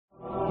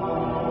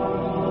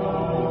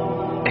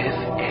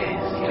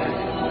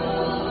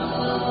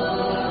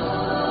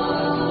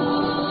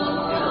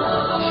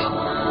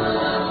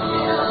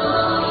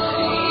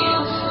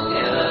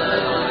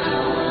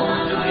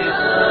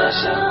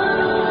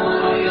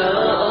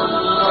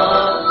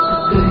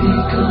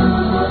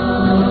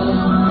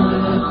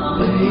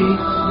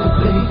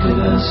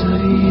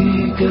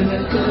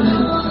لك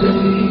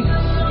لبيك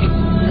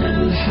إن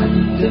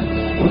الحمد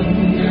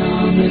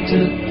والنعمة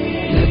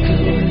لك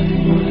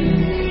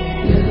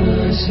والملك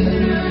لا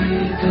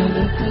شريك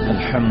لك.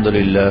 الحمد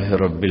لله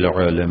رب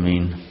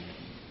العالمين.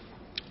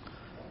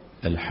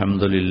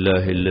 الحمد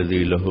لله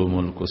الذي له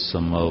ملك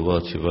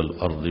السماوات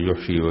والأرض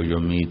يحيي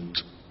ويميت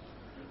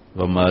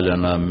وما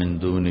لنا من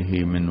دونه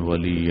من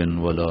ولي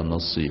ولا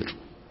نصير.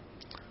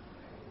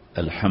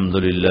 الحمد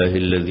لله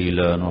الذي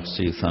لا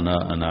نحصي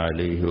ثناء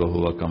عليه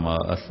وهو كما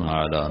أثنى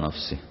على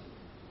نفسه.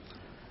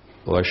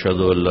 وأشهد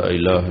أن لا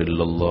إله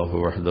إلا الله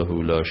وحده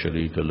لا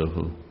شريك له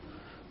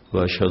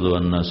وأشهد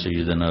أن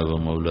سيدنا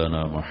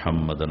ومولانا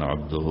محمدا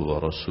عبده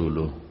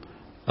ورسوله.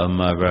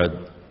 أما بعد،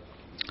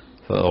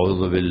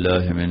 فأعوذ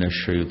بالله من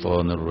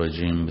الشيطان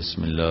الرجيم.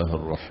 بسم الله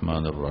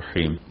الرحمن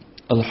الرحيم.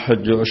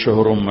 الحج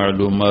أشهر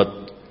معلومات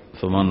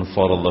فمن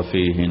فرض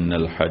فيهن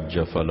الحج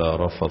فلا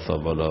رفث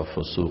ولا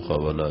فسوق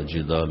ولا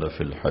جدال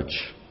في الحج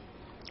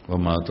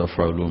وما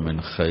تفعلوا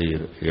من خير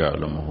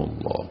يعلمه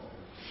الله.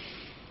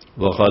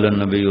 وقال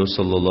النبي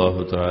صلى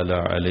الله تعالى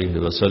عليه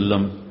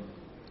وسلم: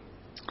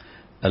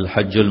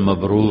 الحج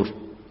المبرور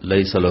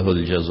ليس له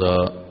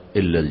الجزاء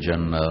إلا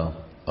الجنة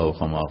او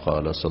كما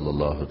قال صلی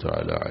اللہ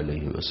تعالی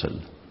علیہ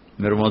وسلم.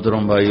 میرے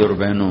محترم بھائی اور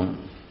بہنوں،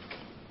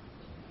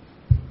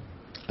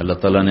 اللہ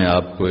تعالیٰ نے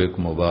آپ کو ایک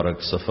مبارک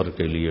سفر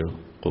کے لیے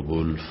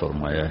قبول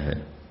فرمایا ہے.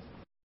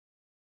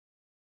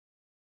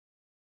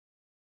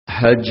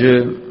 حج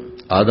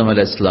آدم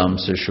علیہ السلام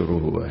سے شروع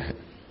ہوا ہے.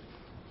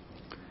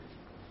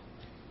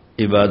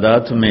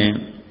 عبادات میں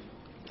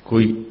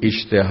کوئی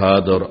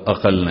اجتہاد اور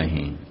عقل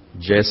نہیں،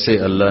 جیسے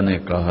اللہ نے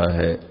کہا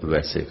ہے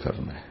ویسے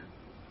کرنا ہے.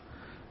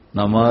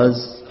 نماز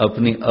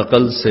اپنی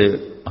عقل سے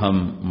ہم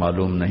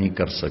معلوم نہیں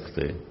کر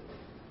سکتے.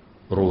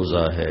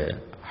 روزہ ہے،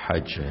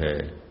 حج ہے.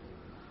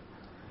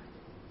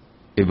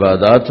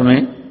 عبادات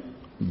میں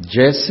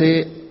جیسے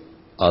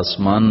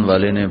آسمان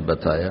والے نے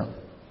بتایا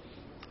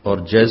اور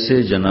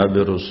جیسے جناب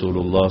رسول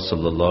اللہ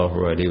صلی اللہ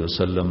علیہ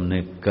وسلم نے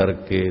کر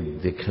کے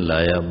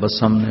دکھلایا، بس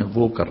ہم نے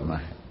وہ کرنا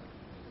ہے.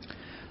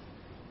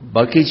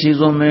 باقی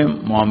چیزوں میں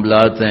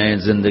معاملات ہیں،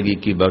 زندگی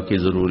کی باقی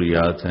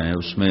ضروریات ہیں،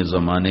 اس میں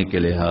زمانے کے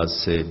لحاظ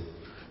سے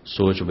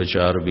سوچ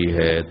بچار بھی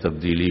ہے،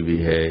 تبدیلی بھی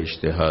ہے،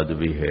 اجتہاد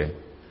بھی ہے.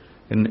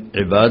 ان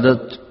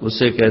عبادت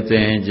اسے کہتے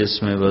ہیں جس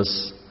میں بس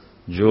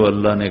جو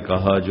اللہ نے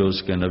کہا، جو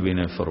اس کے نبی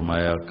نے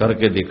فرمایا، کر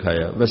کے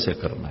دکھایا، ویسے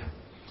کرنا ہے.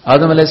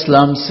 آدم علیہ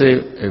السلام سے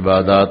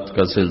عبادات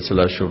کا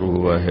سلسلہ شروع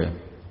ہوا ہے.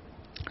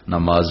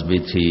 نماز بھی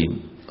تھی،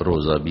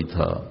 روزہ بھی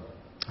تھا،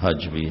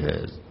 حج بھی ہے،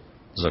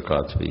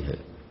 زکوٰۃ بھی ہے.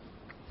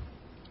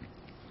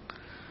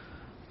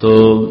 تو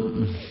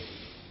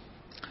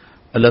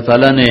اللہ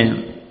تعالیٰ نے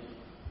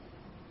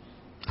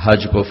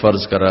حج کو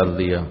فرض قرار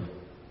دیا،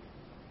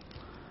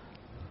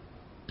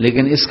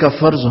 لیکن اس کا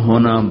فرض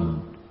ہونا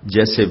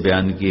جیسے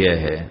بیان کیا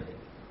ہے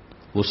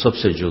وہ سب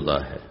سے جدا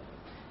ہے.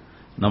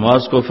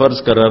 نماز کو فرض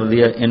قرار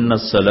دیا، ان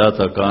الصلاۃ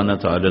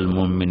کانت علی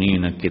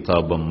المؤمنین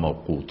کتابا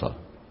موقوتا.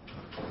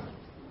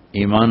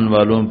 ایمان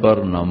والوں پر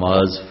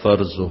نماز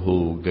فرض ہو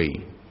گئی.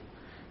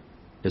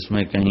 اس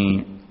میں کہیں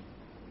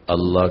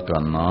اللہ کا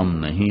نام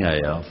نہیں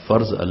آیا،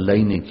 فرض اللہ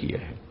ہی نے کیا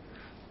ہے.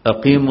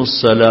 اقیموا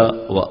الصلاۃ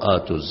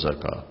وآتوا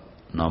الزکاۃ.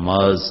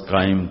 نماز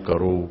قائم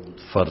کرو،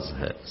 فرض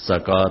ہے.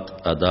 زکوٰۃ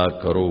ادا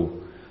کرو،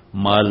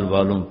 مال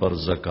والوں پر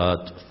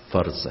زکوٰۃ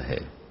فرض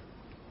ہے.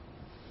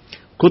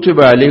 کتب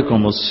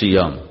علیکم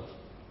الصیام.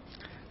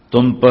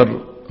 تم پر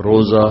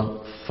روزہ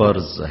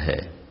فرض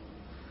ہے.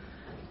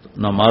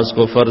 نماز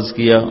کو فرض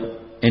کیا.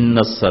 ان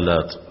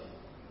الصلاۃ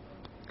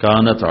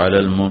کانت علی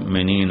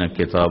المؤمنین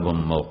کتابا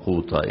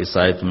موقوتا. اس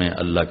آیت میں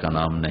اللہ کا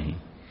نام نہیں.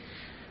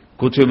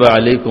 کتب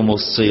علیکم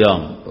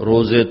الصیام،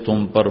 روزے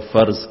تم پر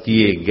فرض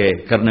کیے گئے،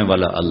 کرنے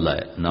والا اللہ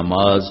ہے.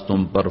 نماز تم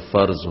پر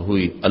فرض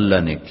ہوئی، اللہ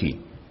نے کی.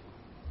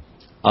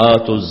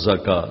 آتوا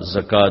الزکاۃ،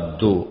 زکوٰۃ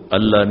دو،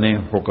 اللہ نے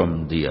حکم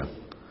دیا.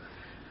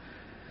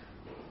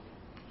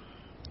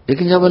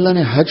 لیکن جب اللہ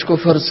نے حج کو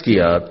فرض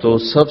کیا تو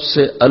سب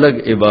سے الگ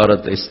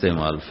عبارت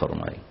استعمال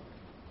فرمائی.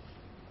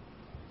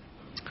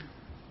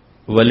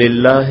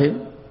 وللہ،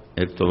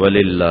 ایک تو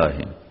وللہ،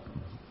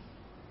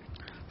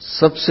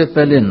 سب سے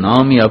پہلے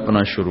نام ہی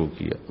اپنا شروع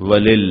کیا.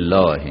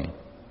 وللہ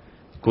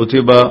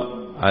کتب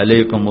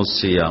علیکم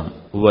الصیام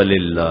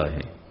وللہ.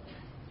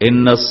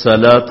 ان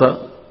الصلاۃ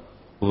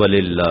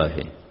وللہ.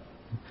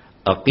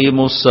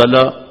 اقیموا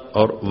الصلاۃ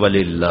اور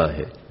وللہ.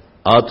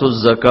 آتوا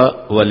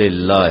الزکاۃ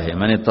وللہ.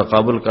 میں نے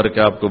تقابل کر کے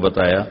آپ کو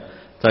بتایا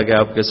تاکہ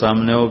آپ کے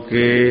سامنے ہو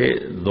کہ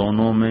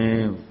دونوں میں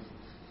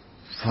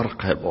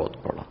فرق ہے بہت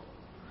بڑا.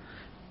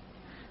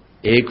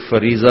 ایک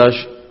فریضہ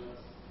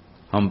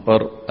ہم پر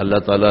اللہ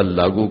تعالیٰ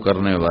لاگو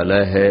کرنے والا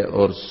ہے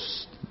اور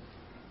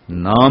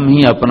نام ہی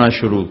اپنا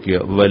شروع کیا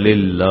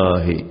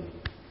وللہ.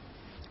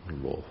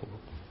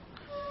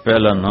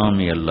 پہلا نام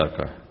ہی اللہ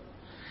کا ہے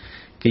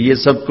کہ یہ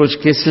سب کچھ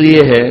کس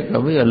لیے ہے؟ کہ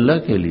بھئی اللہ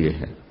کے لیے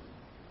ہے.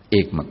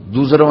 ایک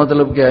دوسرا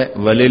مطلب کیا ہے؟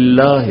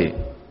 وللہ.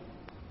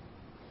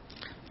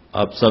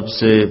 آپ سب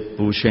سے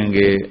پوچھیں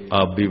گے،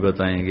 آپ بھی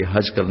بتائیں گے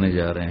حج کرنے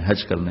جا رہے ہیں،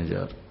 حج کرنے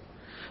جا رہے ہیں.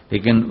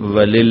 لیکن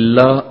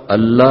وللہ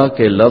اللہ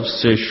کے لفظ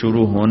سے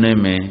شروع ہونے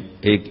میں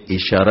ایک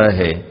اشارہ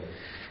ہے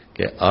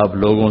کہ آپ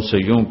لوگوں سے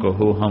یوں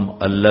کہو ہم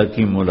اللہ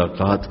کی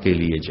ملاقات کے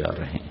لیے جا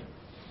رہے ہیں.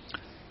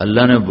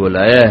 اللہ نے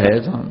بلایا ہے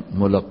تو ہم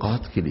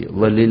ملاقات کے لیے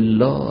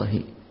وللہ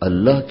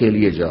اللہ کے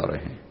لیے جا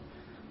رہے ہیں.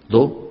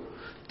 دو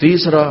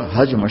تیسرا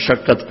حج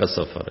مشقت کا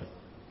سفر ہے.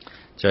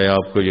 چاہے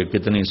آپ کو یہ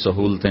کتنی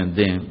سہولتیں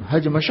دیں،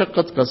 حج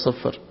مشقت کا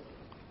سفر.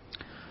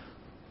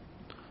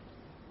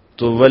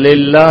 تو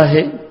وللہ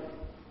ہے،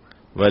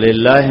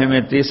 وللہ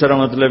میں تیسرا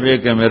مطلب یہ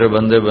کہ میرے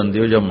بندے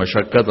بندیوں جب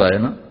مشقت آئے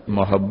نا،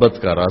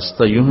 محبت کا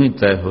راستہ یوں ہی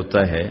طے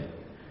ہوتا ہے،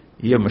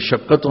 یہ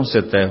مشقتوں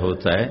سے طے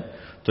ہوتا ہے.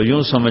 تو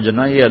یوں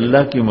سمجھنا یہ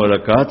اللہ کی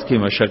ملاقات کی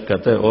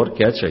مشقت ہے، اور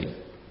کیا چاہیے.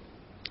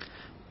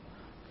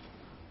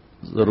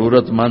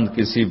 ضرورت مند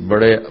کسی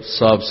بڑے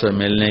صاحب سے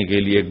ملنے کے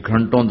لیے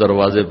گھنٹوں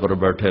دروازے پر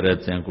بیٹھے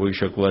رہتے ہیں، کوئی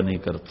شکوہ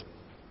نہیں کرتا.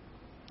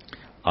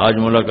 آج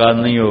ملاقات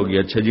نہیں ہوگی،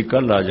 اچھا جی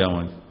کل آ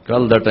جاؤں،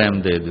 کل دا ٹائم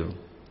دے دو.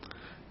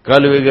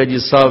 کل بھی گیا جی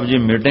صاحب جی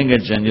میٹنگ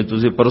چاہیے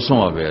تھی پرسوں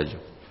آ گیا جی.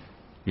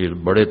 یہ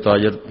بڑے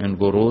تاجر، ان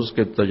کو روز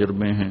کے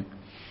تجربے ہیں،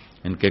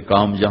 ان کے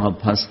کام جہاں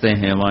پھنستے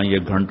ہیں وہاں یہ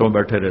گھنٹوں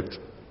بیٹھے رہتے.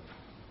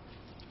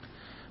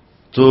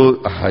 تو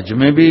حج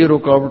میں بھی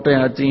رکاوٹیں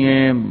آتی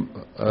ہیں.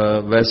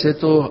 ویسے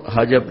تو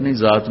حج اپنی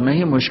ذات میں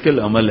ہی مشکل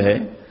عمل ہے،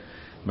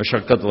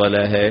 مشقت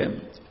والا ہے،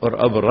 اور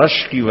اب رش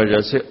کی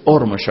وجہ سے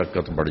اور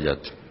مشقت بڑھ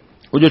جاتی.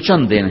 وہ جو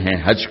چند دن ہیں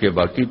حج کے،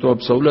 باقی تو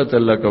اب سہولت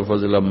اللہ کا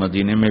فضل. اب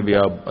مدینے میں بھی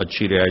آپ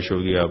اچھی رہائش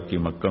ہوگی آپ کی،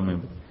 مکہ میں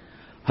بھی.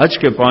 حج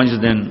کے 5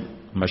 دن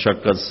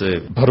مشقت سے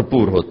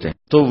بھرپور ہوتے ہیں.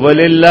 تو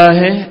وللہ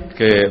ہے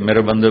کہ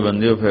میرے بندے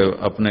بندیوں پہ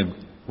اپنے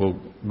وہ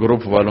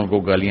گروپ والوں کو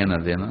گالیاں نہ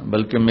دینا،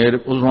 بلکہ میرے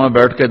اس وہاں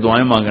بیٹھ کے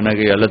دعائیں مانگنا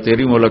کہ اللہ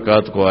تیری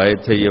ملاقات کو آئے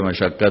تھے، یہ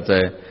مشقت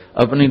ہے.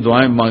 اپنی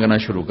دعائیں مانگنا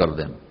شروع کر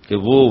دیں کہ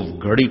وہ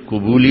گھڑی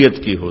قبولیت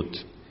کی ہوتی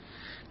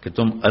کہ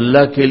تم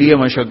اللہ کے لیے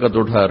مشقت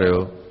اٹھا رہے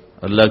ہو،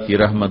 اللہ کی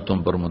رحمت تم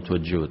پر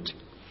متوجہ ہوتی.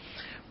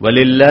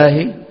 وَلِلَّهِ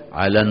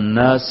عَلَى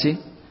النَّاسِ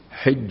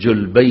حِجُّ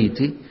الْبَيْتِ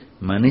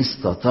مَنِ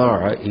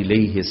اسْتَطَاعَ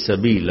إِلَيْهِ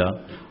سَبِيلًا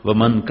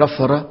وَمَنْ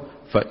كَفَرَ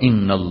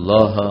فَإِنَّ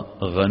اللَّهَ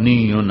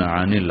غَنِيٌّ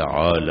عَنِ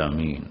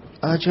الْعَالَمِينَ.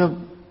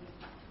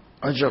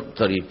 عجب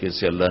طریقے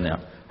سے اللہ نے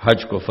حج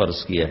کو فرض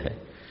کیا ہے.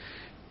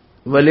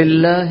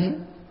 وَلِلَّهِ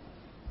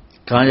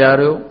کہاں جا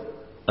رہے ہو؟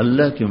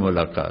 اللہ کی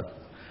ملاقات.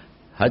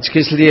 حج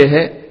کس لیے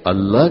ہے؟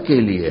 اللہ کے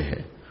لیے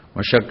ہے.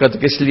 مشقت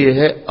کس لیے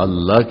ہے؟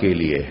 اللہ کے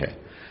لیے ہے.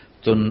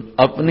 تو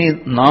اپنی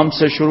نام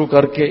سے شروع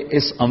کر کے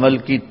اس عمل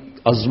کی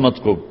عظمت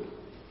کو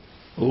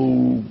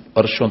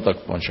عرشوں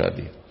تک پہنچا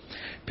دی.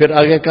 پھر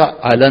آگے کہا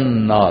علی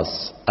الناس،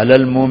 علی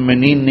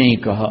المومنین نہیں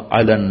کہا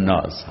علی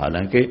الناس،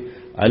 حالانکہ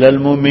علی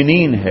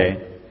المومنین ہے،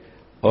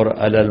 اور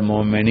علی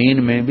المومنین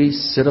میں بھی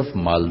صرف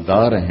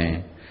مالدار ہیں،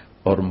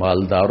 اور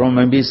مالداروں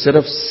میں بھی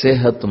صرف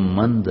صحت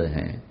مند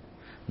ہیں،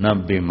 نہ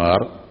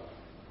بیمار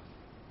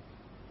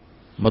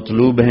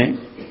مطلوب ہیں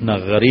نہ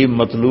غریب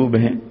مطلوب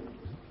ہیں.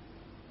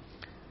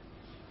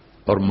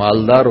 اور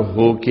مالدار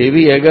ہو کے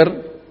بھی اگر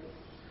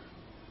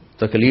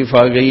تکلیف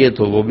آ گئی ہے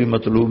تو وہ بھی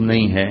مطلوب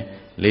نہیں ہے.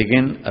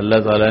 لیکن اللہ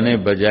تعالیٰ نے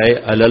بجائے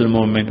علی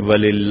المومن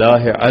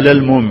وللہ علی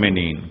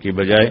المومنین کی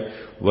بجائے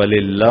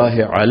وللہ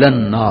علی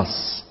الناس،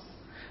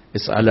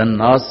 اس علی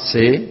الناس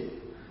سے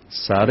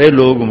سارے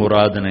لوگ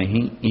مراد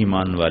نہیں،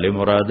 ایمان والے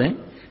مراد ہیں.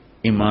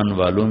 ایمان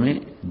والوں میں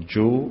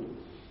جو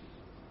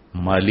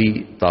مالی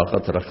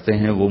طاقت رکھتے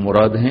ہیں وہ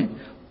مراد ہیں،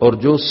 اور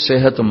جو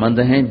صحت مند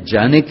ہیں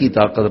جانے کی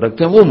طاقت رکھتے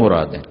ہیں وہ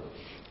مراد ہیں.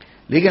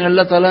 لیکن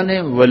اللہ تعالیٰ نے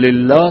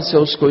وللہ سے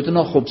اس کو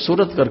اتنا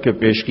خوبصورت کر کے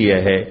پیش کیا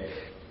ہے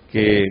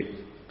کہ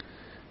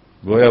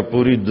گویا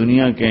پوری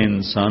دنیا کے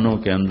انسانوں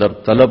کے اندر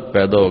طلب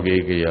پیدا ہو گئی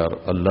کہ یار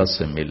اللہ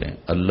سے ملیں،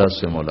 اللہ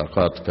سے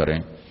ملاقات کریں.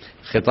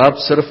 خطاب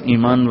صرف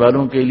ایمان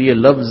والوں کے لیے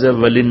لفظ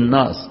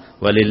وللناس،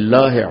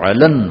 وللہ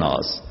علی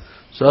الناس.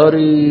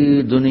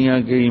 ساری دنیا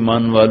کے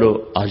ایمان والوں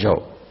آ جاؤ،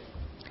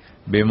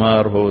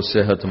 بیمار ہو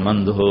صحت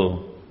مند ہو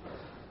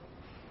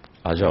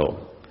آ جاؤ.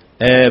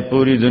 اے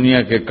پوری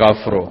دنیا کے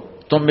کافروں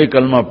تم بھی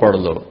کلمہ پڑھ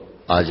لو،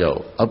 آ جاؤ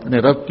اپنے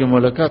رب کی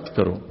ملاقات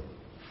کرو.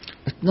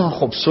 اتنا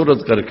خوبصورت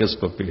کر کے اس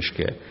کو پیش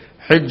کیا.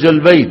 حج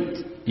البیت،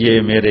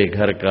 یہ میرے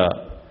گھر کا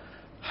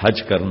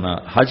حج کرنا.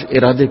 حج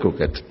ارادے کو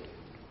کہتے،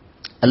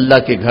 اللہ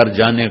کے گھر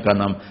جانے کا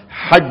نام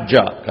حج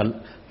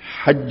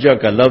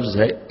کا لفظ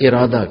ہے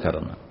ارادہ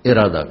کرنا.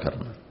 ارادہ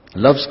کرنا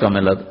لفظ کا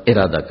مطلب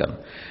ارادہ کرنا.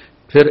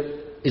 پھر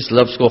اس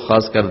لفظ کو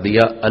خاص کر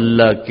دیا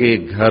اللہ کے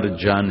گھر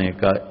جانے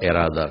کا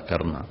ارادہ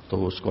کرنا،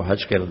 تو اس کو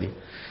حج کر دیا.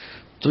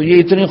 تو یہ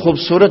اتنی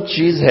خوبصورت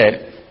چیز ہے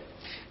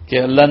کہ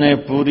اللہ نے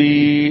پوری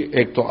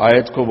ایک تو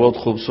آیت کو بہت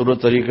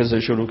خوبصورت طریقے سے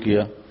شروع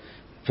کیا،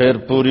 پھر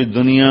پوری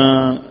دنیا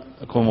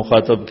کو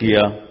مخاطب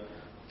کیا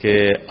کہ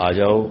آ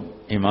جاؤ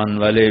ایمان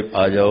والے،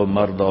 آ جاؤ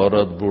مرد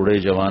عورت بوڑھے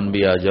جوان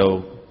بھی آ جاؤ،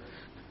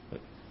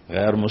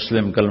 غیر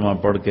مسلم کلمہ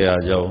پڑھ کے آ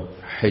جاؤ.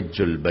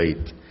 حج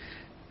البیت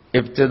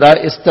ابتدا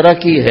اس طرح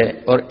کی ہے،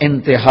 اور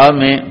انتہا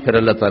میں پھر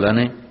اللہ تعالیٰ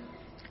نے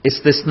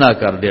استثناء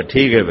کر دیا.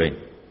 ٹھیک ہے بھائی،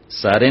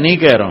 سارے نہیں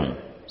کہہ رہا ہوں،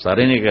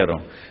 سارے نہیں کہہ رہا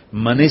ہوں.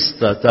 من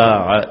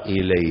استطاع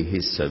الیہ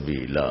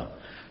سبیلا،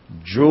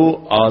 جو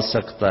آ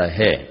سکتا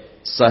ہے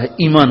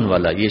ایمان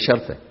والا، یہ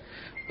شرط ہے.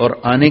 اور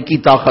آنے کی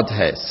طاقت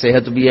ہے،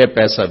 صحت بھی ہے،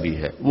 پیسہ بھی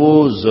ہے، وہ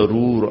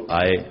ضرور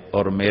آئے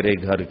اور میرے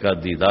گھر کا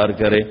دیدار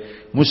کرے،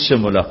 مجھ سے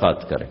ملاقات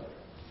کرے۔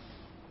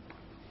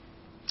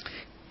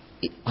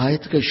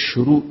 آیت کا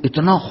شروع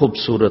اتنا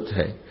خوبصورت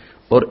ہے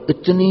اور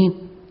اتنی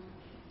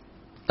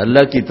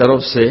اللہ کی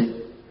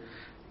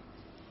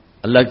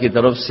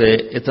طرف سے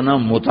اتنا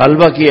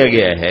مطالبہ کیا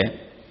گیا ہے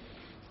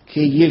کہ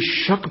یہ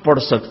شک پڑ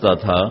سکتا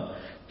تھا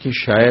کہ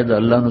شاید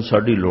اللہ نے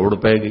ساڑی لوڑ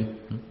پائے گی،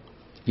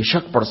 یہ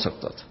شک پڑ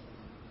سکتا تھا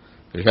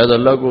کہ شاید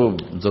اللہ کو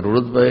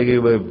ضرورت پائے گی،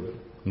 بھائی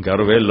گھر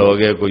وے لوگ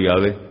ہے کوئی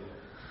آوے،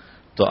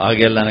 تو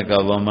آگے اللہ نے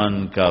کہا ومن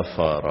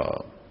کفر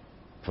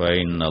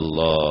فإن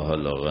اللہ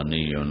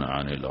لغنی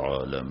عن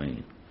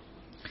العالمین۔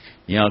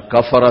 یہاں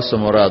کفر سے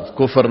مراد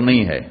کفر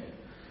نہیں ہے،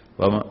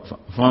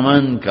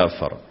 فمن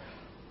کفر،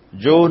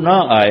 جو نہ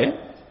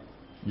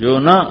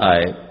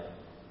آئے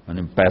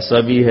یعنی پیسہ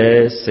بھی ہے،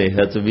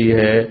 صحت بھی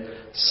ہے،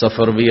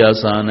 سفر بھی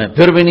آسان ہے،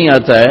 پھر بھی نہیں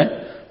آتا ہے،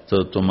 تو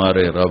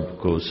تمہارے رب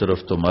کو صرف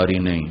تمہاری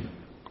نہیں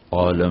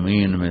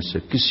عالمین میں سے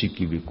کسی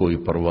کی بھی کوئی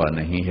پرواہ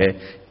نہیں ہے۔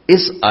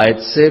 اس آیت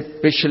سے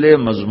پچھلے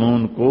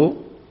مضمون کو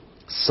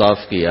صاف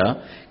کیا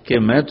کہ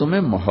میں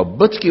تمہیں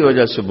محبت کی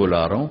وجہ سے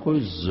بلا رہا ہوں، کوئی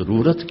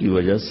ضرورت کی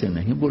وجہ سے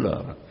نہیں بلا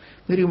رہا،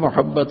 میری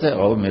محبت ہے،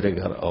 آؤ میرے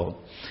گھر آؤ۔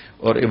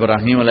 اور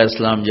ابراہیم علیہ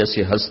السلام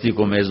جیسی ہستی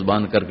کو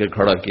میزبان کر کے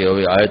کھڑا کیا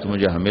ہوئے آیت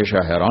مجھے ہمیشہ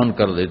حیران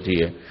کر دیتی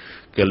ہے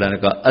کہ اللہ نے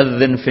کہا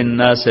اذن فی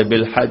الناس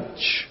بالحج،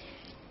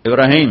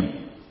 ابراہیم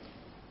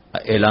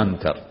اعلان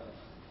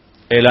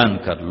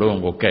کر لوگوں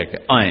کو کہہ کے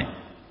آئیں،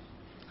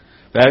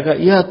 کہا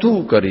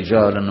یاتوک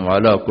رجالا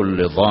وعلی کل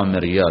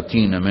ضامر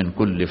یاتین من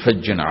کل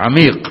فج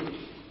عمیق۔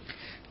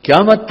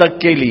 قیامت تک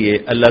کے لیے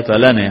اللہ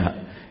تعالیٰ نے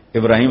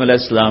ابراہیم علیہ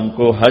السلام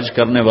کو حج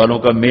کرنے والوں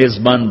کا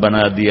میزبان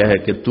بنا دیا ہے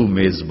کہ تو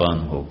میزبان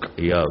ہوگا،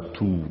 یا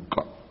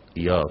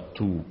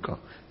تو کا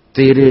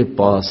تیرے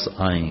پاس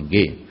آئیں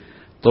گے،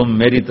 تم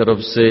میری طرف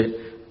سے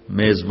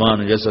میزبان،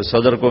 جیسے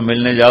صدر کو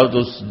ملنے جاؤ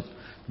تو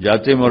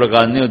جاتے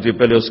ملاقات نہیں ہوتی،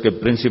 پہلے اس کے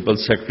پرنسپل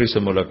سیکرٹری سے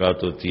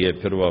ملاقات ہوتی ہے،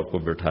 پھر وہ آپ کو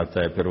بٹھاتا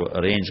ہے، پھر وہ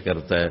ارینج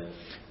کرتا ہے،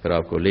 پھر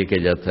آپ کو لے کے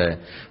جاتا ہے۔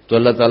 تو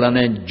اللہ تعالیٰ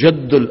نے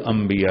جد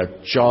الانبیاء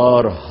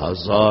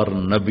 4000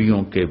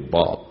 نبیوں کے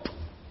باپ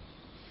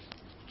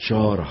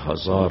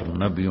 4000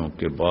 نبیوں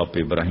کے باپ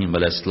ابراہیم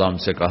علیہ السلام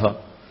سے کہا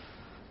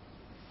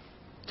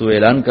تو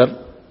اعلان کر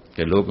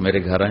کہ لوگ میرے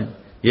گھر آئیں،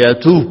 یا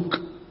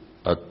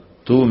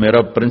تو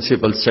میرا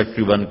پرنسپل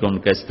سیکرٹری بن کے ان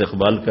کا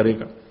استقبال کرے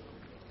گا،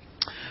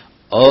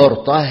 اور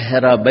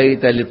طاہر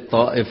بیت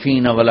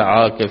للطائفین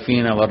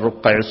والعاکفین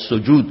والرکع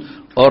السجود،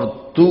 اور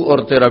تو اور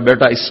تیرا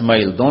بیٹا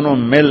اسماعیل دونوں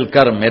مل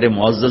کر میرے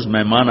معزز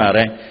مہمان آ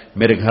رہے ہیں،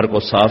 میرے گھر کو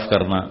صاف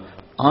کرنا۔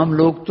 عام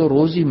لوگ تو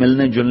روز ہی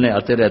ملنے جلنے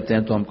آتے رہتے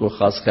ہیں تو ہم کو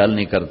خاص خیال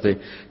نہیں کرتے،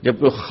 جب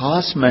کوئی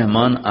خاص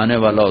مہمان آنے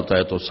والا ہوتا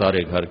ہے تو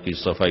سارے گھر کی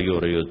صفائی ہو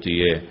رہی ہوتی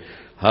ہے،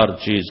 ہر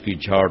چیز کی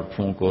جھاڑ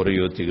پھونک ہو رہی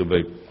ہوتی ہے کہ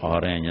بھائی آ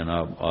رہے ہیں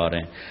جناب آ رہے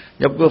ہیں۔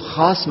 جب کوئی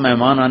خاص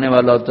مہمان آنے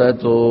والا ہوتا ہے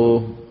تو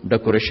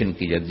ڈیکوریشن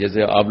کی جاتی ہے،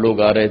 جیسے آپ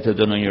لوگ آ رہے تھے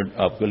تو نہیں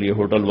آپ کے لیے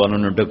ہوٹل والوں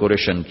نے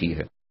ڈیکوریشن کی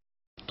ہے۔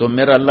 تو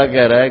میرا اللہ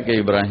کہہ رہا ہے کہ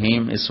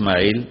ابراہیم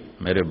اسماعیل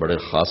میرے بڑے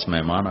خاص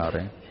مہمان آ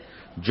رہے ہیں،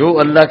 جو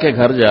اللہ کے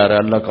گھر جا رہا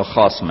ہے اللہ کا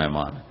خاص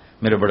مہمان ہے،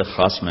 میرے بڑے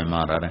خاص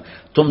مہمان آ رہے ہیں۔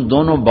 تم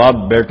دونوں باپ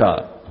بیٹا،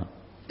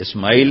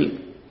 اسماعیل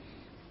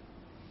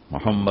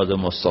محمد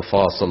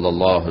مصطفیٰ صلی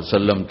اللہ علیہ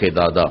وسلم کے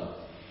دادا،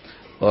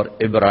 اور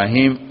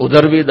ابراہیم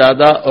ادھر بھی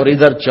دادا اور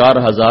ادھر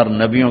 4000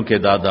 نبیوں کے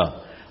دادا،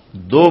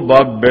 دو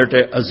باپ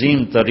بیٹے عظیم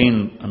ترین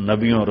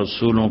نبیوں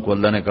رسولوں کو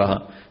اللہ نے کہا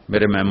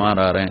میرے مہمان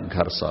آ رہے ہیں،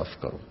 گھر صاف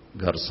کرو،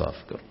 گھر صاف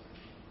کرو۔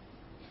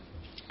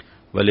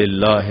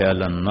 وَلِلَّهِ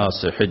عَلَى النَّاسِ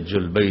حِجُّ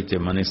الْبَيْتِ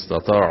مَنِ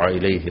اسْتَطَاعَ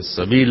إِلَيْهِ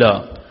سَبِيلًا۔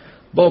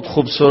 بہت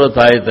خوبصورت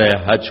آیت ہے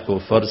حج کو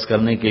فرض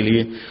کرنے کے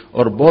لیے،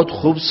 اور بہت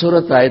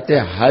خوبصورت آیت ہے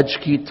حج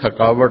کی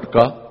تھکاوٹ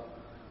کا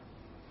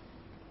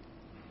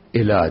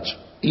علاج۔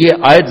 یہ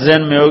آیت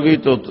ذہن میں ہوگی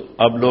تو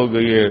اب لوگ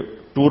یہ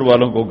ٹور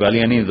والوں کو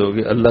گالیاں نہیں دو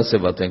گے، اللہ سے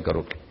باتیں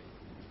کرو گے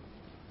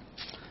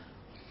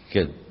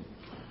کہ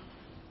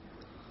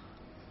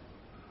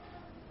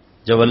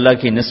جب اللہ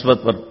کی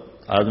نسبت پر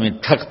آدمی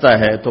تھکتا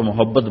ہے تو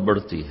محبت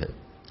بڑھتی ہے،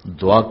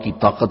 دعا کی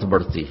طاقت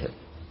بڑھتی ہے،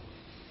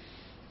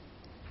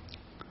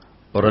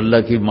 اور اللہ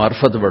کی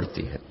معرفت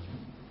بڑھتی ہے،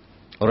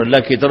 اور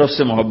اللہ کی طرف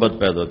سے محبت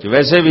پیدا ہوتی ہے۔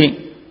 ویسے بھی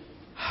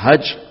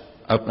حج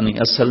اپنی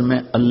اصل میں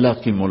اللہ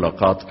کی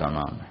ملاقات کا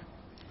نام ہے۔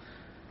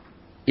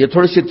 یہ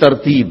تھوڑی سی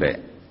ترتیب ہے،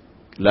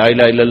 لا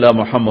الہ الا اللہ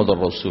محمد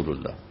رسول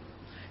اللہ،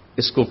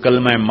 اس کو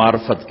کلمہ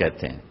معرفت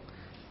کہتے ہیں،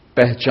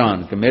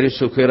 پہچان کہ میری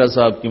سکھیرا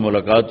صاحب کی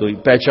ملاقات ہوئی،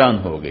 پہچان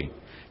ہو گئی،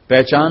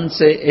 پہچان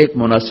سے ایک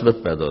مناسبت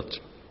پیدا ہوتی،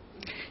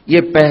 یہ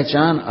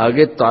پہچان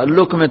آگے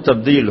تعلق میں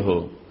تبدیل ہو،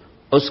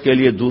 اس کے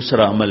لیے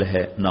دوسرا عمل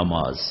ہے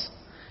نماز،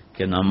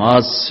 کہ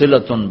نماز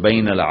صلۃ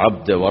بین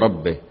العبد و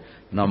ربہ،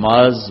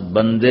 نماز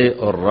بندے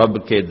اور رب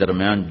کے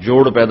درمیان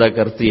جوڑ پیدا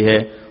کرتی ہے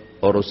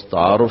اور اس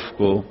تعارف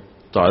کو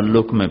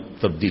تعلق میں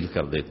تبدیل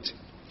کر دیتی۔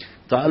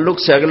 تعلق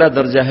سے اگلا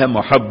درجہ ہے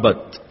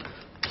محبت،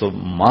 تو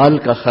مال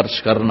کا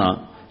خرچ کرنا،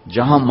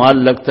 جہاں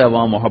مال لگتا ہے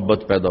وہاں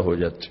محبت پیدا ہو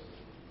جاتی۔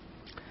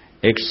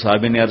 ایک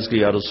صحابی نے عرض کی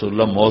یا رسول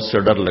اللہ موت سے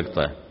ڈر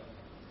لگتا ہے،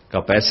 کہ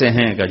پیسے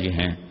ہیں، کہ جی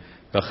ہیں،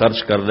 کہ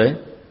خرچ کر دے،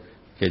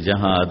 کہ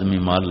جہاں آدمی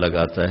مال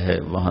لگاتا ہے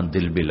وہاں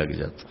دل بھی لگ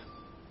جاتا ہے،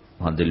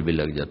 وہاں دل بھی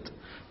لگ جاتا ہے۔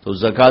 تو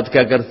زکوٰۃ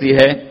کیا کرتی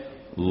ہے؟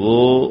 وہ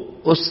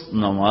اس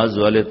نماز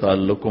والے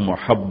تعلق کو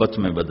محبت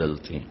میں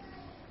بدلتی ہے۔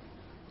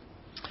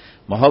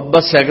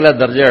 محبت سے اگلا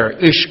درجہ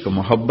عشق،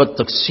 محبت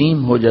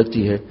تقسیم ہو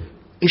جاتی ہے،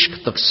 عشق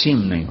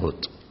تقسیم نہیں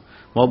ہوتا۔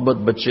 محبت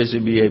بچے سے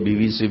بھی ہے،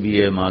 بیوی سے بھی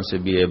ہے، ماں سے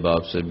بھی ہے،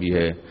 باپ سے بھی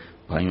ہے،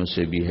 بھائیوں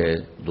سے بھی ہے،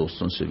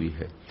 دوستوں سے بھی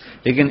ہے،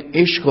 لیکن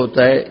عشق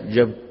ہوتا ہے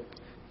جب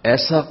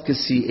ایسا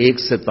کسی ایک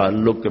سے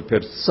تعلق کہ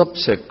پھر سب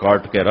سے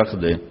کاٹ کے رکھ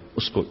دے،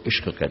 اس کو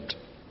عشق کہتے۔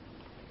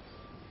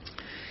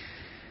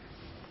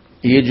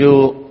 یہ جو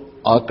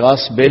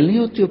آکاش بیل نہیں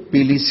ہوتی، وہ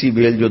پیلی سی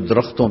بیل جو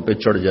درختوں پہ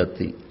چڑھ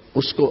جاتی،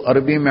 اس کو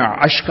عربی میں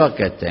عشقہ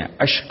کہتے ہیں۔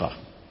 عشقہ،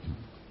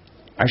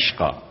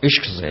 عشقہ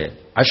عشق سے ہے۔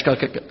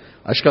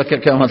 عشقہ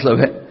کیا مطلب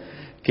ہے؟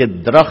 کہ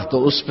درخت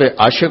اس پہ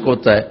عاشق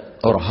ہوتا ہے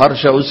اور ہر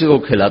شے اسی کو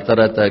کھلاتا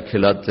رہتا ہے،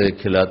 کھلاتے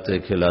کھلاتے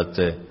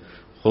کھلاتے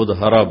خود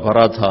ہرا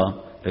بھرا تھا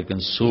لیکن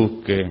سوکھ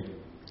کے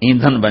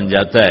ایندھن بن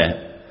جاتا ہے،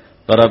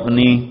 پر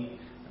اپنی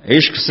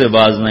عشق سے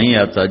باز نہیں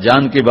آتا،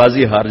 جان کی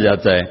بازی ہار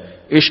جاتا ہے،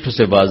 عشق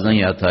سے باز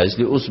نہیں آتا، اس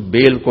لیے اس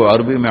بیل کو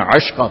عربی میں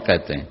عشقہ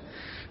کہتے ہیں۔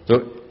 تو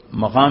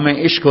مقام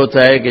عشق ہوتا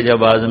ہے کہ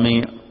جب آدمی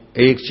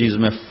ایک چیز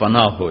میں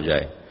فنا ہو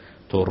جائے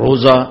تو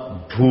روزہ،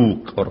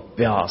 بھوک اور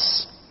پیاس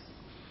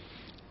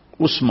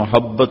اس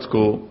محبت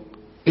کو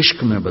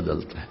عشق میں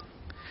بدلتا ہے۔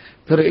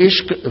 پھر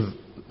عشق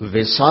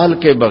وصال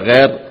کے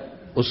بغیر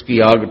اس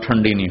کی آگ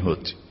ٹھنڈی نہیں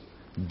ہوتی،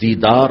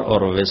 دیدار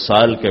اور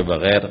وصال کے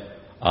بغیر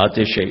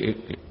آتش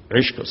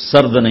عشق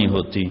سرد نہیں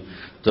ہوتی۔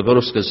 تو پھر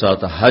اس کے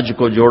ساتھ حج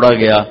کو جوڑا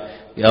گیا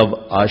کہ اب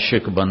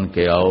عاشق بن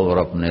کے آؤ اور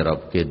اپنے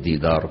رب کے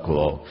دیدار کو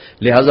آؤ۔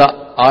 لہذا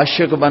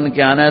عاشق بن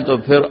کے آنا ہے تو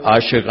پھر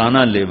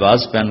عاشقانہ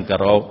لباس پہن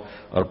کر آؤ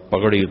اور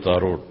پگڑی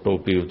اتارو،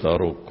 ٹوپی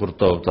اتارو،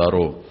 کرتا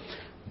اتارو،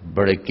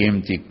 بڑے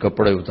قیمتی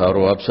کپڑے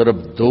اتارو، آپ صرف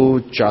 2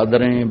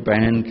 چادریں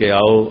پہن کے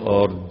آؤ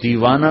اور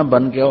دیوانہ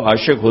بن کے آؤ۔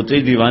 عاشق ہوتے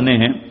ہی دیوانے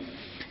ہیں،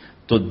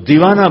 تو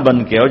دیوانہ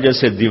بن کے آؤ،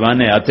 جیسے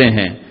دیوانے آتے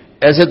ہیں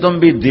ایسے تم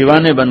بھی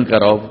دیوانے بن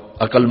کر آؤ،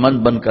 عقل مند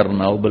بن کر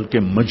نہ آؤ بلکہ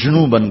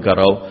مجنوں بن کر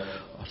آؤ۔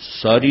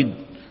 ساری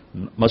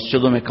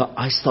مسجدوں میں کہا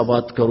آہستہ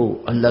بات کرو،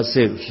 اللہ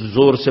سے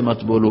زور سے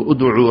مت بولو،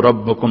 ادعوا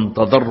ربکم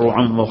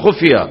تضرعا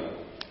وخفیا،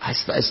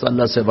 آہستہ آہستہ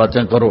اللہ سے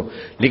باتیں کرو،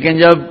 لیکن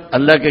جب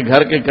اللہ کے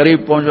گھر کے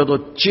قریب پہنچو تو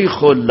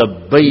چیخو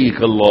لبیک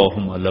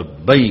اللہم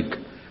لبیک،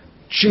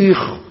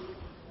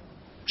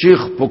 چیخ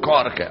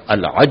پکار کے۔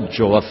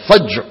 الحج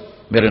والفج،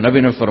 میرے نبی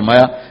نے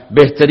فرمایا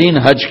بہترین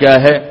حج کیا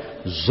ہے؟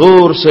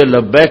 زور سے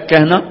لبیک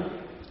کہنا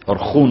اور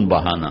خون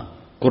بہانا،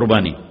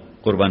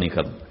 قربانی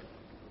کرنا۔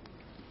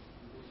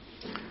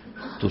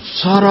 تو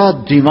سارا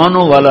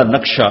دیوانوں والا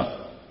نقشہ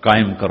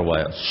قائم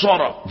کروایا،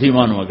 سارا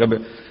دیوانوں کا۔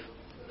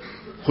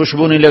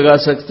 خوشبو نہیں لگا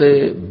سکتے،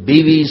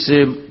 بیوی سے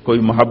کوئی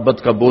محبت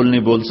کا بول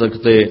نہیں بول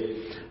سکتے،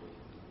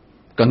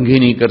 کنگھی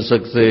نہیں کر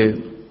سکتے،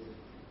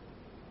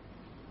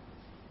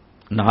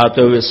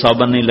 نہاتے ہوئے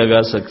صابن نہیں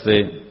لگا سکتے،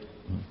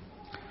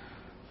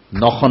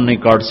 ناخن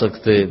نہیں کاٹ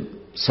سکتے،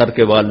 سر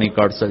کے بال نہیں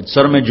کاٹ سکتے،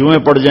 سر میں جوئیں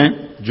پڑ جائیں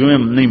جوئیں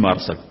نہیں مار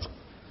سکتے۔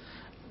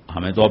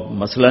 ہمیں تو اب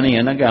مسئلہ نہیں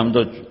ہے نا کہ ہم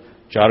تو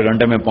 4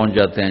 گھنٹے میں پہنچ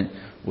جاتے ہیں،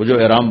 وہ جو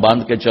احرام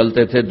باندھ کے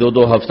چلتے تھے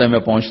 2 ہفتے میں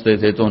پہنچتے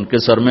تھے تو ان کے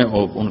سر میں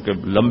ان کے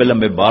لمبے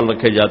لمبے بال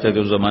رکھے جاتے تھے،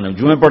 اس زمانے میں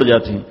جوئیں پڑ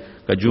جاتی ہیں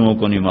کہ جوؤں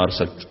کو نہیں مار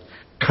سکتے،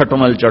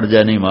 کھٹمل چڑھ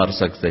جائے نہیں مار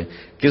سکتے،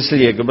 کس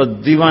لیے کہ بس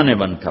دیوانے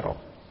بن کرو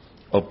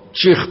اور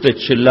چیختے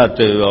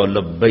چلاتے ہوئے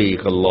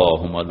لبیک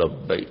اللہم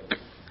لبیک۔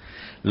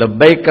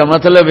 لبیک کا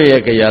مطلب یہ ہے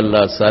کہ یا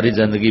اللہ ساری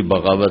زندگی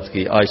بغاوت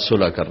کی، آج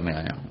صلح کرنے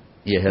آیا ہوں،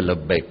 یہ ہے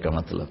لبیک کا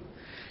مطلب،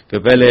 کہ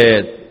پہلے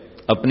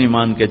اپنی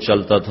مان کے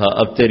چلتا تھا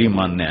اب تیری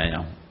ماننے آیا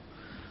ہوں،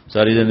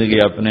 ساری زندگی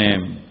اپنے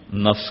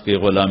نفس کی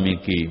غلامی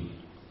کی،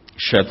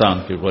 شیطان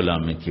کی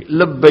غلامی کی،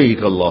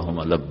 لبیک اللہم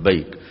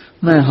لبیک،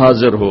 میں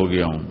حاضر ہو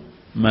گیا ہوں،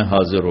 میں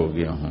حاضر ہو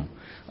گیا ہوں،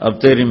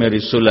 اب تیری میری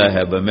صلح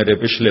ہے، میرے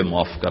پچھلے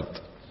معاف کر۔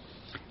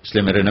 اس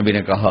لیے میرے نبی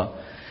نے کہا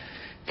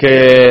کہ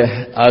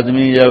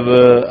آدمی جب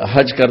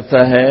حج کرتا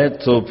ہے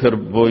تو پھر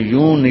وہ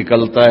یوں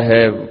نکلتا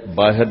ہے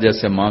باہر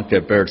جیسے ماں کے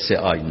پیٹ سے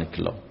آج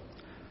نکلا۔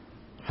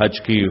 حج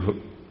کی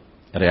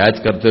رعایت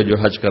کرتے جو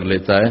حج کر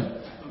لیتا ہے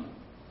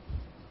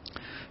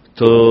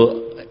تو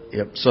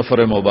سفر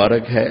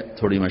مبارک ہے،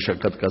 تھوڑی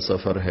مشقت کا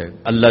سفر ہے۔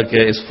 اللہ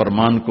کے اس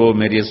فرمان کو،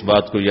 میری اس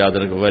بات کو یاد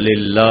رکھ،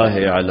 وَلِلَّهِ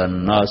عَلَى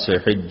النَّاسِ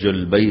حِجُّ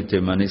الْبَيْتِ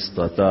مَنِ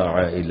اسْتَطَاعَ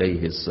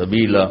إِلَيْهِ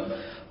سَبِيلًا،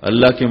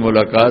 اللہ کی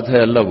ملاقات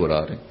ہے، اللہ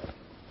بلا رہے۔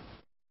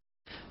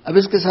 اب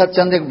اس کے ساتھ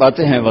چند ایک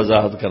باتیں ہیں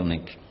وضاحت کرنے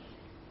کی۔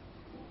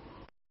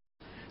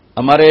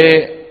 ہمارے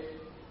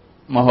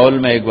ماحول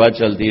میں ایک بات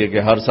چلتی ہے کہ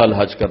ہر سال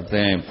حج کرتے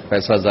ہیں،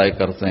 پیسہ ضائع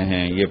کرتے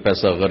ہیں، یہ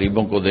پیسہ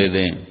غریبوں کو دے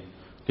دیں،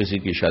 کسی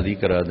کی شادی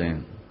کرا دیں۔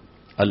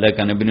 اللہ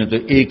کا نبی نے تو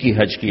ایک ہی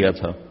حج کیا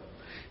تھا،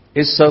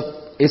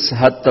 اس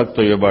حد تک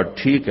تو یہ بات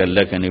ٹھیک ہے،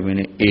 اللہ کے نبی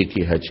نے ایک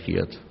ہی حج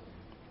کیا تھا،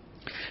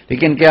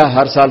 لیکن کیا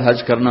ہر سال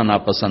حج کرنا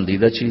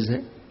ناپسندیدہ چیز ہے؟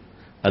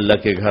 اللہ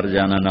کے گھر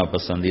جانا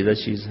ناپسندیدہ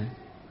چیز ہے؟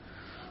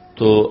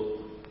 تو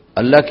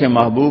اللہ کے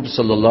محبوب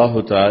صلی اللہ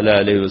تعالی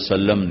علیہ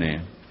وسلم نے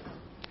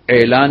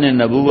اعلان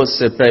نبوت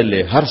سے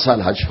پہلے ہر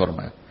سال حج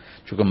فرمایا،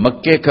 چونکہ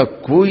مکے کا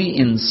کوئی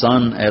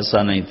انسان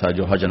ایسا نہیں تھا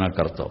جو حج نہ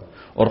کرتا ہو،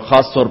 اور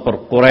خاص طور پر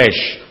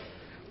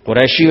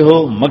قریشی ہو،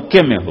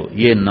 مکے میں ہو،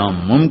 یہ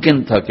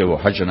ناممکن تھا کہ وہ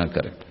حج نہ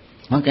کرے۔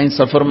 ہاں کہیں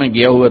سفر میں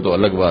گیا ہوا تو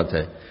الگ بات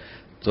ہے۔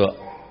 تو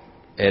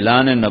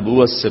اعلان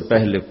نبوت سے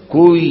پہلے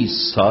کوئی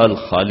سال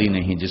خالی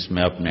نہیں جس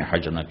میں آپ نے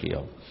حج نہ کیا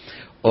ہو،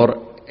 اور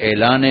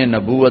اعلان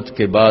نبوت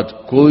کے بعد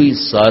کوئی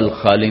سال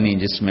خالی نہیں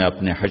جس میں آپ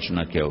نے حج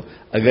نہ کیا ہو۔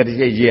 اگر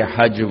یہ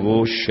حج وہ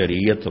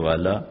شریعت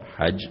والا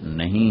حج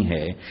نہیں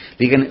ہے،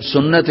 لیکن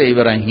سنت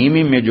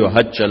ابراہیمی میں جو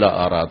حج چلا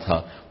آ رہا تھا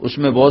اس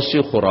میں بہت سی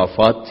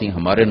خرافات تھیں،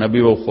 ہمارے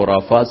نبی وہ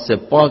خرافات سے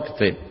پاک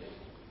تھے۔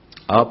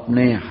 آپ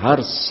نے ہر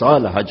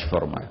سال حج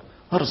فرمایا،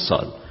 ہر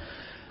سال۔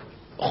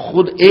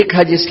 خود ایک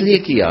حج اس لیے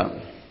کیا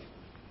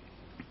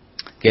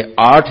کہ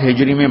 8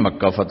 ہجری میں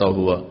مکہ فتح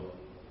ہوا،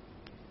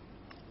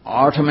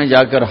 8 میں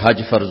جا کر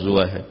حج فرض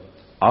ہوا ہے،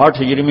 8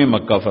 ہجری میں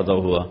مکہ فتح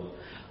ہوا۔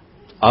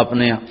 آپ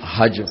نے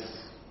حج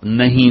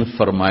نہیں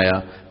فرمایا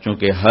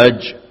چونکہ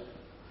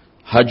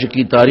حج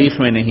کی تاریخ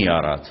میں نہیں آ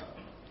رہا تھا،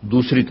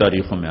 دوسری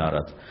تاریخوں میں آ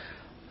رہا تھا۔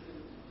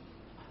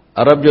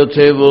 عرب جو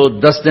تھے وہ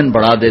 10 دن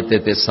بڑھا دیتے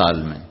تھے سال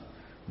میں،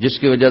 جس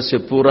کی وجہ سے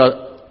پورا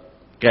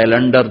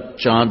کیلنڈر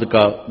چاند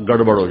کا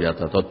گڑبڑ ہو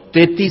جاتا تھا۔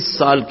 33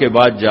 سال کے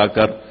بعد جا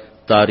کر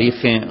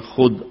تاریخیں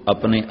خود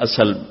اپنے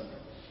اصل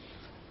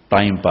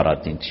ٹائم پر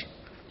آتی تھیں۔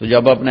 تو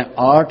جب آپ نے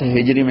 8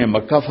 ہجری میں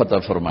مکہ فتح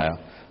فرمایا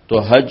تو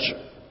حج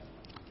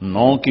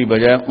 9 کی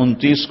بجائے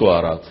 29 کو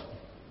آ رہا تھا،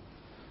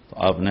 تو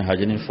آپ نے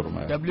حج نہیں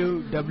فرمایا۔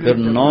 پھر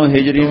 9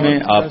 ہجری میں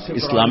آپ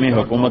اسلامی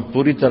حکومت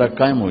پوری طرح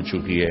قائم ہو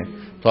چکی ہے،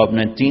 تو آپ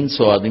نے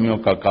 300 آدمیوں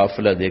کا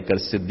قافلہ دے کر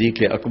صدیق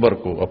اکبر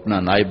کو اپنا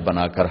نائب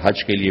بنا کر حج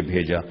کے لیے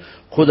بھیجا،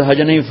 خود حج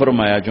نہیں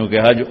فرمایا چونکہ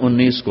حج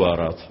 19 کو آ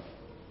رہا تھا۔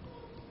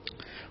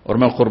 اور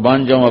میں قربان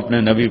جاؤں اپنے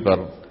نبی پر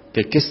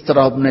کہ کس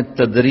طرح آپ نے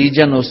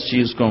تدریجاً اس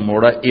چیز کو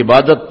موڑا،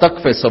 عبادت تک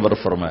پہ صبر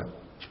فرمایا۔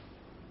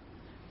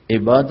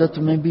 عبادت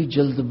میں بھی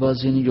جلد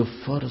بازی نہیں، جو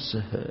فرض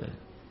ہے،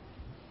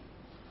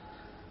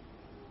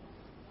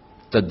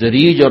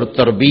 تدریج اور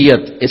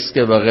تربیت، اس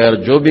کے بغیر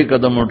جو بھی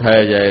قدم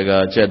اٹھایا جائے گا،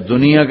 چاہے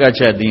دنیا کا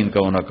چاہے دین کا،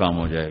 وہ ناکام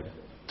ہو جائے گا۔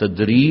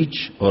 تدریج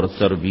اور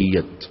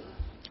تربیت،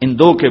 ان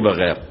دو کے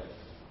بغیر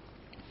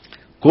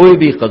کوئی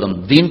بھی قدم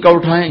دین کا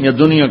اٹھائیں یا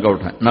دنیا کا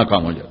اٹھائیں،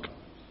 ناکام ہو جائے گا۔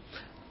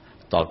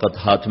 طاقت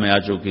ہاتھ میں آ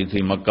چکی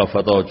تھی، مکہ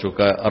فتح ہو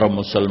چکا ہے، عرب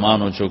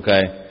مسلمان ہو چکا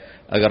ہے۔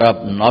 اگر آپ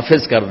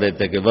نافذ کر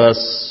دیتے کہ بس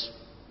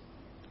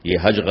یہ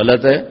حج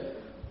غلط ہے،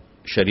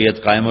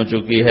 شریعت قائم ہو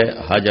چکی ہے،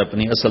 حج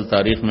اپنی اصل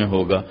تاریخ میں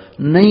ہوگا،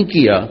 نہیں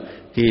کیا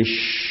کہ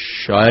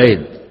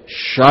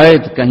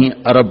شاید کہیں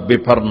عرب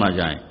بفر نہ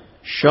جائیں،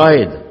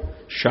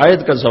 شاید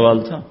کا سوال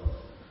تھا۔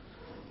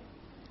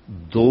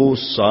 2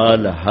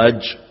 سال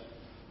حج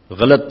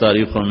غلط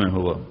تاریخوں میں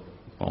ہوا،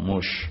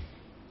 خاموش۔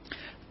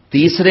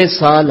 تیسرے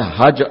سال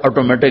حج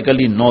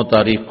آٹومیٹیکلی 9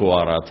 تاریخ کو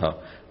آ رہا تھا،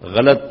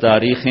 غلط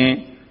تاریخیں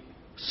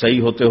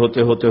صحیح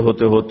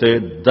ہوتے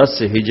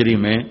 10 ہجری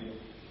میں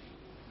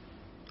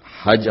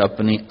حج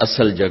اپنی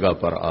اصل جگہ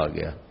پر آ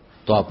گیا،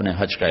 تو آپ نے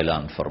حج کا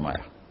اعلان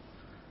فرمایا۔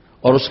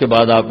 اور اس کے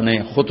بعد آپ نے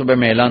خطبے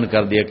میں اعلان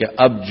کر دیا کہ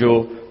اب جو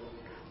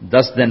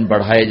 10 دن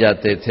بڑھائے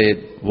جاتے تھے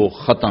وہ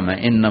ختم ہے،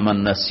 انما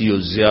النسیء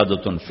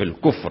زیادۃ فی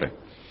الکفر۔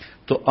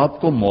 تو آپ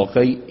کو موقع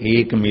ہی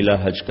ایک ملا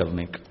حج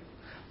کرنے کا۔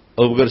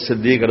 ابوبکر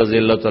صدیق رضی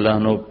اللہ تعالیٰ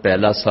عنہ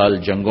پہلا سال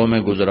جنگوں میں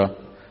گزرا،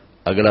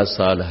 اگلا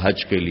سال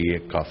حج کے لیے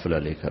قافلہ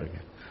لے کر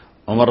گئے۔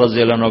 عمر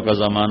رضی اللہ عنہ کا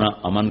زمانہ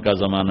امن کا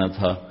زمانہ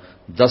تھا،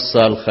 10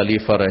 سال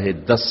خلیفہ رہے،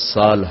 10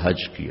 سال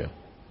حج کیا،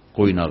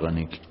 کوئی ناغہ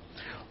نہیں کی۔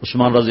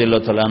 عثمان رضی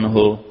اللہ تعالیٰ عنہ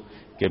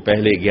کہ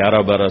پہلے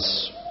 11 برس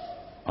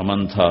امن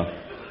تھا،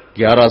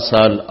 11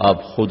 سال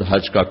آپ خود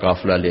حج کا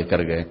قافلہ لے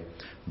کر گئے،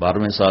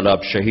 12ویں سال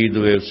آپ شہید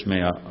ہوئے، اس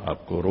میں آپ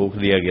کو روک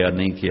دیا گیا،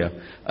 نہیں کیا۔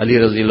 علی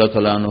رضی اللہ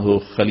تعالیٰ عنہ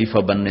خلیفہ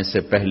بننے سے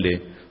پہلے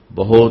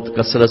بہت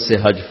کثرت سے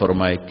حج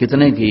فرمائے،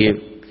 کتنے کیے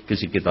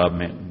کسی کتاب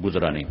میں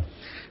گزرا نہیں۔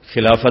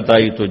 خلافت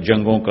آئی تو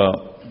جنگوں کا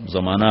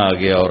زمانہ آ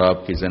گیا اور آپ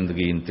کی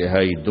زندگی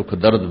انتہائی دکھ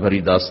درد بھری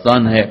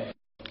داستان ہے،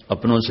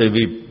 اپنوں سے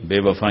بھی بے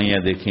وفائیاں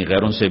دیکھیں،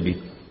 غیروں سے بھی،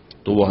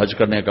 تو وہ حج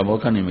کرنے کا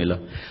موقع نہیں ملا۔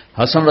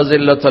 حسن رضی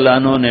اللہ تعالیٰ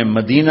عنہ نے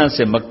مدینہ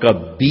سے مکہ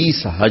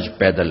 20 حج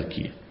پیدل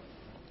کیے،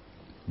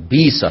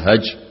 20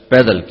 حج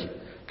پیدل کی۔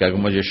 کہ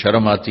مجھے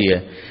شرم آتی ہے،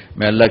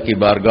 میں اللہ کی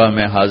بارگاہ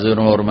میں حاضر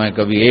ہوں اور میں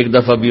کبھی ایک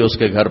دفعہ بھی اس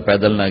کے گھر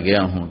پیدل نہ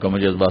گیا ہوں، کہ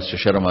مجھے اس بات سے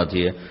شرم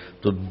آتی ہے،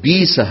 تو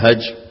 20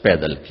 حج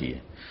پیدل کیے۔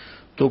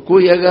 تو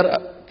کوئی اگر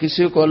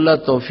کسی کو اللہ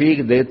توفیق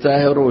دیتا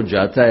ہے اور وہ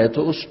جاتا ہے تو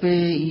اس پہ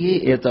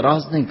یہ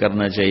اعتراض نہیں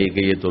کرنا چاہیے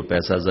کہ یہ تو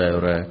پیسہ ضائع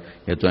ہو رہا ہے،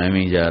 یہ تو ایم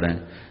ہی جا رہے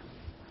ہیں۔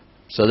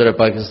 صدر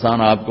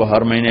پاکستان آپ کو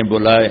ہر مہینے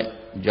بلائے،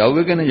 جاؤ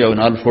گے کہ نہیں جاؤ؟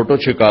 نال فوٹو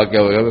چھکا کے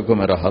ہوگا کہ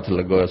میرا ہاتھ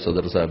لگا ہوا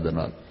صدر صاحب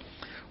دنال،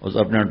 اس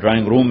اپنے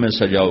ڈرائنگ روم میں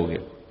سجاؤ گے۔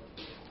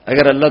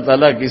 اگر اللہ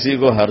تعالیٰ کسی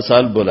کو ہر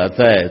سال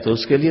بلاتا ہے تو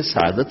اس کے لیے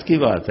سعادت کی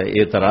بات ہے،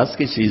 اعتراض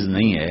کی چیز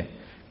نہیں ہے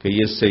کہ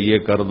یہ اس سے یہ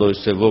کر دو، اس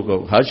سے وہ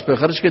کرو۔ حج پہ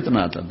خرچ کتنا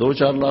آتا؟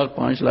 2-4 لاکھ،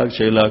 5 لاکھ،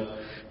 6 لاکھ،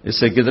 اس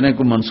سے کتنے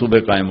کو منصوبے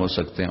قائم ہو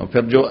سکتے ہیں۔ اور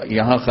پھر جو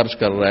یہاں خرچ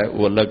کر رہا ہے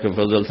وہ اللہ کے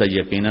فضل سے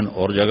یقیناً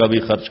اور جگہ بھی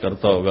خرچ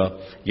کرتا ہوگا،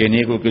 یہ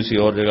نہیں کوئی کسی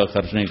اور جگہ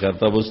خرچ نہیں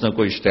کرتا، وہ اس نے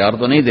کوئی اشتہار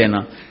تو نہیں دینا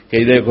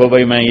کہ دیکھو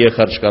بھائی میں یہ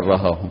خرچ کر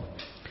رہا ہوں۔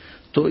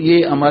 تو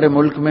یہ ہمارے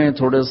ملک میں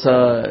تھوڑا سا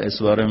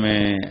اس بارے میں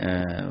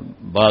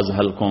بعض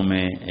حلقوں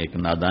میں ایک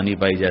نادانی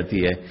پائی جاتی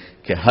ہے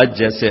کہ حج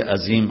جیسے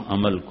عظیم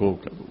عمل کو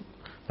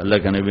اللہ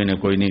کے نبی نے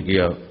کوئی نہیں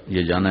کیا،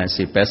 یہ جانا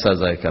ایسے پیسہ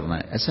ضائع کرنا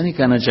ہے، ایسا نہیں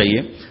کہنا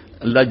چاہیے۔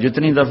 اللہ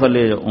جتنی دفعہ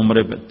لے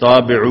عمرے پہ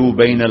تابعوا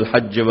بین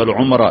الحج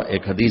والعمرہ،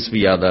 ایک حدیث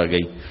بھی یاد آ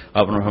گئی،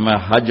 آپ نے فرمایا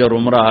حج اور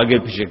عمرہ آگے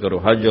پیچھے کرو،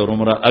 حج اور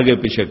عمرہ آگے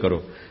پیچھے کرو،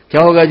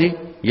 کیا ہوگا جی؟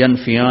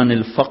 ینفیان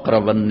الفقر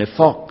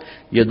والنفاق،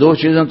 یہ دو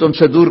چیزیں تم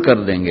سے دور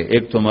کر دیں گے،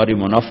 ایک تمہاری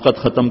منافقت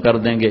ختم کر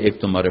دیں گے، ایک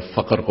تمہارے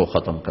فقر کو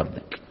ختم کر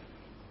دیں گے،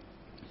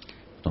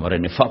 تمہارے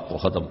نفاق کو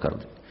ختم کر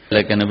دیں گے۔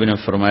 لیکن نبی نے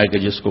فرمایا کہ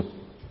جس کو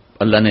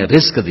اللہ نے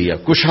رزق دیا،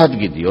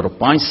 کشادگی دی، اور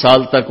 5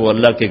 سال تک وہ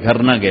اللہ کے گھر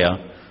نہ گیا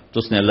تو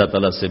اس نے اللہ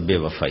تعالیٰ سے بے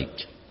وفائی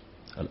کی۔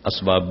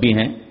 اسباب بھی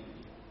ہیں،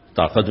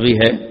 طاقت بھی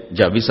ہے،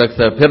 جا بھی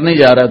سکتا ہے، پھر نہیں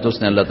جا رہا ہے تو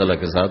اس نے اللہ تعالیٰ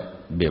کے ساتھ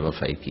بے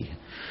وفائی کی ہے۔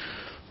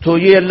 تو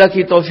یہ اللہ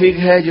کی توفیق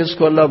ہے، جس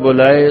کو اللہ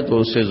بلائے تو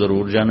اسے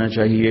ضرور جانا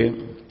چاہیے،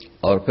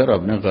 اور پھر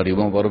اپنے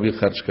غریبوں پر بھی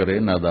خرچ کرے،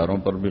 ناداروں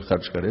پر بھی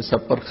خرچ کرے،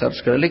 سب پر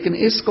خرچ کرے، لیکن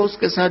اس کو اس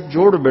کے ساتھ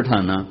جوڑ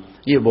بٹھانا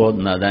یہ بہت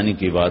نادانی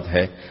کی بات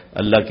ہے۔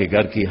 اللہ کے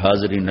گھر کی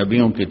حاضری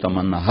نبیوں کی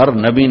تمنا، ہر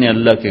نبی نے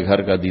اللہ کے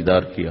گھر کا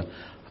دیدار کیا۔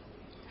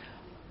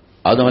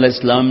 آدم علیہ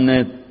السلام نے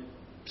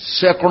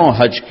سینکڑوں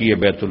حج کیے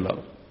بیت اللہ،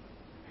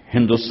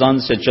 ہندوستان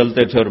سے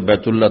چلتے تھے اور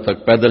بیت اللہ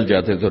تک پیدل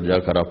جاتے تھے اور جا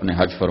کر اپنے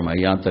حج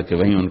فرمائے، یہاں تک کہ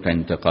وہیں ان کا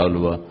انتقال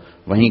ہوا،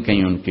 وہیں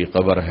کہیں ان کی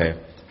قبر ہے،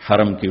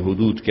 حرم کی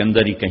حدود کے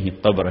اندر ہی کہیں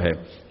قبر ہے،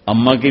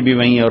 اماں کی بھی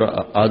وہیں اور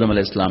آدم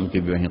علیہ السلام کی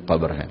بھی وہیں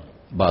قبر ہے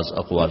بعض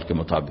اقوال کے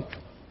مطابق۔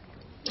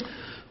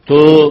 تو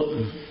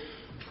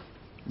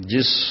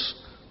جس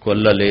کو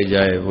اللہ لے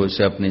جائے وہ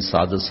اسے اپنی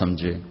سعادت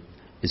سمجھے،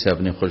 اسے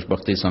اپنی خوش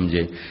بختی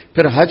سمجھے۔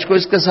 پھر حج کو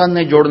اس کے ساتھ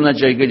نہیں جوڑنا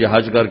چاہیے کہ جو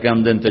حج کر کے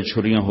ہم دن تے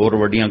چھریاں ہور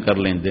وڈیاں کر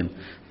لیں دن،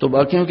 تو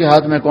باقیوں کے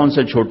ہاتھ میں کون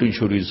سے چھوٹی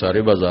چھری،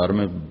 سارے بازار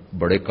میں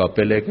بڑے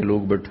کاپے لے کے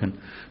لوگ بیٹھے ہیں۔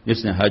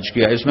 جس نے حج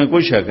کیا اس میں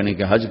کوئی شک نہیں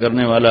کہ حج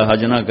کرنے والا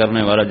حج نہ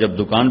کرنے والا جب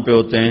دکان پہ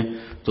ہوتے ہیں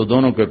تو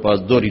دونوں کے پاس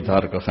دوری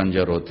دھار کا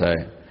خنجر ہوتا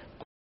ہے،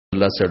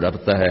 اللہ سے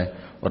ڈرتا ہے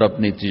اور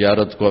اپنی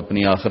تجارت کو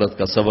اپنی آخرت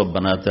کا سبب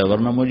بناتا ہے،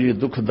 ورنہ مجھے یہ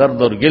دکھ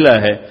درد اور گلہ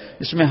ہے۔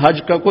 اس میں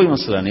حج کا کوئی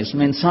مسئلہ نہیں، اس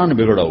میں انسان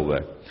بگڑا ہوا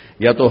ہے۔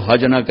 یا تو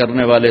حج نہ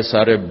کرنے والے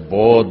سارے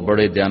بہت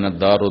بڑے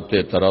دیانتدار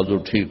ہوتے، ترازو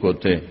ٹھیک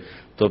ہوتے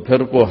تو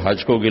پھر کو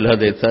حج کو گلہ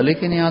دیتا،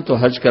 لیکن یہاں تو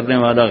حج کرنے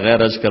والا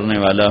غیر حج کرنے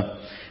والا،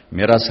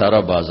 میرا سارا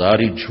بازار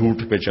ہی جھوٹ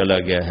پہ چلا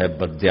گیا ہے،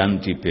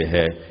 بددیانتی پہ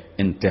ہے،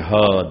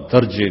 انتہا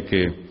درجے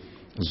کے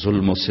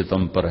ظلم و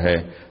ستم پر ہے،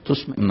 تو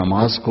اس میں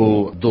نماز کو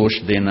دوش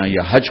دینا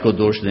یا حج کو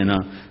دوش دینا،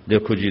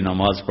 دیکھو جی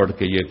نماز پڑھ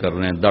کے یہ کر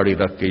رہے ہیں، داڑھی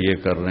رکھ کے یہ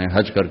کر رہے ہیں،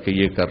 حج کر کے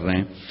یہ کر رہے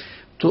ہیں۔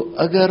 تو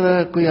اگر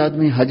کوئی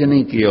آدمی حج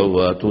نہیں کیا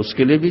ہوا تو اس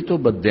کے لیے بھی تو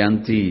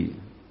بددیانتی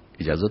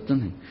اجازت تو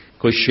نہیں۔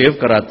 کوئی شیو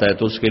کراتا ہے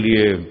تو اس کے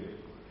لیے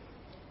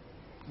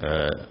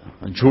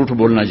جھوٹ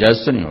بولنا جائز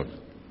تو نہیں ہوگا۔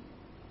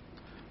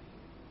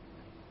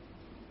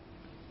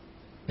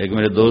 ایک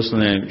میرے دوست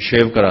نے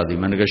شیو کرا دی،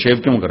 میں نے کہا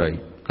شیو کیوں کرائی؟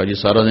 کہا جی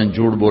سارا دن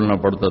جھوٹ بولنا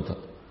پڑتا تھا۔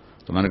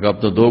 تو میں نے کہا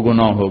اب تو 2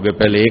 گناہ ہو گئے،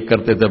 پہلے 1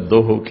 کرتے تھے اب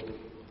 2 ہو گئے۔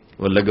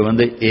 وہ لگے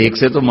بندے 1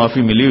 سے تو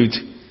معافی ملی ہوئی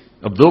تھی،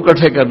 اب 2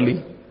 اکٹھے کر لی۔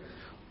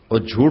 اور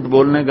جھوٹ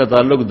بولنے کا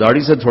تعلق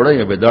داڑھی سے تھوڑا ہی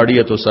ہے، داڑھی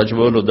ہے تو سچ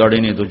بولو، داڑھی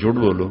نہیں تو جھوٹ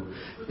بولو۔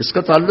 اس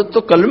کا تعلق تو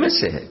کلمے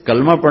سے ہے،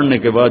 کلمہ پڑھنے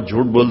کے بعد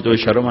جھوٹ بولتے ہوئے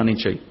شرم آنی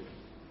چاہیے۔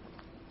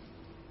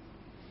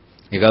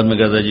 ایک آدمی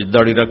کہتا ہے جی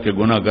داڑھی رکھ کے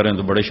گناہ کریں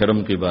تو بڑے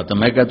شرم کی بات ہے،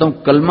 میں کہتا ہوں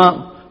کلمہ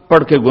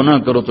پڑھ کے گناہ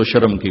کرو تو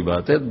شرم کی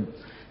بات ہے۔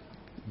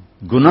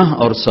 گناہ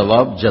اور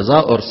ثواب، جزا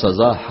اور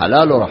سزا،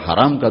 حلال اور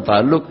حرام کا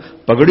تعلق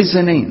پگڑی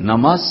سے نہیں،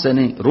 نماز سے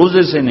نہیں،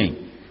 روزے سے نہیں،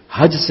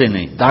 حج سے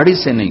نہیں، داڑھی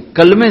سے نہیں،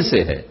 کلمے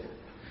سے ہے۔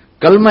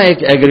 کلمہ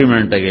ایک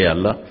ایگریمنٹ ہے کہ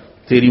اللہ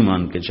تیری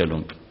مان کے چلوں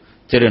گا،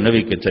 تیرے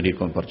نبی کے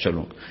طریقوں پر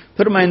چلوں گا،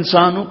 پھر میں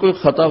انسان ہوں، کوئی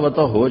خطا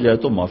وطا ہو جائے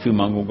تو معافی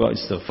مانگوں گا،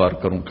 استغفار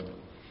کروں گا۔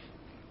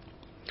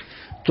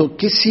 تو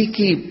کسی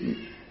کی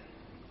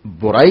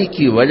برائی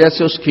کی وجہ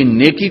سے اس کی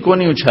نیکی کو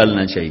نہیں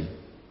اچھالنا چاہیے۔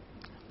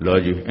 لو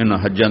جی ان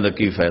حجاں دا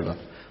کی فائدہ،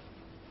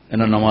 ان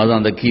نمازاں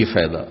دا کی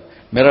فائدہ؟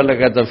 میرا اللہ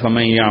کہتا ہے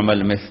فَمَن يَعْمَلْ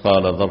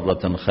مِثْقَالَ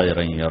ذَرَّةٍ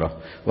خَيْرًا يَرَهُ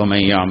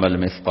وَمَن يَعْمَلْ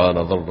مِثْقَالَ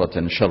ذَرَّةٍ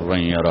شَرًّا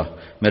يَرَهُ۔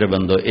 میرے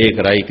بندو ایک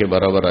رائی کے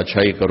برابر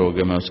اچھائی کرو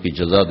گے میں اس کی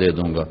جزا دے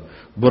دوں گا،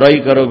 برائی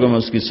کرو گے میں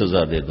اس کی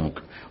سزا دے دوں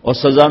گا، اور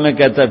سزا میں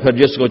کہتا ہے پھر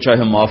جس کو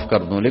چاہے معاف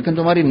کر دوں، لیکن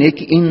تمہاری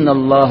نیکی ان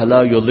اللہ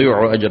لا یضیع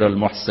اجر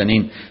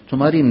المحسنین،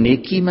 تمہاری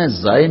نیکی میں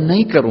ضائع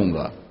نہیں کروں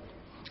گا۔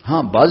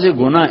 ہاں بعض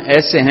گناہ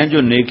ایسے ہیں جو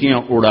نیکیاں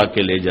اڑا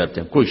کے لے جاتے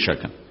ہیں، کوئی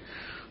شک نہیں۔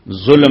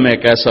 ظلم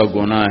ایک ایسا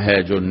گناہ ہے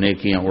جو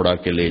نیکیاں اڑا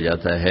کے لے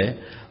جاتا ہے،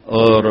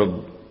 اور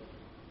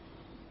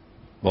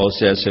بہت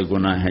سے ایسے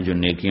گناہ ہیں جو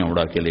نیکیاں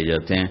اڑا کے لے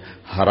جاتے ہیں۔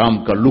 حرام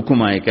کا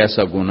لقمہ ایک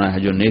ایسا گناہ ہے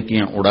جو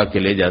نیکیاں اڑا کے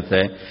لے جاتا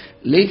ہے،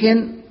 لیکن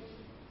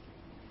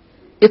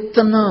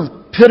اتنا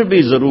پھر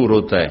بھی ضرور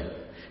ہوتا ہے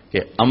کہ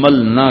عمل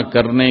نہ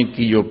کرنے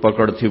کی جو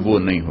پکڑ تھی وہ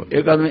نہیں ہو۔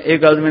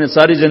 ایک آدمی نے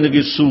ساری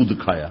زندگی سود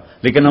کھایا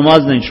لیکن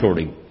نماز نہیں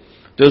چھوڑی،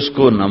 تو اس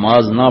کو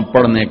نماز نہ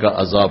پڑھنے کا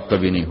عذاب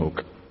کبھی نہیں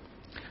ہوگا۔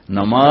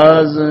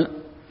 نماز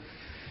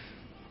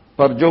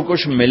پر جو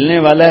کچھ ملنے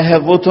والا ہے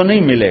وہ تو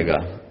نہیں ملے گا،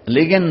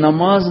 لیکن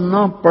نماز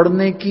نہ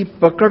پڑھنے کی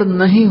پکڑ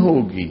نہیں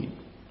ہوگی۔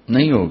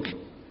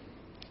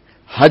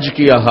 حج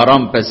کیا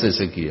حرام پیسے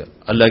سے کیا.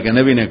 اللہ کے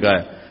نبی نے کہا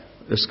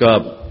اس کا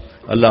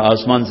اللہ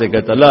آسمان سے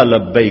کہتا لا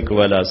لبیک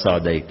ولا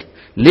سعدیک،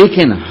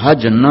 لیکن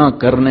حج نہ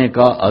کرنے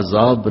کا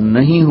عذاب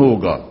نہیں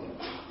ہوگا.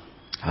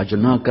 حج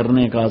نہ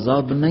کرنے کا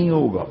عذاب نہیں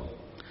ہوگا.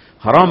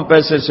 حرام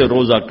پیسے سے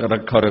روزہ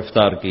رکھا اور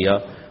افطار کیا،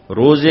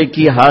 روزے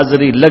کی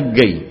حاضری لگ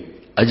گئی،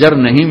 اجر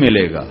نہیں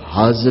ملے گا.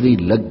 حاضری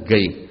لگ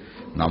گئی،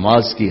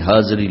 نماز کی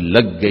حاضری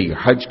لگ گئی،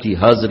 حج کی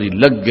حاضری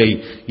لگ گئی.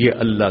 یہ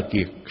اللہ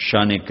کی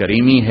شان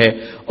کریمی ہے.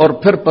 اور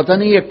پھر پتہ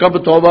نہیں یہ کب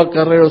توبہ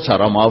کر رہے ہو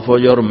سارا معاف ہو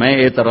جائے اور میں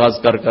اعتراض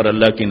کر کر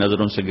اللہ کی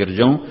نظروں سے گر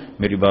جاؤں.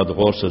 میری بات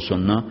غور سے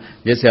سننا،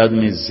 جیسے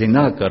آدمی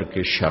زنا کر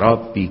کے،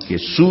 شراب پی کے،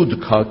 سود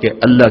کھا کے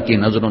اللہ کی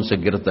نظروں سے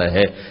گرتا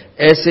ہے،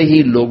 ایسے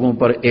ہی لوگوں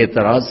پر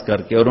اعتراض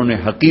کر کے اور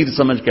انہیں حقیر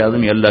سمجھ کے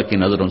آدمی اللہ کی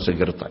نظروں سے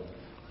گرتا ہے.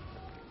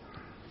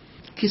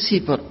 کسی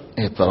پر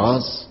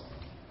اعتراض،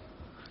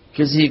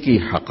 کسی کی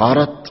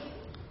حقارت،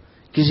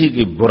 کسی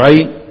کی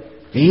برائی،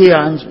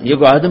 یہ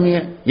کوئی آدمی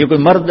ہے، یہ کوئی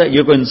مرد ہے،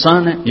 یہ کوئی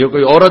انسان ہے، یہ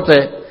کوئی عورت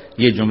ہے،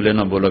 یہ جملے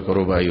نہ بولا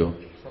کرو بھائیو.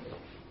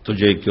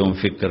 تجھے کیوں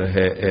فکر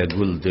ہے اے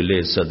گل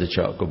دلے صد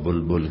چاک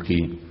بلبل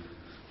کی،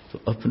 تو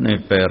اپنے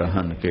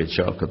پیرہن کے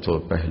چاک تو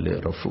پہلے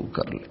رفو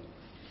کر لے.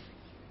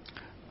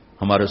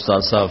 ہمارے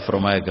استاد صاحب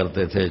فرمایا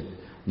کرتے تھے،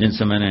 جن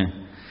سے میں نے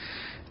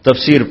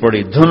تفسیر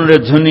پڑھی، دھن رے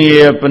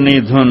دھنیے اپنی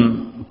دھن،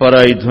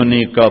 پرائی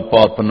دھنی کا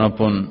پاپ نہ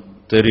پن،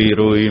 تیری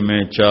روئی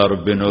میں چار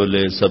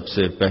بنولے سب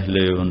سے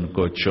پہلے ان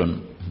کو چن.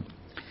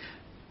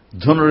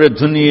 دھن رے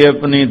دھنیے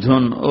اپنی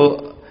دھن،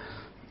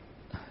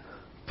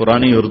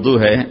 پرانی اردو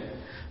ہے،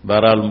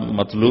 بہرحال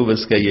مطلوب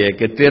اس کا یہ ہے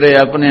کہ تیرے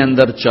اپنے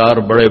اندر چار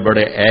بڑے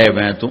بڑے عیب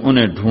ہیں، تو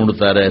انہیں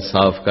ڈھونڈتا رہے،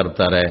 صاف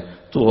کرتا رہے.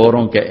 تو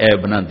اوروں کے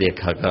عیب نہ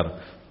دیکھا کر،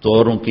 تو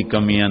اوروں کی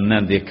کمیاں نہ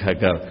دیکھا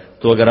کر.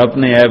 تو اگر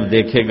اپنے عیب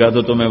دیکھے گا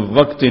تو تمہیں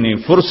وقت ہی نہیں،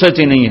 فرصت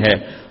ہی نہیں ہے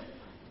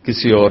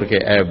کسی اور کے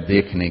عیب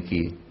دیکھنے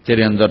کی.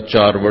 تیرے اندر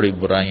چار بڑی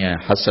برائیاں ہیں،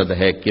 حسد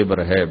ہے،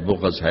 کبر ہے،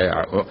 بغض ہے،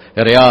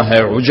 ریا ہے،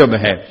 عجب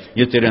ہے.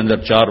 یہ تیرے اندر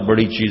چار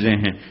بڑی چیزیں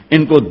ہیں،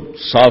 ان کو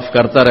صاف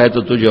کرتا رہے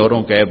تو تجھے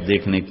اوروں کے عیب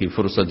دیکھنے کی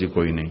فرصت ہی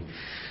کوئی نہیں.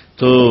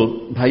 تو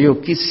بھائیو،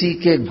 کسی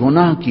کے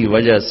گناہ کی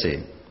وجہ سے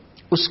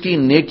اس کی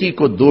نیکی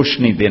کو دوش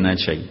نہیں دینا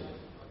چاہیے.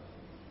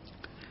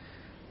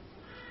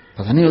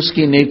 پتہ نہیں اس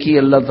کی نیکی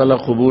اللہ تعالیٰ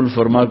قبول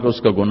فرما کے اس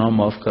کا گناہ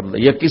معاف کر دے،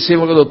 یا کسی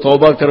وقت وہ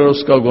توبہ کرے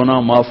اس کا گناہ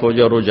معاف ہو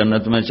جائے اور وہ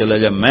جنت میں چلے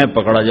جائے. میں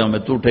پکڑا جاؤں، میں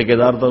تو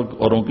ٹھیکیدار تھا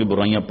اوروں کی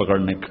برائیاں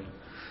پکڑنے کا.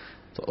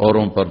 تو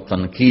اوروں پر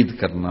تنقید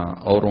کرنا،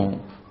 اوروں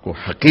کو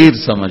حقیر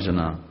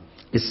سمجھنا،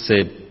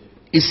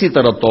 اسی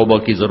طرح توبہ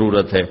کی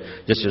ضرورت ہے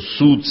جیسے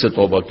سود سے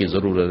توبہ کی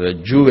ضرورت ہے،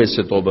 جوئے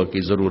سے توبہ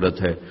کی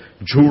ضرورت ہے،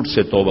 جھوٹ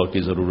سے توبہ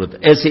کی ضرورت ہے،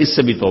 ایسے اس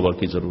سے بھی توبہ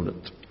کی ضرورت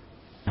ہے.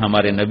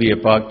 ہمارے نبی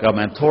پاک کا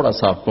میں تھوڑا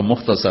سا آپ کو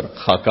مختصر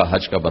خاکہ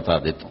حج کا بتا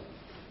دیتا ہوں.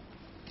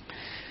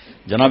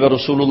 جناب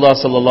رسول اللہ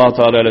صلی اللہ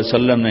تعالی علیہ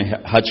وسلم نے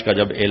حج کا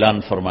جب اعلان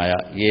فرمایا،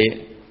 یہ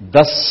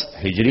 10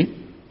 ہجری،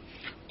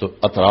 تو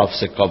اطراف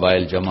سے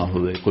قبائل جمع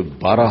ہوئے، کوئی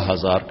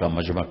 12,000 کا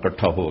مجمع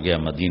اکٹھا ہو گیا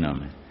مدینہ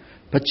میں.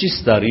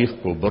 25 تاریخ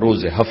کو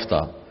بروز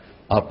ہفتہ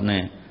آپ نے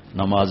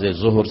نماز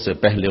ظہر سے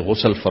پہلے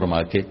غسل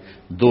فرما کے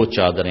 2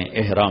 چادریں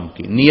احرام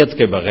کی نیت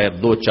کے بغیر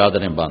 2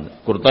 چادریں باندھ،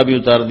 کرتا بھی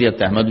اتار دیا،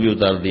 تہمد بھی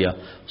اتار دیا.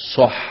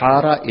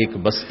 سحارا ایک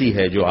بستی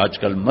ہے جو آج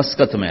کل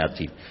مسقط میں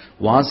آتی،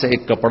 وہاں سے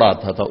ایک کپڑا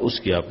آتا تھا، اس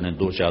کی آپ نے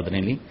 2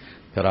 چادریں لی.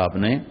 پھر آپ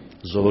نے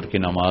ظہر کی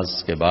نماز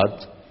کے بعد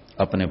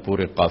اپنے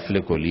پورے قافلے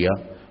کو لیا،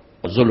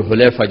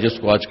 ذوالحلیفہ جس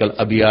کو آج کل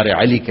ابیار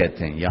علی کہتے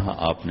ہیں، یہاں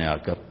آپ نے آ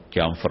کر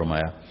قیام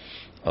فرمایا،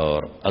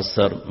 اور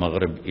عصر،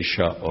 مغرب،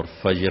 عشاء اور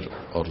فجر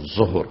اور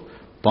ظہر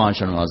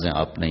 5 نمازیں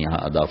آپ نے یہاں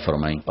ادا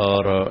فرمائیں.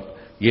 اور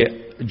یہ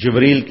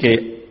جبریل کے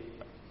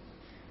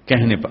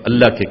کہنے پر،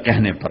 اللہ کے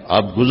کہنے پر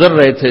آپ گزر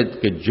رہے تھے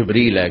کہ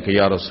جبریل ہے کہ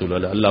یا رسول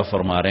اللہ، اللہ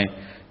فرما رہے ہیں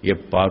یہ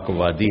پاک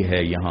وادی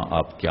ہے، یہاں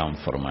آپ قیام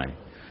فرمائیں.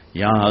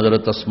 یہاں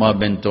حضرت اسماء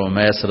بنت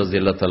امیس رضی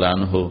اللہ تعالیٰ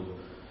عنہ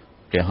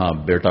کہ ہاں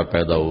بیٹا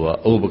پیدا ہوا،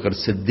 ابو بکر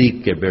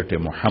صدیق کے بیٹے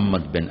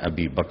محمد بن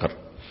ابی بکر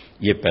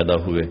یہ پیدا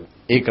ہوئے.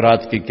 ایک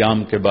رات کی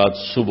قیام کے بعد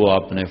صبح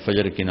آپ نے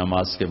فجر کی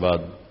نماز کے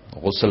بعد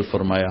غسل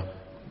فرمایا،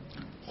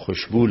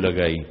 خوشبو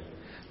لگائی،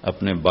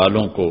 اپنے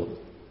بالوں کو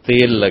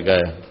تیل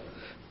لگایا،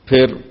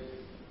 پھر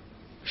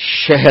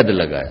شہد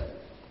لگایا.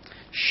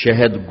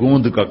 شہد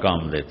گوند کا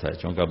کام لیتا ہے،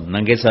 چونکہ اب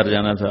ننگے سر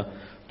جانا تھا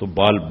تو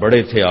بال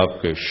بڑے تھے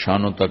آپ کے،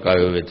 شانوں تک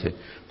آئے ہوئے تھے،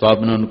 تو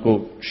آپ نے ان کو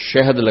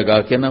شہد لگا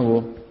کے نا وہ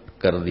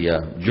کر دیا،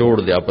 جوڑ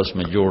دیا، آپس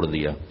میں جوڑ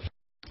دیا.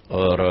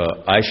 اور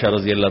عائشہ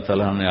رضی اللہ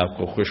تعالیٰ نے آپ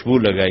کو خوشبو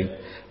لگائی.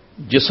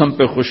 جسم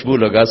پہ خوشبو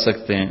لگا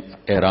سکتے ہیں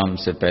احرام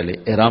سے پہلے،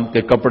 احرام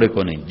کے کپڑے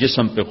کو نہیں،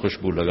 جسم پہ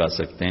خوشبو لگا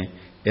سکتے ہیں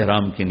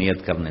احرام کی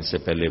نیت کرنے سے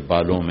پہلے.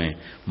 بالوں میں،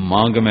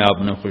 مانگ میں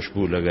آپ نے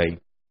خوشبو لگائی.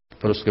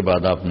 پھر اس کے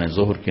بعد آپ نے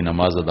ظہر کی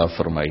نماز ادا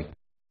فرمائی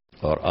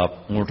اور آپ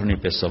اونٹنی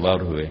پہ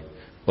سوار ہوئے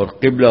اور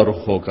قبلہ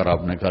رخ ہو کر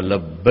آپ نے کہا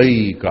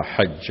لبیک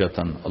حجۃ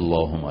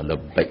اللہم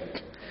لبیک.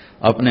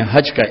 آپ نے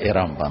حج کا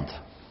احرام باندھا.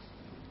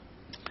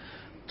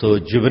 تو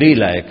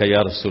جبریل آئے کہ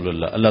یا رسول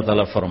اللہ، اللہ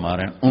تعالیٰ فرما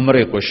رہے ہیں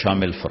عمرے کو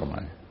شامل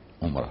فرمائیں،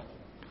 عمرہ.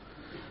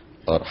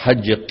 اور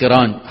حج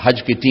قران،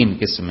 حج کی 3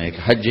 قسمیں، ایک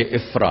حج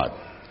افراد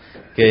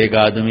کہ ایک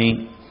آدمی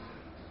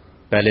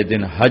پہلے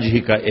دن حج ہی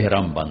کا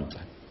احرام باندھتا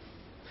ہے،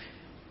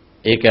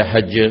 ایک ہے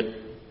حج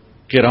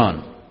قران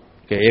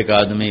کہ ایک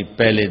آدمی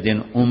پہلے دن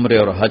عمرے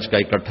اور حج کا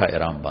اکٹھا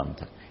احرام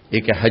باندھتا ہے.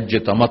 ایک ہے حج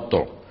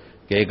تمتع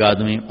کہ ایک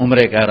آدمی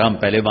عمرے کا احرام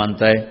پہلے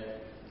باندھتا ہے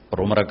اور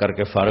عمرہ کر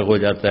کے فارغ ہو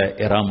جاتا ہے،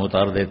 احرام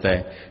اتار دیتا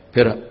ہے،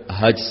 پھر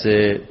حج سے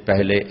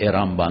پہلے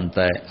احرام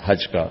باندھتا ہے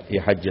حج کا. یہ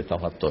حج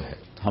تمتع ہے.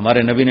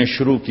 ہمارے نبی نے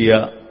شروع کیا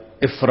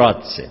افراد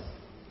سے،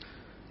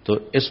 تو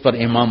اس پر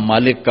امام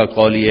مالک کا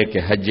قول یہ ہے کہ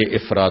حج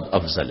افراد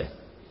افضل ہے.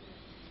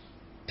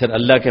 پھر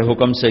اللہ کے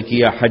حکم سے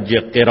کیا حج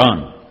قران،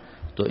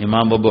 تو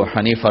امام ابو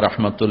حنیفہ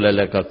رحمۃ اللہ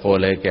علیہ کا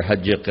قول ہے کہ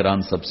حج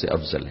قران سب سے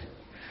افضل ہے.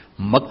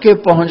 مکے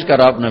پہنچ کر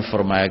آپ نے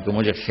فرمایا کہ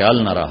مجھے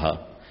خیال نہ رہا،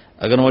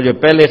 اگر مجھے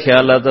پہلے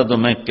خیال آتا تو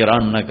میں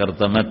قران نہ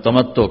کرتا، میں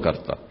تمتع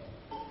کرتا.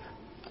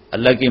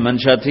 اللہ کی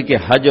منشا تھی کہ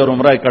حج اور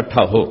عمرہ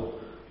اکٹھا ہو،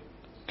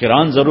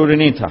 قران ضروری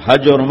نہیں تھا،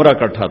 حج اور عمرہ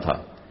اکٹھا تھا.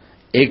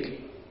 ایک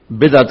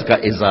بدعت کا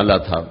ازالہ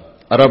تھا.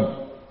 عرب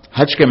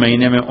حج کے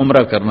مہینے میں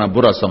عمرہ کرنا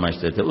برا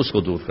سمجھتے تھے، اس کو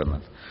دور کرنا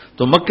تھا.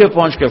 تو مکے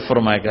پہنچ کے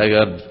فرمایا کہ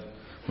اگر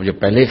مجھے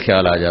پہلے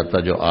خیال آ جاتا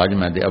جو آج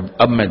میں دے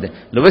اب میں دے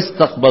لو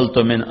استقبلت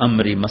من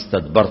امری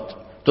مستدبرت،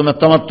 تو میں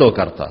تمتع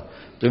کرتا.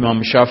 تو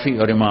امام شافعی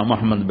اور امام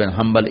احمد بن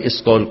حنبل اس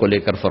قول کو لے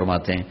کر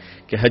فرماتے ہیں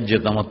کہ حج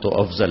تمتع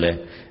افضل ہے.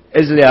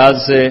 اس لحاظ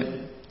سے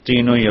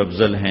تینوں ہی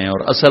افضل ہیں، اور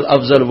اصل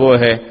افضل وہ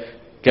ہے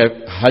کہ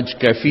حج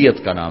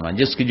کیفیت کا نام ہے،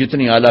 جس کی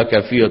جتنی اعلیٰ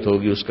کیفیت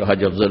ہوگی اس کا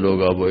حج افضل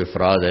ہوگا. وہ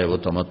افراد ہے، وہ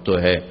تمتع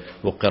ہے،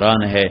 وہ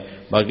قران ہے،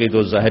 باقی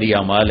تو ظاہری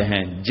اعمال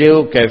ہیں.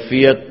 جو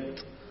کیفیت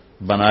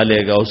بنا لے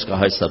گا اس کا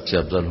حج سب سے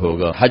افضل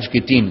ہوگا. حج کی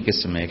تین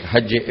قسمیں، ایک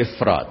حج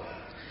افراد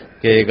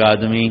کہ ایک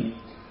آدمی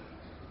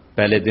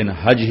پہلے دن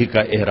حج ہی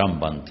کا احرام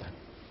باندھتا ہے.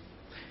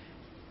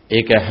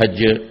 ایک ہے حج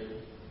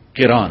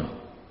قران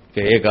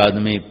کہ ایک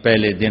آدمی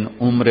پہلے دن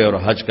عمرے اور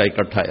حج کا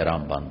اکٹھا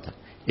احرام باندھتا ہے.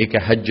 ایک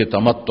ہے حج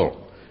تمتع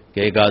کہ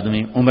ایک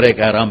آدمی عمرے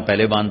کا احرام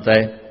پہلے باندھتا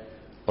ہے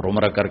اور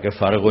عمرہ کر کے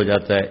فارغ ہو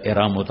جاتا ہے،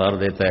 احرام اتار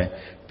دیتا ہے،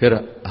 پھر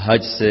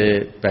حج سے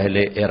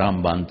پہلے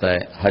احرام باندھتا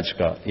ہے حج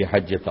کا. یہ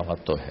حج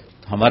تمتع ہے.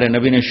 ہمارے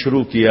نبی نے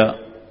شروع کیا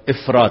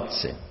افراد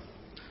سے،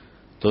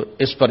 تو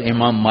اس پر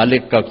امام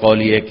مالک کا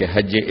قول یہ ہے کہ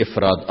حج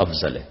افراد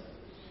افضل ہے.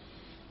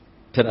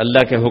 پھر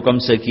اللہ کے حکم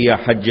سے کیا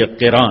حج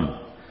قران،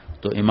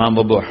 تو امام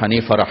ابو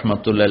حنیفہ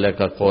رحمۃ اللہ علیہ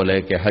کا قول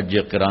ہے کہ حج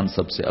قران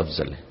سب سے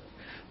افضل ہے.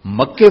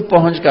 مکے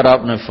پہنچ کر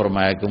آپ نے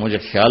فرمایا کہ مجھے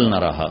خیال نہ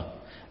رہا،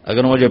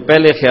 اگر مجھے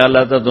پہلے خیال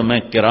آتا تو میں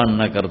قران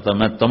نہ کرتا،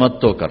 میں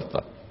تمتع کرتا.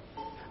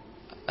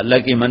 اللہ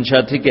کی منشا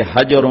تھی کہ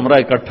حج اور عمرہ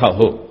اکٹھا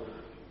ہو،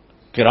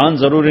 قران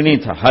ضروری نہیں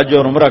تھا، حج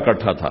اور عمرہ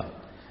اکٹھا تھا.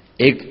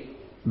 ایک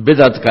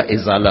بدعت کا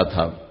ازالہ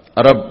تھا.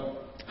 عرب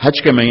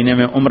حج کے مہینے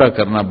میں عمرہ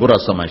کرنا برا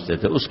سمجھتے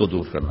تھے، اس کو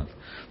دور کرنا تھا.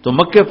 تو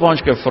مکے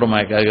پہنچ کے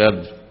فرمایا کہ اگر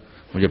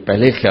مجھے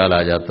پہلے خیال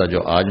آ جاتا جو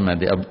آج میں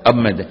دے اب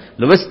میں دے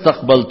لو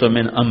استقبلت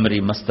من امری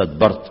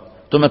مستدبرت،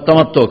 تو میں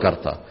تمتع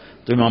کرتا.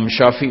 تو امام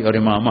شافعی اور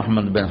امام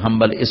احمد بن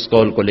حنبل اس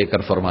قول کو لے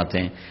کر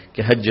فرماتے ہیں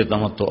کہ حج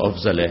تمتع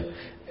افضل ہے.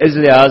 اس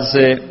لحاظ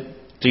سے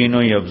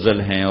تینوں ہی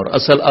افضل ہیں، اور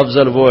اصل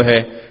افضل وہ ہے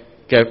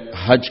کہ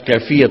حج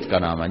کیفیت کا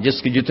نام ہے،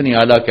 جس کی جتنی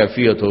اعلیٰ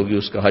کیفیت ہوگی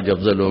اس کا حج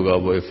افضل ہوگا.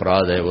 وہ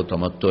افراد ہے، وہ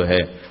تمتع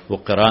ہے، وہ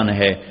قران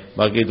ہے،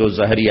 باقی تو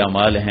ظاہری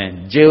اعمال ہیں.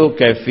 جو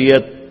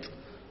کیفیت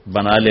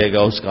بنا لے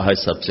گا اس کا حج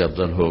سب سے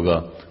افضل ہوگا،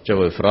 چاہے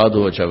وہ افراد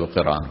ہو چاہے وہ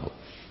قران ہو.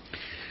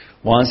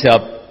 وہاں سے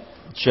آپ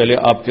چلے،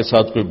 آپ کے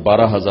ساتھ کوئی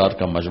 12,000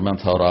 کا مجمع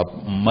تھا، اور آپ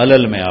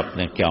ملل میں آپ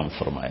نے قیام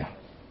فرمایا.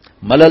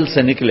 ملل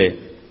سے نکلے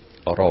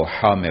اور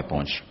روحا میں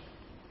پہنچے.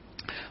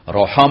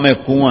 روحا میں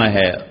کنواں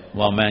ہے،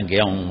 وہاں میں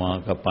گیا ہوں، وہاں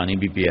کا پانی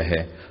بھی پیا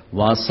ہے.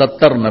 وہاں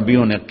 70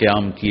 نبیوں نے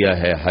قیام کیا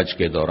ہے حج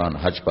کے دوران،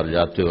 حج پر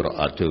جاتے اور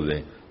آتے ہوئے.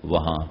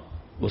 وہاں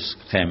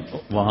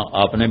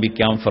آپ نے بھی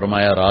قیام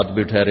فرمایا، رات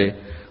بھی ٹھہرے.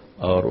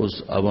 اور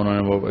اب انہوں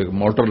نے وہ ایک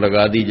موٹر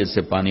لگا دی جس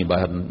سے پانی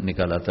باہر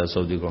نکل آتا ہے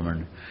سعودی گورنمنٹ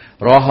نے.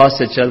 روحا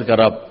سے چل کر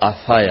آپ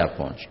افایا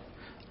پہنچے،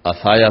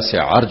 افایا سے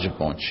عرج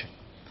پہنچے،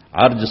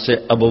 عرج سے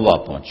ابوا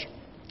پہنچے.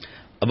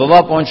 ابوا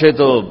پہنچے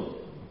تو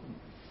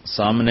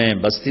سامنے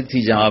بستی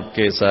تھی جہاں آپ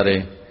کے سارے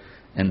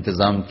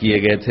انتظام کیے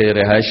گئے تھے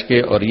رہائش کے،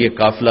 اور یہ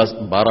قافلہ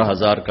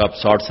 12,000 کا اب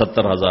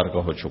 60-70,000 کا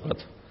ہو چکا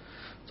تھا.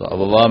 تو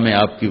ابوا میں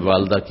آپ کی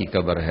والدہ کی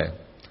قبر ہے،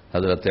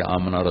 حضرت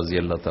آمنہ رضی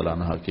اللہ تعالیٰ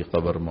عنہ کی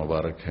قبر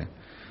مبارک ہے.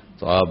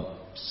 تو آپ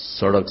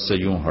سڑک سے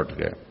یوں ہٹ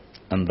گئے،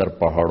 اندر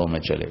پہاڑوں میں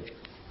چلے گئے.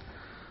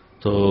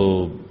 تو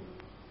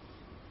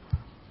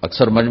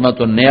اکثر مجمع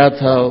تو نیا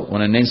تھا،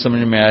 انہیں نہیں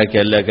سمجھ میں آیا کہ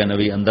اللہ کے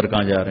نبی اندر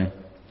کہاں جا رہے ہیں.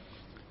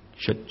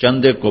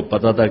 چند ایک کو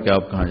پتا تھا کہ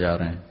آپ کہاں جا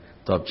رہے ہیں.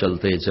 تو آپ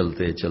چلتے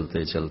چلتے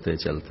چلتے چلتے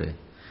چلتے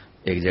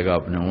ایک جگہ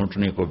اپنے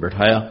اونٹنی کو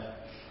بٹھایا.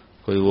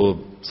 کوئی وہ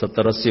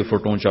 70-80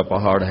 فٹ اونچا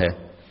پہاڑ ہے.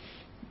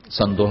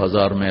 سن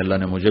 2000 میں اللہ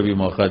نے مجھے بھی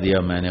موقع دیا،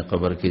 میں نے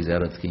قبر کی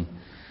زیارت کی.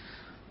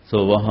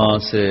 تو وہاں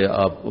سے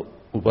آپ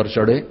اوپر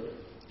چڑھے.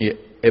 یہ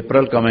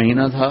اپریل کا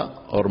مہینہ تھا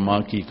اور ماں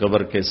کی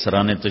قبر کے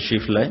سرانے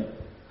تشریف لائے،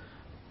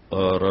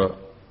 اور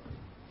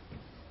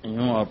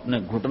یوں اپنے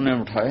گھٹنے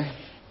اٹھائے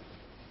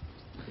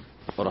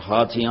اور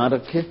ہاتھ یہاں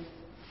رکھے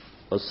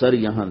اور سر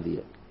یہاں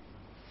دیا.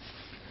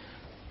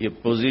 یہ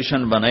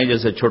پوزیشن بنائی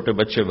جیسے چھوٹے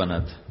بچے بنا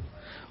تھے،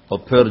 اور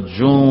پھر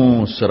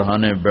جوں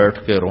سرہانے بیٹھ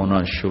کے رونا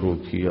شروع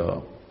کیا.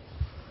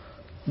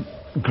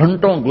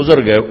 گھنٹوں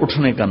گزر گئے،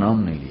 اٹھنے کا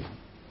نام نہیں لیا.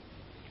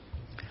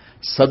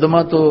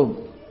 صدمہ تو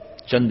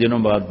چند دنوں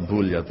بعد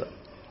بھول جاتا.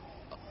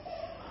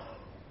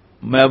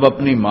 میں اب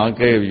اپنی ماں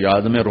کے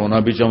یاد میں رونا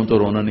بھی چاہوں تو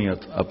رونا نہیں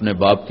آتا, اپنے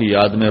باپ کی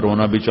یاد میں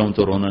رونا بھی چاہوں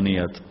تو رونا نہیں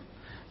آتا.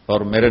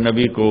 اور میرے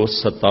نبی کو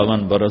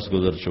 57 برس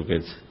گزر چکے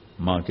تھے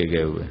ماں کے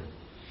گئے ہوئے.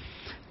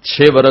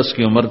 6 برس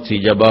کی عمر تھی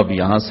جب آپ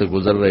یہاں سے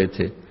گزر رہے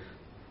تھے.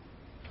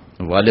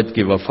 والد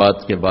کی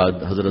وفات کے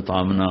بعد حضرت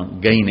آمنہ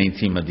گئی نہیں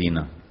تھی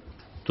مدینہ,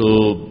 تو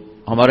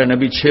ہمارے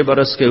نبی 6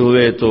 برس کے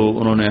ہوئے تو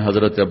انہوں نے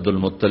حضرت عبد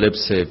المطلب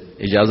سے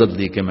اجازت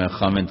لی کہ میں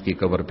خامد کی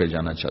قبر پہ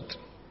جانا چاہتا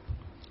ہوں,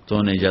 تو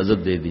انہیں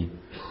اجازت دے دی.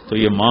 تو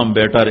یہ ماں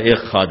بیٹا اور ایک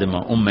خادمہ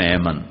ام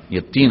ایمن,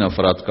 یہ 3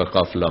 افراد کا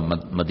قافلہ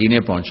مدینے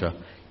پہنچا.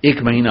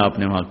 1 مہینہ آپ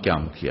نے وہاں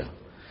قیام کیا.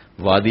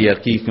 وادی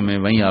عقیق میں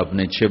وہیں آپ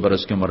نے 6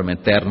 برس کی عمر میں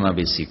تیرنا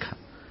بھی سیکھا.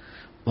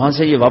 وہاں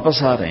سے یہ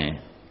واپس آ رہے ہیں,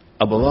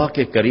 ابوا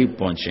کے قریب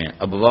پہنچے ہیں.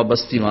 ابوا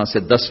بستی وہاں سے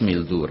 10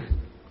 میل دور ہے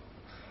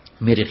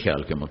میرے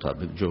خیال کے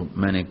مطابق, جو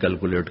میں نے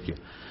کیلکولیٹ کیا.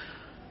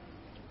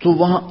 تو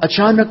وہاں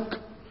اچانک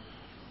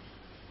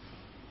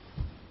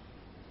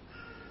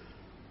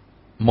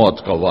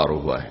موت کا وار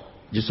ہوا ہے,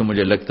 جس سے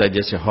مجھے لگتا ہے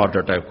جیسے ہارٹ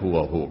اٹیک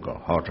ہوا ہوگا.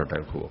 ہارٹ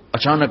اٹیک ہوا,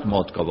 اچانک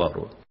موت کا وار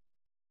ہوا.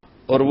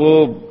 اور وہ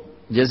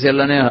جیسے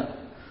اللہ نے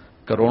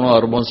کروڑوں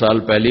اربوں سال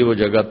پہلی وہ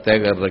جگہ طے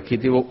کر رکھی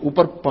تھی, وہ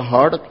اوپر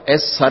پہاڑ,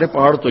 ایسے سارے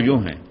پہاڑ تو یوں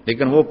ہیں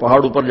لیکن وہ پہاڑ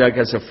اوپر جا کے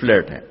ایسے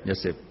فلیٹ ہیں,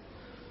 جیسے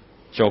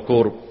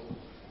چوکور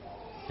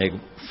ایک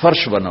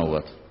فرش بنا ہوا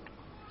تھا.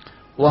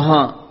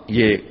 وہاں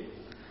یہ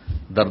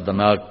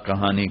دردناک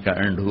کہانی کا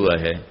اینڈ ہوا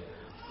ہے.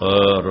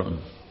 اور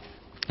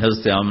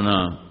حضرت آمنہ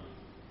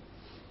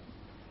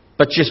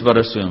 25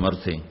 برس کی عمر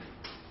تھی,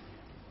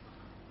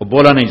 وہ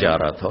بولا نہیں جا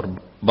رہا تھا اور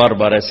بار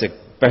بار ایسے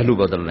پہلو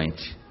بدل رہی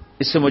تھی.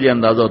 اس سے مجھے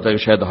اندازہ ہوتا ہے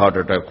کہ شاید ہارٹ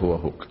اٹیک ہوا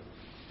ہوگا.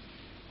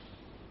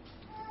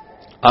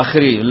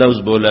 آخری لفظ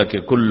بولا کہ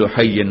کل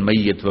حی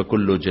میت و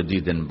کل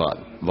جدید بال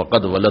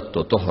وقد ولدت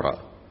طہرا.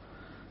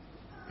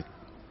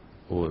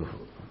 وہ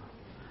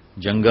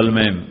جنگل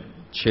میں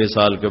 6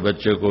 سال کے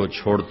بچے کو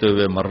چھوڑتے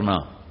ہوئے مرنا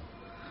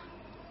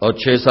اور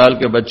 6 سال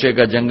کے بچے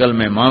کا جنگل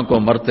میں ماں کو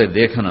مرتے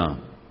دیکھنا,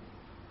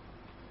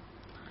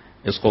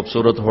 اس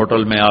خوبصورت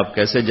ہوٹل میں آپ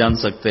کیسے جان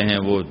سکتے ہیں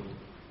وہ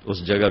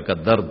اس جگہ کا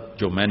درد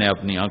جو میں نے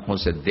اپنی آنکھوں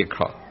سے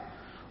دیکھا.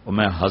 اور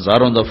میں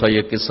ہزاروں دفعہ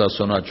یہ قصہ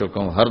سنا چکا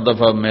ہوں. ہر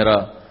دفعہ میرا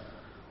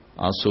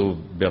آنسو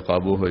بے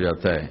قابو ہو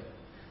جاتا ہے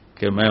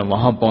کہ میں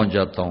وہاں پہنچ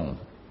جاتا ہوں.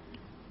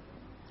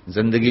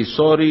 زندگی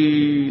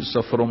سوری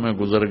سفروں میں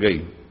گزر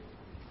گئی,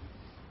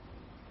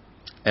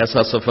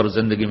 ایسا سفر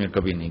زندگی میں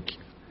کبھی نہیں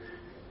کیا.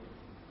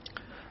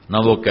 نہ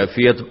وہ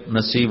کیفیت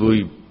نصیب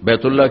ہوئی.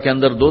 بیت اللہ کے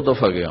اندر 2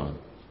 دفعہ گیا ہوں,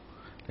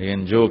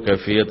 لیکن جو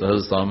کیفیت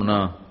حضرت آمنہ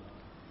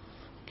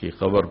کی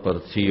قبر پر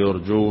تھی, اور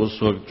جو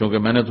اس وقت, چونکہ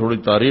میں نے تھوڑی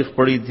تاریخ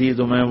پڑھی تھی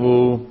تو میں وہ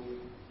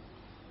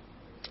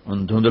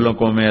ان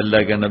دھندلکوں میں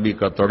اللہ کے نبی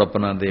کا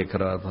تڑپنا دیکھ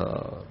رہا تھا,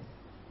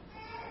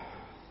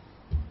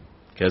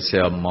 کیسے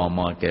آپ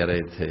ماما کہہ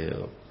رہے تھے.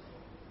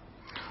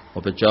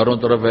 اور پھر چاروں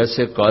طرف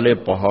ایسے کالے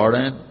پہاڑ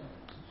ہیں,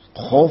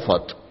 خوف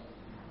آتا.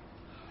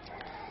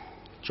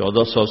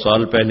 1400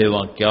 سال پہلے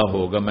وہاں کیا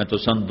ہوگا. میں تو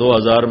سن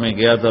 2000 میں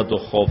گیا تھا تو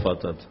خوف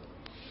آتا تھا.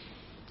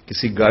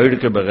 کسی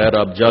گائیڈ کے بغیر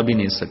آپ جا بھی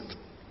نہیں سکتے.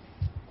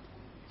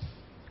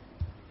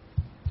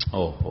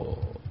 اوہو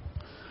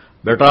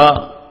بیٹا,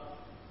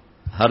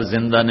 ہر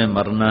زندہ نے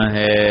مرنا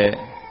ہے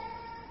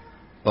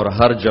اور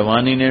ہر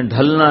جوانی نے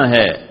ڈھلنا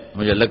ہے.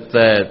 مجھے لگتا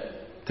ہے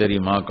تیری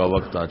ماں کا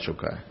وقت آ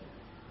چکا ہے,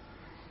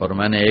 اور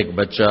میں نے ایک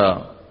بچہ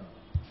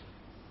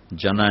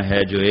جنا ہے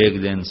جو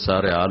ایک دن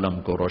سارے عالم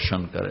کو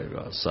روشن کرے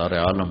گا, سارے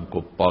عالم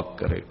کو پاک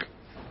کرے گا.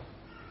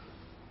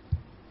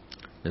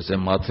 جیسے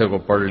ماتھے کو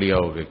پڑھ لیا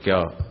ہو کہ کیا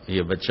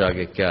یہ بچہ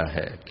آگے کیا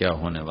ہے, کیا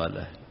ہونے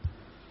والا ہے,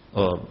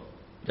 اور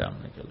جام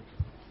نکل گیا.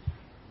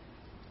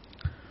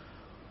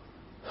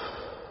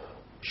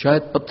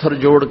 شاید پتھر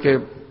جوڑ کے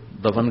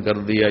دفن کر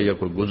دیا, یا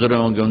کوئی گزرے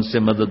ہوں گے ان سے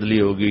مدد لی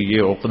ہوگی.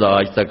 یہ عقدہ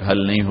آج تک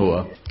حل نہیں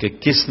ہوا کہ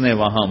کس نے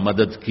وہاں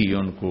مدد کی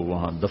ان کو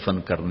وہاں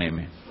دفن کرنے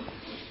میں.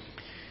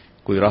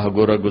 کوئی راہ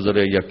گورا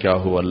گزرے یا کیا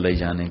ہوا اللہ ہی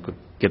جانے.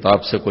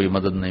 کتاب سے کوئی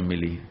مدد نہیں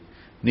ملی.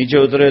 نیچے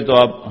اترے تو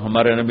آپ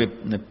ہمارے نبی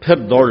نے پھر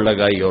دوڑ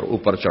لگائی اور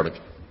اوپر چڑھ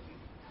گئے.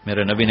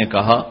 میرے نبی نے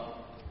کہا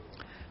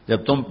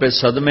جب تم پہ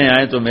صدمے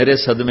آئے تو میرے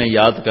صدمے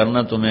یاد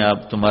کرنا,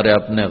 تمہارے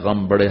اپنے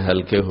غم بڑے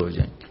ہلکے ہو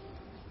جائیں گے.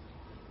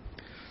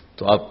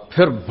 تو آپ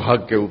پھر بھاگ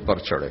کے اوپر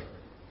چڑھے.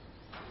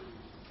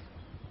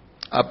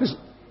 آپ اس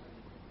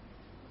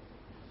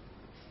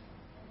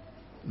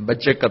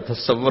بچے کا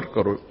تصور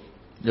کرو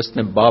جس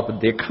نے باپ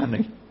دیکھا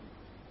نہیں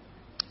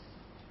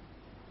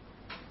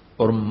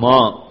اور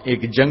ماں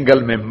ایک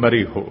جنگل میں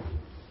مری ہو,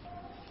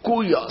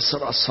 کوئی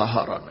آسرا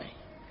سہارا نہیں.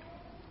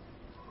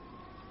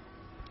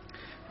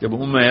 جب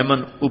ام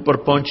ایمن اوپر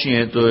پہنچی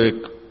ہیں تو ایک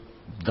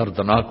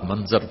دردناک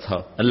منظر تھا.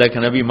 اللہ کے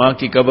نبی ماں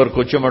کی قبر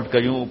کو چمٹ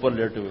کر یوں اوپر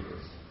لیٹے ہوئے تھے,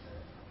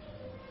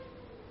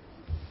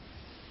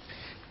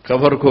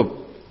 قبر کو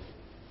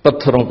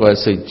پتھروں کو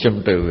ایسے ہی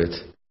چمٹے ہوئے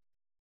تھے.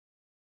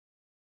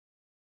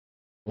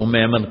 ام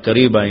ایمن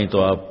قریب آئیں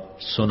تو آپ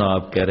سنا,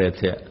 آپ کہہ رہے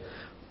تھے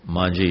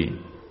ماں جی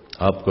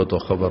آپ کو تو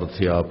خبر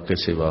تھی آپ کے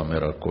سوا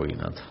میرا کوئی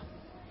نہ تھا,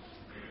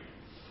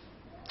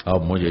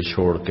 آپ مجھے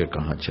چھوڑ کے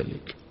کہاں چلی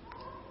گئی.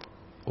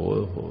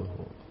 ہو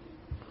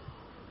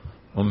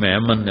ام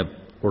ایمن نے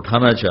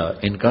اٹھانا چاہا،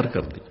 انکار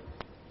کر دیا،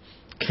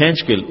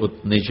 کھینچ کے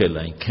نیچے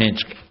لائیں،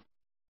 کھینچ کے،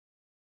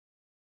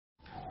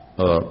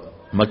 اور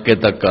مکے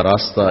تک کا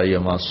راستہ یہ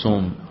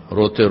معصوم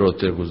روتے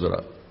روتے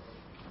گزرا،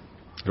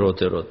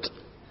 روتے روتے۔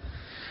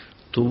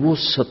 تو وہ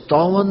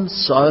 57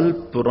 سال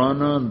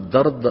پرانا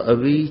درد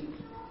ابھی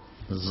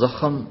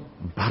زخم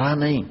بھرا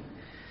نہیں،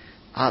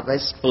 آپ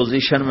اس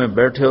پوزیشن میں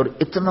بیٹھے اور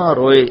اتنا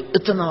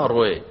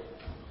روئے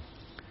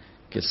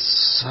کہ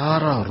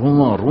سارا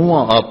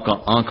رواں آپ کا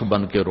آنکھ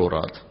بن کے رو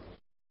رہا تھا،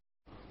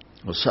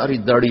 وہ ساری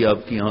داڑھی آپ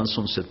کی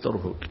آنسوں سے تر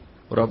ہو گئی،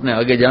 اور آپ نے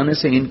آگے جانے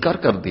سے انکار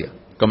کر دیا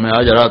کہ میں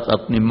آج رات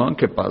اپنی ماں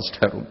کے پاس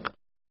ٹھہروں گا۔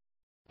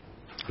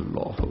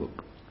 اللہ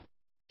اکبر،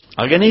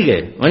 آگے نہیں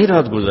گئے، وہیں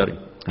رات گزاری۔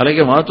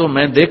 حالانکہ وہاں تو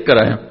میں دیکھ کر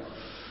آیا،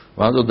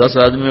 وہاں تو 10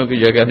 آدمیوں کی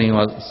جگہ نہیں،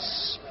 وہاں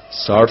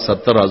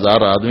 60-70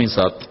 ہزار آدمی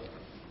ساتھ،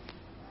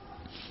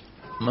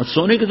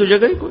 سونے کی تو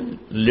جگہ ہی کوئی نہیں،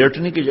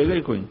 لیٹنے کی جگہ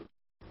ہی کوئی نہیں،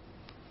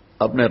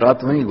 آپ نے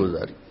رات وہیں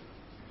گزاری۔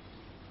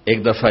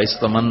 ایک دفعہ اس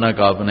تمنا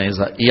کا آپ نے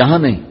یہاں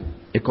نہیں،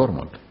 ایک اور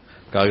موقع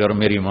کہ اگر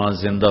میری ماں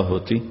زندہ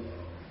ہوتی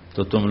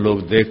تو تم لوگ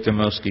دیکھتے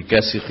میں اس کی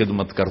کیسی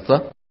خدمت کرتا،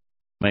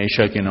 میں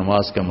عشاء کی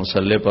نماز کے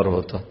مصلی پر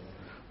ہوتا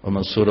اور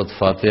میں سورۃ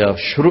فاتحہ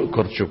شروع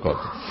کر چکا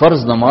تھا،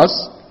 فرض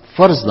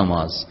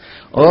نماز،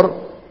 اور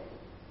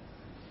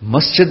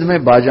مسجد میں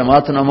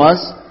باجماعت نماز،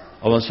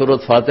 اور میں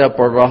سورۃ فاتحہ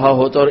پڑھ رہا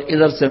ہوتا اور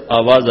ادھر سے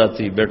آواز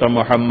آتی بیٹا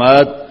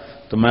محمد،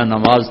 تو میں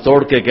نماز توڑ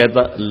کے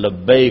کہتا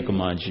لبیک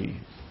ماں جی،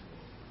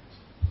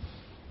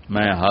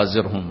 میں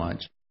حاضر ہوں ماں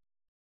جی۔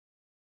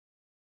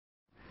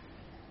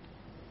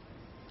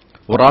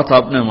 وہ رات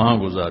آپ نے وہاں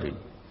گزاری،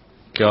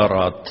 کیا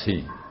رات تھی!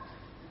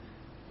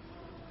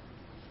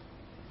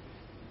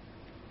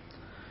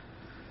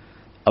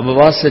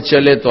 ابوا سے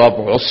چلے تو آپ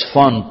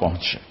عصفان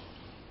پہنچے،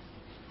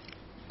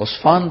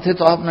 عصفان تھے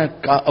تو آپ نے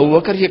کہا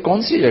ابوبکر یہ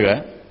کون سی جگہ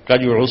ہے؟ کہا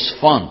جی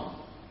عصفان۔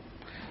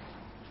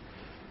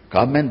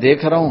 کہا میں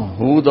دیکھ رہا ہوں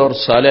ہود اور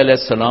صالح علیہ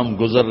السلام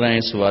گزر رہے ہیں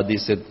اس وادی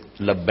سے،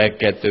 لبیک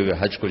کہتے ہوئے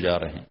حج کو جا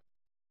رہے ہیں۔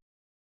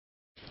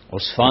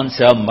 عصفان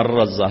سے آپ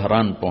مرہ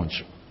زہران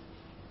پہنچے،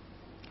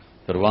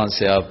 پھر وہاں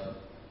سے آپ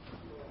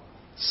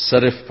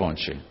صرف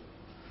پہنچے،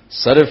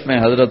 صرف میں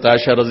حضرت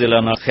عائشہ رضی اللہ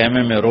عنہا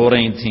خیمے میں رو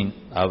رہی تھیں،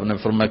 آپ نے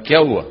فرمایا کیا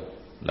ہوا؟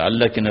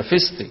 لعلہ کی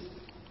نفس تھی،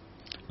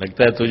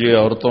 لگتا ہے تجھے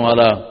عورتوں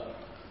والا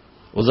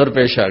عذر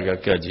پیش آ گیا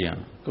کیا؟ جی ہاں۔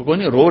 تو کوئی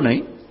نہیں، رو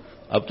نہیں،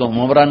 اب تو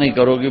عمرہ نہیں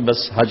کرو گی، بس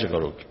حج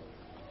کرو گی۔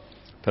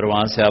 پھر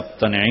وہاں سے آپ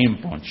تنعیم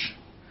پہنچے،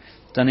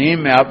 تنعیم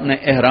میں آپ نے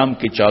احرام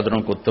کی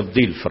چادروں کو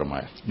تبدیل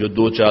فرمایا، جو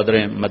 2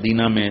 چادریں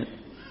مدینہ میں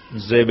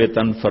زیب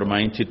تن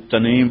فرمائی تھی،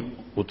 تنعیم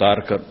اتار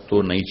کر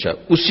تو نہیں چاہ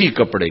اسی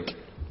کپڑے کی۔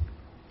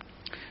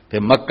 پھر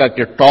مکہ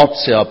کے ٹاپ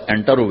سے آپ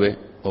انٹر ہوئے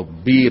اور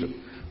بیر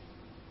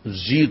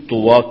زی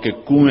طوا کے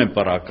کنویں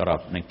پر آ کر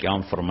آپ نے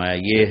قیام فرمایا۔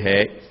 یہ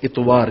ہے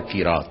اتوار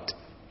کی رات،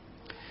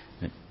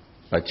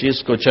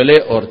 25 کو چلے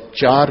اور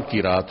 4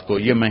 کی رات کو،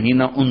 یہ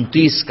مہینہ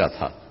 29 کا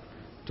تھا،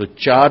 تو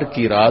 4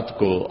 کی رات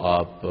کو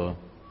آپ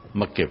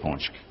مکے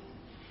پہنچ گئے۔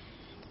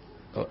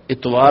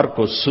 اتوار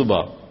کو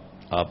صبح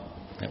آپ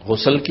نے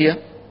غسل کیا،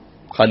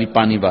 خالی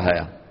پانی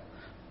بہایا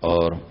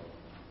اور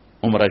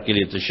عمرہ کے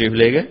لیے تشریف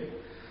لے گئے،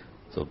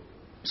 تو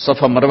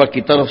صفا مروہ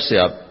کی طرف سے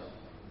آپ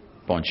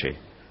پہنچے۔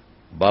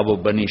 باب و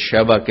بنی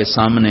شیبہ کے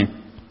سامنے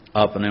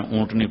آپ نے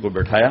اونٹنی کو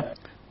بٹھایا،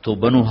 تو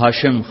بنو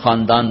ہاشم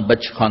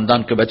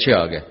خاندان کے بچے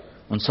آ گئے،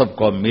 ان سب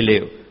کو ملے،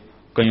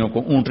 کئیوں کو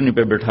اونٹنی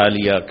پہ بٹھا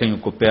لیا، کئیوں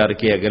کو پیار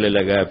کیا، گلے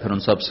لگایا، پھر ان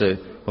سب سے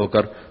ہو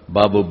کر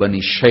باب و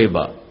بنی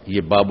شیبہ،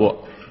 یہ باب و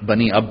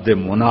بنی عبد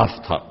مناف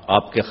تھا،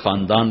 آپ کے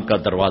خاندان کا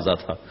دروازہ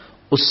تھا،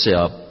 اس سے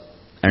آپ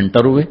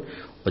انٹر ہوئے،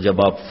 اور جب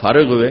آپ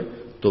فارغ ہوئے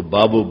تو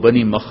باب و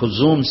بنی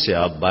مخزوم سے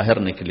آپ باہر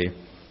نکلے۔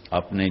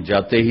 آپ نے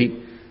جاتے ہی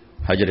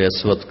حجر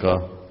اسود کا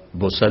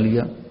بوسہ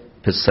لیا،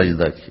 پھر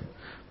سجدہ کیا،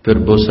 پھر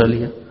بوسہ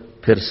لیا،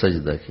 پھر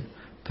سجدہ کیا،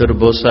 پھر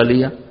بوسہ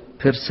لیا،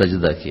 پھر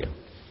سجدہ کیا،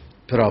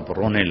 پھر آپ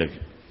رونے لگے،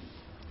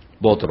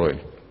 بہت روئے۔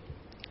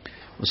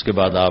 اس کے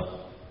بعد آپ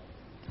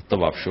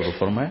طواف شروع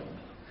فرمائے۔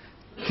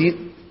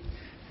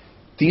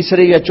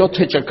 تیسرے یا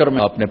چوتھے چکر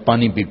میں آپ نے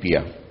پانی بھی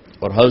پیا،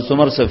 اور حضرت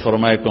عمر سے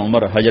فرمایا کہ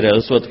عمر حجر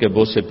اسود کے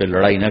بوسے پہ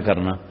لڑائی نہ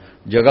کرنا،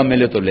 جگہ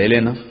ملے تو لے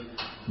لینا،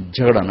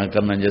 جھگڑا نہ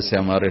کرنا، جیسے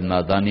ہمارے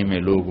نادانی میں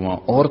لوگ وہاں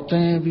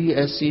عورتیں بھی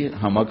ایسی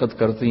حماقت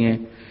کرتی ہیں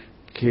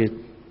کہ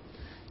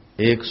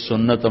ایک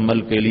سنت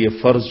عمل کے لیے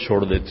فرض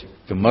چھوڑ دیتی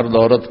کہ مرد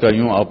عورت کا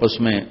یوں آپس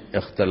میں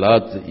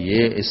اختلاط،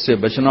 یہ اس سے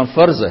بچنا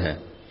فرض ہے،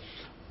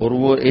 اور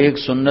وہ ایک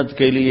سنت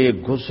کے لیے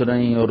گھس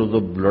رہی اور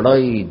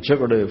لڑائی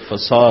جھگڑے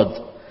فساد،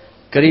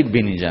 قریب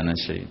بھی نہیں جانا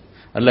چاہیے۔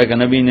 اللہ کے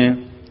نبی نے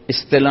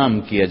استلام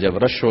کیا، جب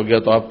رش ہو گیا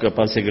تو آپ کے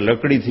پاس ایک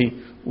لکڑی تھی،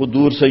 وہ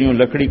دور سے یوں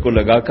لکڑی کو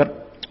لگا کر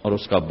اور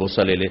اس کا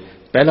بوسہ لے لے۔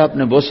 پہلا آپ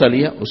نے بوسہ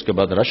لیا، اس کے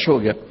بعد رش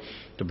ہو گیا،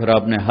 تو پھر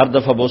آپ نے ہر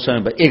دفعہ بوسہ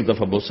میں ایک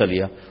دفعہ بوسہ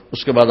لیا،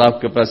 اس کے بعد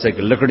آپ کے پاس ایک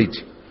لکڑی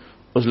تھی،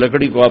 اس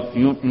لکڑی کو آپ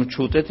یوں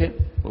چھوتے تھے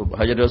وہ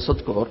حجر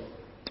اسود کو، اور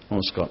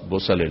اس کا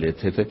بوسہ لے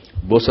لیتے تھے۔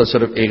 بوسہ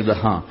صرف ایک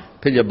دفعہ،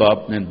 پھر جب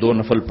آپ نے 2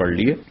 نفل پڑھ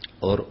لیے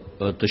اور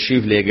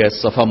تشریف لے گئے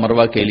صفا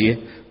مروہ کے لیے،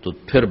 تو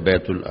پھر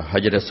بیت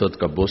الحجر اسود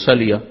کا بوسہ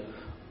لیا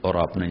اور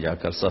آپ نے جا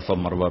کر صفا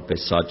مروہ پہ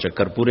 7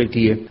 چکر پورے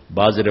کیے.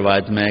 بعض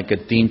روایت میں ہے کہ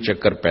 3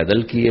 چکر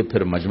پیدل کیے،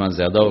 پھر مجمع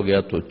زیادہ ہو گیا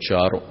تو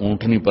 4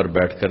 اونٹنی پر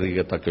بیٹھ کر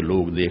گئے تاکہ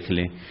لوگ دیکھ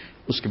لیں.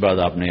 اس کے بعد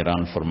آپ نے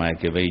اعلان فرمایا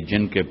کہ بھئی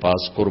جن کے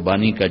پاس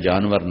قربانی کا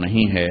جانور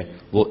نہیں ہے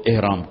وہ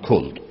احرام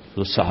کھول دو.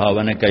 تو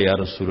صحابہ نے کہا یا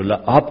رسول اللہ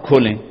آپ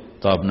کھولیں.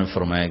 تو آپ نے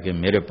فرمایا کہ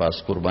میرے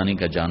پاس قربانی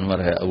کا جانور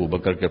ہے، ابو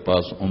بکر کے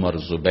پاس، عمر،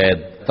 زبید،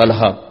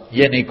 طلحہ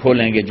یہ نہیں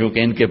کھولیں گے جو کہ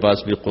ان کے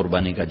پاس بھی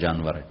قربانی کا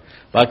جانور ہے.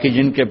 باقی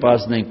جن کے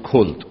پاس نہیں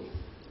کھول دو.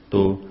 تو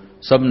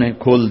سب نے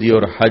کھول دی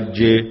اور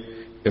حج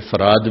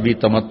افراد بھی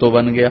تمتع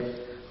بن گیا،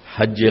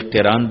 حج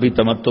قران بھی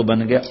تمتع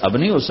بن گیا. اب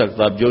نہیں ہو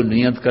سکتا، اب جو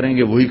نیت کریں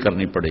گے وہی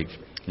کرنی پڑے گی،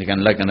 لیکن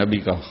اللہ کے نبی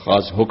کا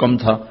خاص حکم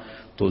تھا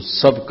تو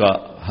سب کا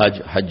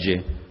حج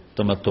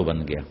تمتع بن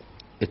گیا.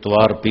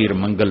 اتوار، پیر،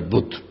 منگل،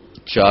 بدھ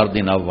 4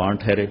 دن آپ وہاں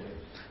ٹھہرے.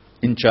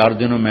 ان 4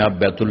 دنوں میں آپ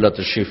بیت اللہ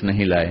تشریف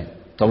نہیں لائے،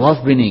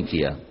 طواف بھی نہیں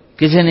کیا.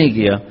 کسے نہیں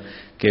کیا؟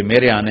 کہ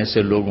میرے آنے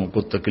سے لوگوں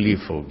کو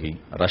تکلیف ہوگی،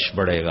 رش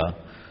بڑھے گا.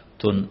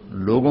 تو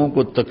لوگوں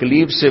کو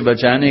تکلیف سے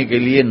بچانے کے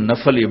لیے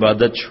نفل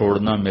عبادت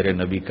چھوڑنا میرے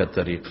نبی کا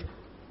طریقہ.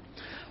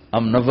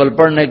 ہم نفل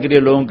پڑھنے کے لیے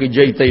لوگوں کی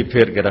جئی تئی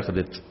پھیر کے رکھ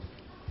دیتے.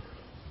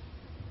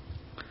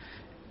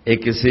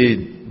 ایک کسی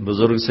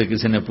بزرگ سے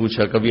کسی نے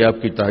پوچھا کبھی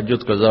آپ کی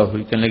تہجد قضا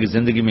ہوئی؟ کہنے لگے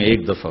زندگی میں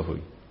 1 دفعہ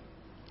ہوئی.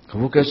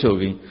 وہ کیسے ہو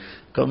گئی؟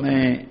 کہ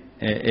میں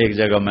ایک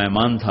جگہ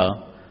مہمان تھا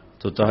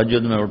تو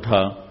تہجد میں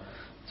اٹھا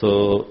تو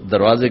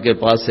دروازے کے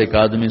پاس ایک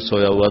آدمی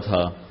سویا ہوا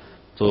تھا،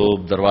 تو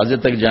دروازے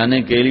تک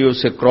جانے کے لیے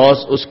اسے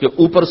اس کے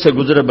اوپر سے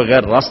گزرے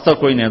بغیر راستہ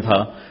کوئی نہیں تھا.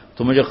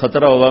 تو مجھے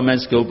خطرہ ہوا میں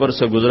اس کے اوپر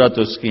سے گزرا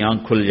تو اس کی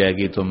آنکھ کھل جائے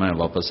گی، تو میں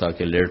واپس آ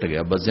کے لیٹ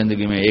گیا. بس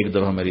زندگی میں 1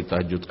 دفعہ میری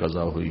تہجد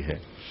قضا ہوئی ہے.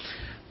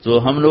 تو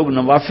ہم لوگ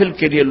نوافل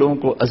کے لیے لوگوں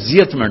کو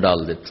اذیت میں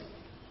ڈال دیتے.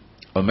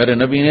 اور میرے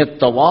نبی نے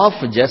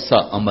طواف جیسا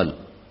عمل،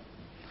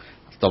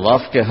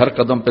 طواف کے ہر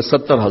قدم پہ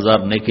 70,000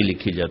 نیکی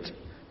لکھی جاتی،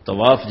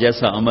 طواف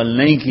جیسا عمل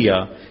نہیں کیا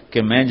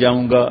کہ میں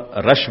جاؤں گا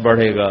رش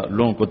بڑھے گا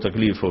لوگوں کو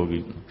تکلیف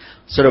ہوگی.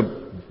 صرف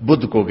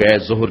بدھ کو گئے،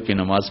 ظہر کی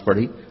نماز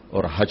پڑھی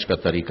اور حج کا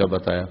طریقہ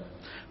بتایا.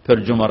 پھر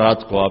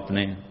جمعرات کو آپ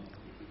نے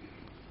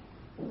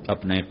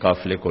اپنے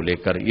قافلے کو لے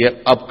کر، یہ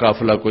اب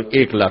قافلہ کوئی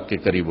 1 لاکھ کے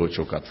قریب ہو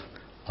چکا تھا،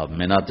 اب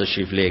مینا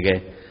تشریف لے گئے.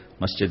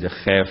 مسجد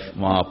خیف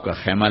وہاں آپ کا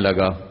خیمہ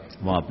لگا،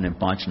 وہاں آپ نے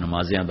 5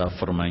 نمازیں ادا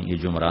فرمائیں. یہ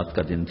جمعرات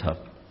کا دن تھا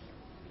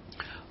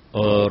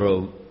اور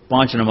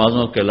 5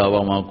 نمازوں کے علاوہ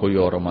وہاں کوئی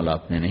اور عمل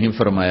آپ نے نہیں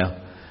فرمایا.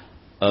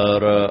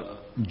 اور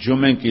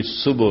جمعے کی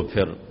صبح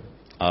پھر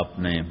آپ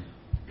نے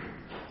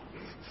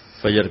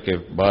فجر کے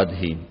بعد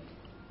ہی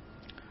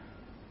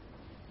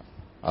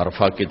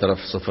عرفہ کی طرف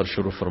سفر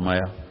شروع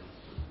فرمایا.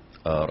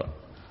 اور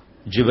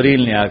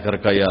جبریل نے آ کر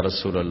کہا یا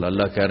رسول اللہ،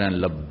 اللہ کہہ رہے ہیں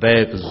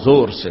لبیک،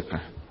 زور سے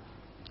کہیں،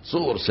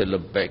 زور سے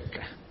لبیک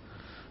کہیں.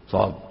 تو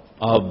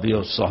آپ بھی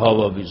اور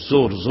صحابہ بھی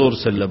زور زور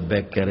سے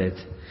لبیک کہہ رہے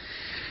تھے.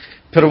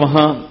 پھر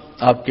وہاں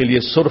آپ کے لیے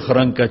سرخ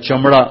رنگ کا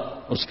چمڑا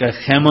اس کا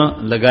خیمہ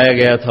لگایا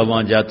گیا تھا،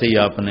 وہاں جاتے ہی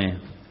آپ نے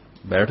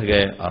بیٹھ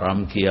گئے،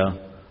 آرام کیا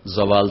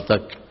زوال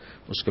تک.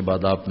 اس کے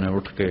بعد آپ نے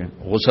اٹھ کے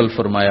غسل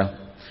فرمایا.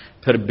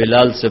 پھر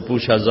بلال سے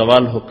پوچھا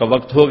زوال کا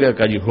وقت ہو گیا؟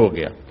 کہا جی ہو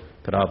گیا.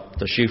 پھر آپ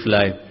تشریف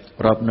لائے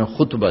اور آپ نے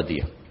خطبہ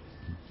دیا.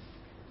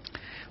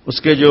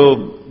 اس کے جو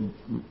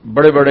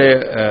بڑے بڑے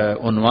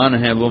عنوان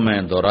ہیں وہ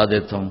میں دوہرا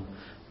دیتا ہوں.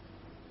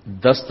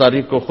 10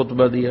 تاریخ کو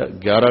خطبہ دیا،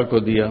 11 کو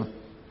دیا،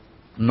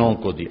 9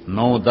 کو دیا.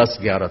 9، 10،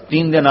 11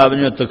 3 دن آپ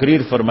نے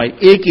تقریر فرمائی.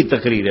 ایک ہی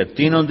تقریر ہے،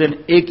 تینوں دن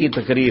ایک ہی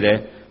تقریر ہے،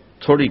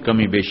 تھوڑی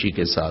کمی بیشی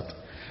کے ساتھ.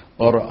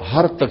 اور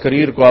ہر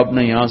تقریر کو آپ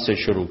نے یہاں سے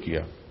شروع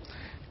کیا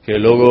کہ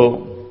لوگوں،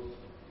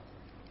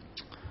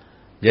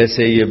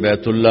 جیسے یہ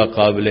بیت اللہ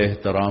قابل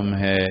احترام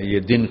ہے، یہ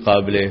دن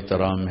قابل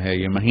احترام ہے،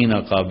 یہ مہینہ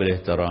قابل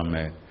احترام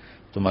ہے،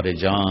 تمہارے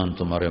جان،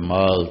 تمہارے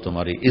مال،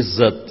 تمہاری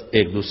عزت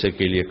ایک دوسرے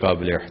کے لیے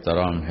قابل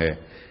احترام ہے.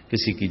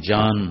 کسی کی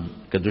جان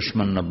کے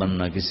دشمن نہ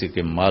بننا، کسی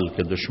کے مال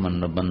کے دشمن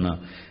نہ بننا،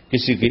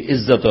 کسی کی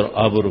عزت اور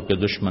آبرو کے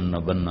دشمن نہ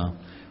بننا.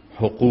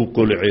 حقوق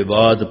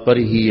العباد پر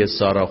ہی یہ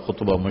سارا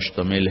خطبہ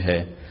مشتمل ہے،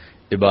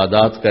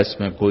 عبادات کا اس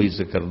میں کوئی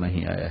ذکر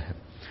نہیں آیا ہے.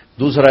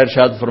 دوسرا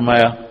ارشاد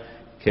فرمایا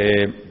کہ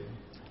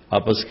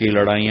آپس کی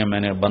لڑائیاں میں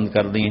نے بند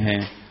کر دی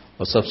ہیں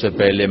اور سب سے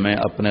پہلے میں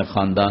اپنے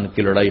خاندان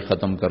کی لڑائی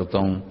ختم کرتا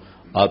ہوں.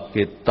 آپ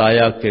کے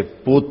تایا کے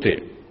پوتے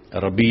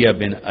ربیہ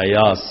بن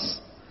ایاس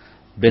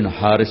بن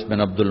حارث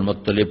بن عبد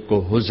المطلب کو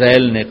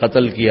حذیل نے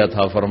قتل کیا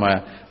تھا. فرمایا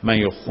میں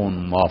یہ خون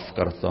معاف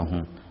کرتا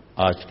ہوں،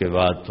 آج کے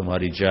بعد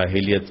تمہاری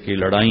جاہلیت کی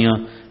لڑائیاں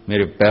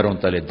میرے پیروں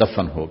تلے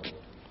دفن ہوگی.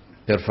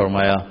 پھر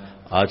فرمایا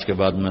آج کے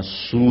بعد میں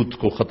سود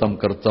کو ختم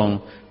کرتا ہوں،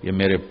 یہ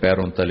میرے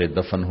پیروں تلے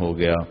دفن ہو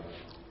گیا.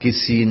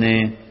 کسی نے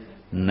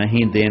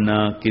نہیں دینا،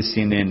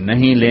 کسی نے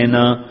نہیں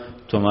لینا،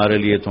 تمہارے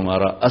لیے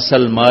تمہارا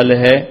اصل مال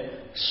ہے،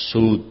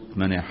 سود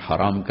میں نے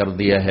حرام کر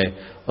دیا ہے.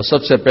 اور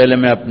سب سے پہلے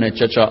میں اپنے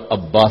چچا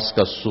عباس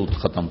کا سود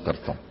ختم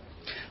کرتا ہوں.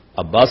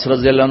 عباس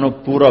رضی اللہ عنہ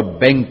پورا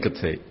بینک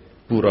تھے،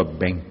 پورا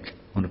بینک.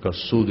 ان کا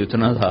سود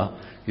اتنا تھا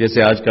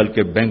جیسے آج کل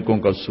کے بینکوں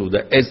کا سود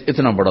ہے،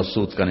 اتنا بڑا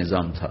سود کا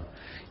نظام تھا.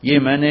 یہ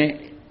میں نے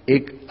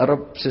ایک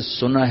عرب سے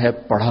سنا ہے،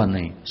 پڑھا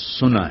نہیں،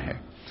 سنا ہے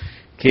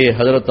کہ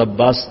حضرت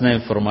عباس نے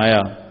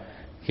فرمایا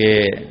کہ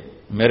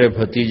میرے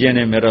بھتیجے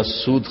نے میرا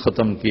سود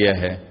ختم کیا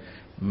ہے،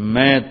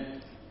 میں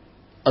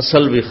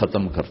اصل بھی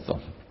ختم کرتا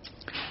ہوں۔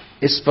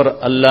 اس پر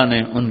اللہ نے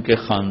ان کے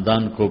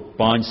خاندان کو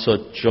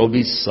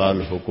 524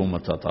 سال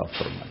حکومت عطا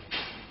فرمائی۔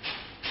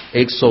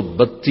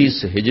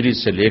 132 ہجری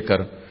سے لے کر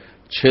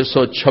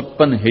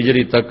 656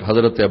 ہجری تک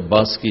حضرت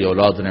عباس کی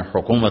اولاد نے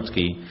حکومت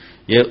کی۔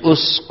 یہ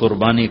اس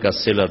قربانی کا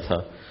صلہ تھا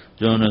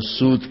جو انہوں نے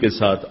سود کے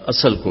ساتھ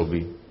اصل کو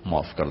بھی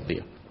معاف کر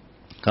دیا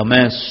کہ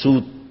میں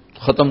سود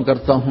ختم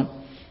کرتا ہوں۔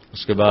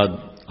 اس کے بعد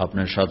آپ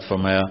نے ارشاد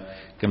فرمایا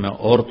کہ میں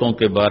عورتوں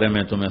کے بارے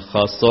میں تمہیں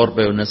خاص طور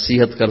پہ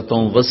نصیحت کرتا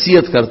ہوں،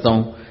 وصیت کرتا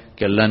ہوں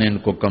کہ اللہ نے ان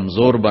کو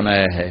کمزور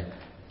بنایا ہے،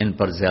 ان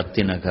پر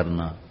زیادتی نہ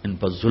کرنا، ان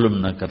پر ظلم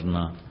نہ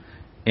کرنا،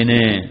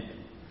 انہیں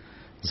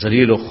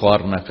ذلیل و خوار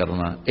نہ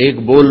کرنا۔ ایک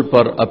بول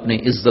پر اپنی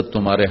عزت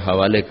تمہارے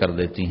حوالے کر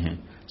دیتی ہیں،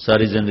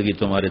 ساری زندگی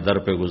تمہارے در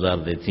پہ گزار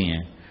دیتی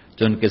ہیں،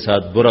 تو ان کے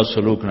ساتھ برا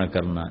سلوک نہ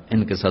کرنا،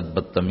 ان کے ساتھ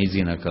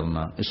بدتمیزی نہ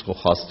کرنا، اس کو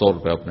خاص طور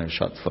پہ اپنے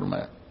ارشاد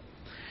فرمایا۔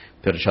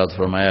 پھر ارشاد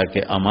فرمایا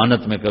کہ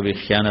امانت میں کبھی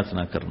خیانت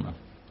نہ کرنا،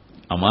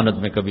 امانت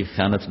میں کبھی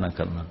خیانت نہ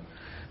کرنا۔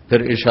 پھر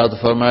ارشاد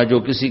فرمایا جو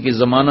کسی کی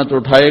ضمانت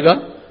اٹھائے گا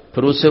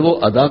پھر اسے وہ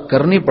ادا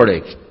کرنی پڑے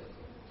گی۔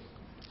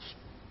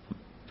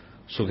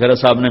 سکھیرا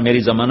صاحب نے میری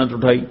ضمانت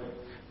اٹھائی،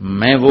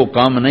 میں وہ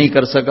کام نہیں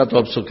کر سکا تو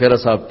اب سکھیرا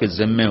صاحب کے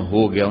ذمے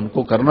ہو گیا، ان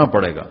کو کرنا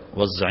پڑے گا۔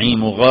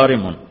 والزعیم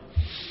غارم،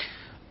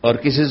 اور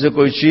کسی سے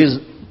کوئی چیز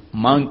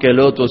مانگ کے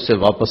لو تو اسے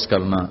واپس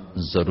کرنا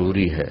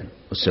ضروری ہے،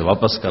 اسے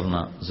واپس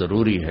کرنا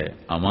ضروری ہے۔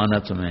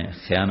 امانت میں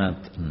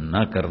خیانت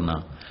نہ کرنا،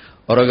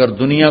 اور اگر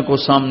دنیا کو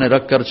سامنے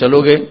رکھ کر چلو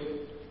گے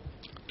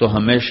تو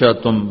ہمیشہ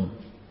تم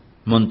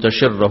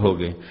منتشر رہو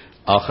گے،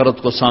 آخرت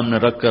کو سامنے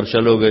رکھ کر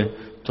چلو گے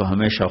تو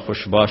ہمیشہ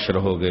خوشباش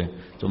رہو گے،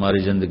 تمہاری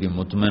زندگی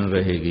مطمئن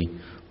رہے گی،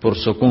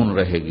 پرسکون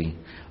رہے گی۔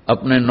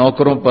 اپنے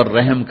نوکروں پر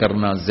رحم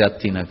کرنا،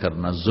 زیادتی نہ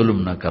کرنا،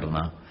 ظلم نہ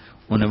کرنا،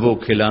 انہیں وہ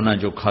کھلانا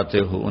جو کھاتے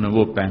ہو، انہیں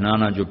وہ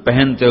پہنانا جو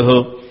پہنتے ہو۔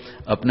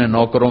 اپنے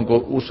نوکروں کو،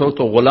 اس وقت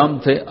تو غلام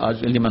تھے، آج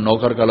کے لیے میں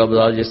نوکر کا لفظ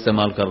آج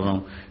استعمال کر رہا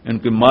ہوں، ان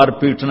کی مار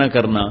پیٹ نہ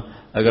کرنا۔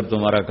 اگر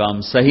تمہارا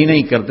کام صحیح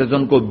نہیں کرتے تو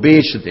ان کو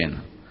بیچ دینا۔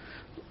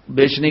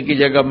 بیچنے کی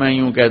جگہ میں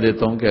یوں کہہ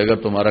دیتا ہوں کہ اگر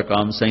تمہارا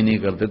کام صحیح نہیں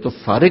کرتے تو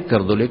فارغ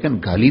کر دو، لیکن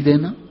گالی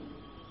دینا،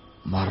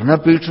 مارنا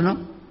پیٹنا،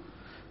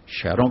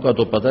 شہروں کا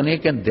تو پتہ نہیں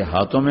کہ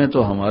دیہاتوں میں تو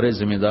ہمارے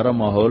ذمہ دارہ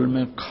ماحول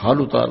میں کھال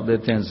اتار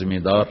دیتے ہیں، ذمہ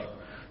دار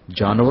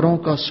جانوروں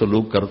کا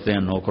سلوک کرتے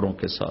ہیں نوکروں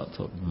کے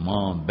ساتھ، اور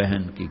ماں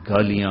بہن کی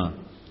گالیاں،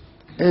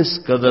 اس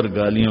قدر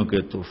گالیوں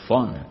کے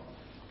طوفان ہیں۔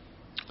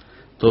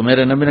 تو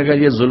میرے نبی نے کہا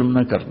یہ ظلم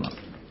نہ کرنا۔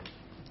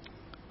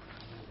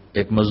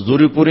 ایک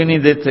مزدوری پوری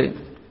نہیں دیتے،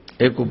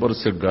 ایک اوپر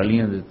سے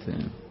گالیاں دیتے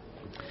ہیں۔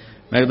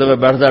 میں ایک دفعہ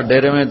بیٹھتا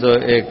ڈیرے میں تو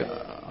ایک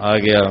آ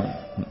گیا،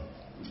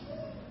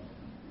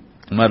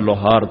 میں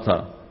لوہار تھا،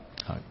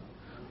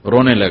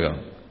 رونے لگا۔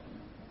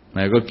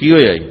 میں کہا کی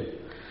ہوئی آئی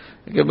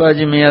کہ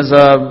باجی میاں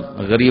صاحب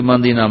غریباں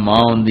دی نہ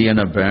ماں ہوندی ہے،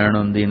 نہ بہن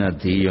ہوندی، نہ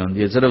دھی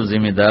ہوندی ہے، صرف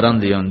ذمہ داراں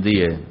دی ہوندی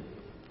ہے،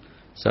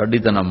 ساڈی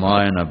تے نہ ماں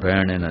ہے، نہ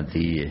بہن ہے، نہ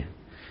دھی ہے،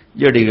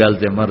 جڑی گل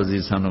تے مرضی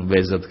سانو بے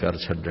عزت کر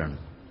چھڈن،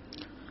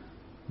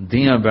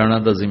 دھیاں بہناں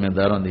تو ذمہ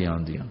داراں دیاں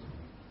ہوندیاں۔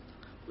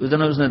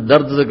 اتنا اس نے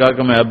درد سے کہا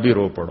کہ میں اب بھی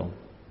رو پڑوں،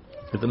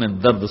 اتنے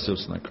درد سے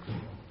اس نے کہا۔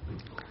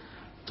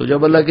 تو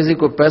جب اللہ کسی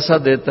کو پیسہ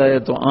دیتا ہے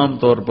تو عام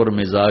طور پر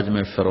مزاج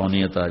میں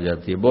فرونیت آ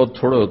جاتی ہے۔ بہت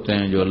تھوڑے ہوتے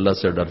ہیں جو اللہ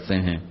سے ڈرتے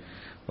ہیں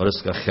اور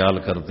اس کا خیال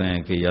کرتے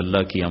ہیں کہ یہ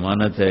اللہ کی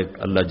امانت ہے،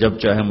 اللہ جب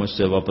چاہے مجھ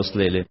سے واپس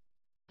لے لے۔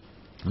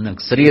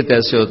 اکثریت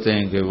ایسے ہوتے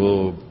ہیں کہ وہ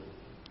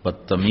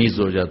بدتمیز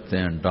ہو جاتے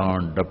ہیں،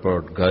 ڈانٹ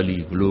ڈپٹ، گالی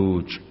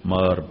گلوچ،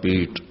 مار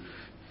پیٹ،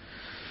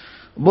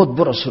 بہت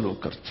برا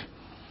سلوک کرتے ہیں۔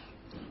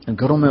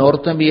 گھروں میں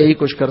عورتیں بھی یہی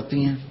کچھ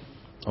کرتی ہیں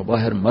اور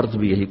باہر مرد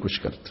بھی یہی کچھ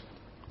کرتے ہیں۔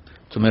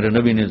 تو میرے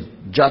نبی نے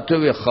جاتے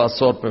ہوئے خاص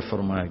طور پہ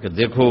فرمایا کہ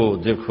دیکھو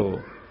دیکھو،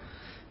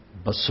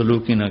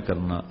 بدسلوکی نہ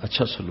کرنا،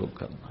 اچھا سلوک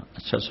کرنا،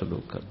 اچھا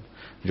سلوک کرنا،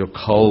 جو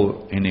کھاؤ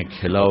انہیں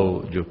کھلاؤ،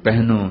 جو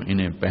پہنو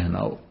انہیں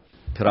پہناؤ۔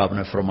 پھر آپ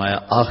نے فرمایا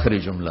آخری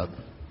جملہ،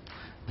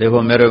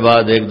 دیکھو میرے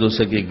بعد ایک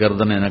دوسرے کی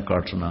گردنیں نہ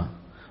کاٹنا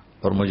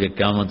اور مجھے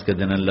قیامت کے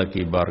دن اللہ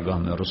کی بارگاہ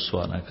میں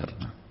رسوا نہ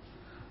کرنا،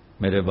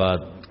 میرے بعد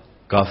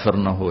کافر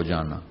نہ ہو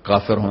جانا۔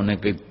 کافر ہونے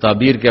کی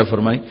تعبیر کیا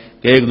فرمائی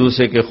کہ ایک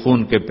دوسرے کے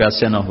خون کے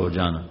پیاسے نہ ہو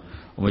جانا،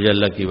 مجھے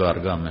اللہ کی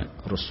بارگاہ میں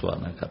رسوا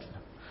نہ کرنا۔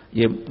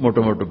 یہ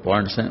موٹے موٹے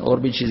پوائنٹس ہیں، اور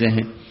بھی چیزیں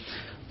ہیں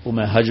وہ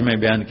میں حج میں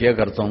بیان کیا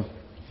کرتا ہوں۔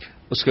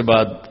 اس کے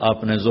بعد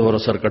آپ نے ظہر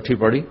اثر کٹھی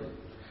پڑھی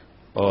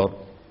اور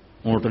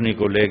اونٹنی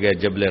کو لے گئے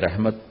جبل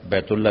رحمت،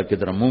 بیت اللہ کی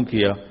طرف منہ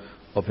کیا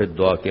اور پھر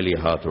دعا کے لیے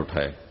ہاتھ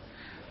اٹھائے۔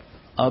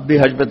 آپ بھی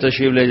حج پہ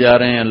تشریف لے جا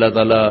رہے ہیں، اللہ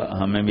تعالی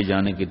ہمیں بھی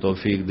جانے کی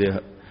توفیق دے،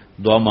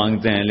 دعا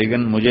مانگتے ہیں، لیکن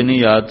مجھے نہیں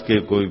یاد کہ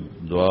کوئی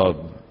دعا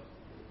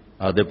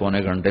آدھے پونے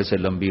گھنٹے سے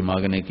لمبی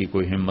مانگنے کی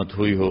کوئی ہمت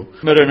ہوئی ہو۔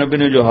 میرے نبی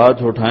نے جو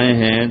ہاتھ اٹھائے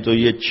ہیں تو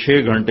یہ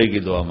 6 گھنٹے کی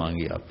دعا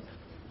مانگی آپ نے،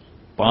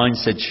 5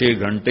 سے 6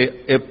 گھنٹے،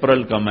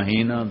 اپریل کا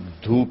مہینہ،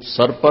 دھوپ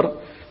سر پر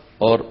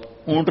اور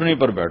اونٹنی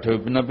پر بیٹھے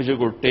ہوئے، نہ پیچھے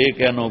کوئی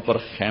ٹیک ہے، نہ اوپر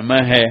خیمہ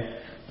ہے،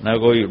 نہ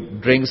کوئی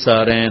ڈرنکس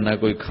آ رہے ہیں، نہ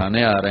کوئی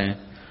کھانے آ رہے ہیں۔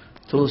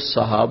 تو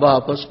صحابہ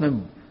آپس میں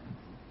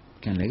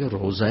کہنے لگے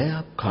روزہ ہے،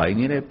 آپ کھا ہی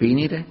نہیں رہے، پی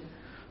نہیں رہے؟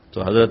 تو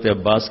حضرت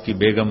عباس کی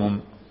بیگم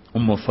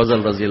ام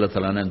فضل رضی اللہ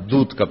تعالیٰ نے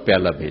دودھ کا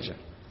پیالہ بھیجا.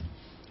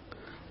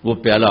 وہ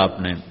پیالہ آپ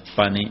نے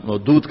پانی، وہ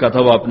دودھ کا تھا،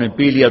 وہ آپ نے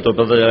پی لیا تو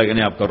پتہ چلا کہ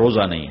نہیں آپ کا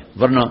روزہ نہیں ہے،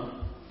 ورنہ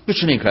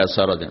کچھ نہیں کھایا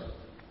سارا دن.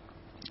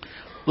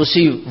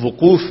 اسی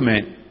وقوف میں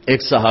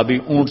ایک صحابی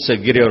اونٹ سے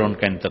گرے اور ان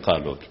کا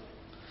انتقال ہو گیا.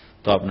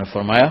 تو آپ نے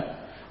فرمایا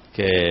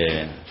کہ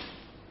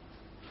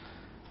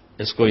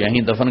اس کو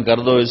یہیں دفن کر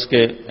دو اس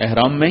کے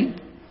احرام میں ہی،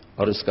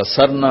 اور اس کا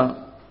سر نہ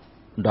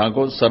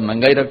ڈھانکو، سر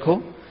ننگا ہی رکھو،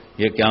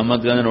 یہ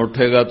قیامت کا دن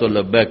اٹھے گا تو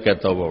لبیک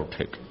کہتا ہوا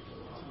اٹھے گا.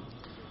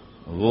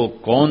 وہ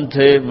کون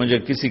تھے؟ مجھے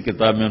کسی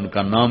کتاب میں ان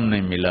کا نام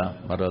نہیں ملا،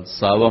 مگر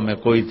صحابہ میں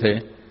کوئی تھے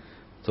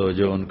تو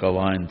جو ان کا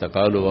وہاں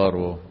انتقال ہوا، اور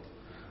وہ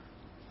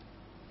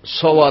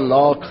 1.25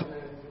 لاکھ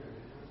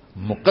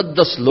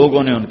مقدس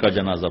لوگوں نے ان کا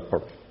جنازہ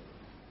پڑھا.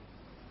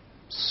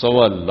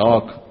 1.25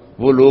 لاکھ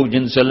وہ لوگ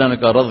جن سے اللہ نے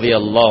کہا رضی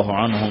اللہ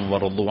عنہم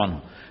ورضوا عنہ،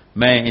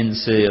 میں ان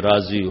سے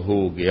راضی ہو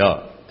گیا،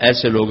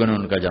 ایسے لوگوں نے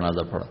ان کا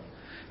جنازہ پڑھا.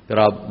 پھر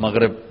آپ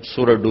مغرب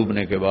سورج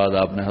ڈوبنے کے بعد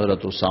آپ نے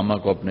حضرت اسامہ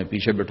کو اپنے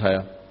پیچھے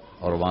بٹھایا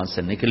اور وہاں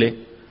سے نکلے،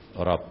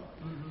 اور آپ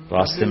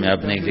راستے میں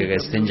اپنے ایک جگہ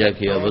استنجا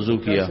کیا، وضو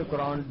کیا،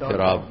 پھر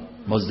آپ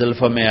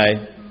مزدلفہ میں آئے.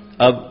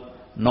 اب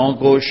 9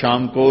 کو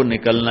شام کو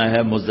نکلنا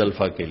ہے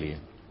مزدلفہ کے لیے،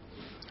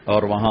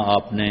 اور وہاں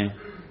آپ نے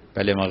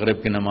پہلے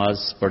مغرب کی نماز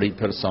پڑھی،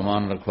 پھر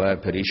سامان رکھوایا،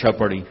 پھر عشاء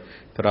پڑھی،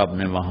 پھر آپ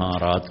نے وہاں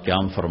رات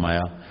قیام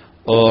فرمایا.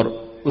 اور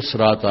اس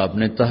رات آپ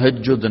نے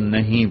تہجد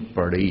نہیں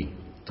پڑھی،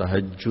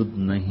 تہجد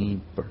نہیں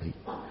پڑھی.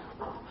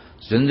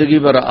 زندگی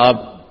بھر آپ،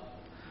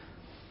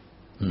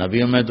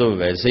 نبیوں میں تو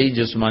ویسے ہی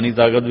جسمانی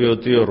طاقت بھی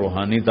ہوتی ہے اور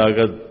روحانی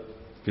طاقت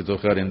کی تو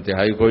خیر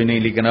انتہائی کوئی نہیں،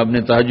 لیکن آپ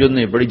نے تہجد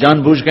نہیں پڑھی،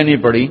 جان بوجھ کے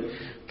نہیں پڑھی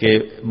کہ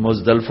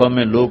مزدلفہ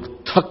میں لوگ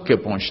تھک کے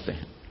پہنچتے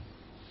ہیں.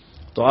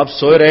 تو آپ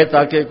سوئے رہے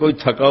تاکہ کوئی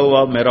تھکا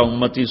ہوا میرا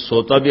امتی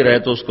سوتا بھی رہے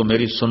تو اس کو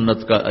میری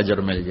سنت کا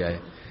اجر مل جائے.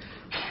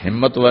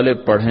 ہمت والے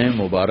پڑھیں،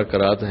 مبارک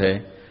رات ہے،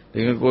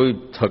 لیکن کوئی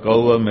تھکا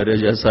ہوا میرے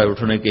جیسا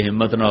اٹھنے کی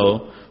ہمت نہ ہو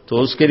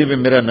تو اس کے لیے بھی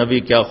میرا نبی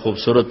کیا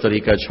خوبصورت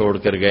طریقہ چھوڑ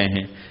کر گئے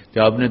ہیں کہ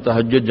آپ نے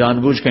تہجد جان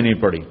بوجھ کے نہیں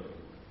پڑھی.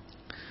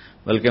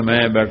 بلکہ میں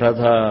بیٹھا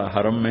تھا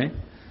حرم میں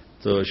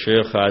تو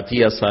شیخ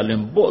عطیہ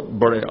سالم بہت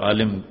بڑے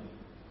عالم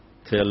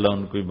تھے، اللہ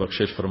ان کو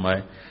بخشش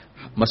فرمائے.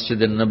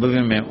 مسجد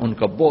نبوی میں ان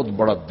کا بہت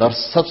بڑا درس،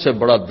 سب سے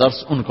بڑا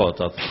درس ان کا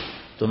ہوتا تھا.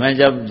 تو میں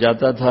جب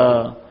جاتا تھا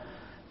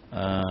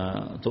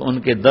تو ان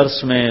کے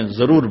درس میں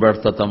ضرور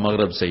بیٹھتا تھا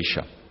مغرب سے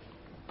عشاء.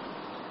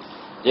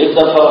 ایک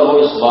دفعہ وہ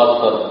اس بات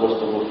پر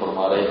گفتگو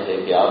فرما رہے تھے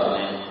کہ آپ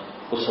نے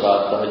اس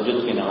رات تہجد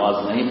کی نماز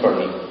نہیں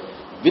پڑھی،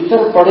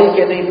 وطر پڑھے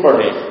کہ نہیں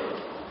پڑھے.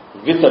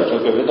 وطر،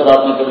 چونکہ وطر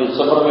آپ نے کبھی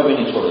سفر میں بھی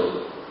نہیں چھوڑے تھے،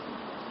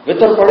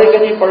 وطر پڑھے کہ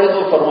نہیں پڑھے.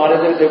 تو فرما رہے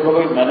تھے دیکھو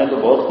بھائی میں نے تو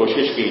بہت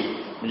کوشش کی،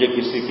 مجھے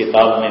کسی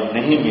کتاب میں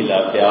نہیں ملا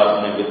کہ آپ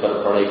نے وطر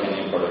پڑھے کہ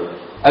نہیں پڑھے.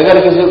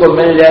 اگر کسی کو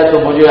مل جائے تو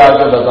مجھے آ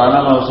کے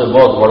بتانا، میں اسے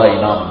بہت بڑا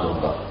انعام دوں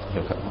گا،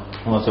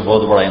 میں اسے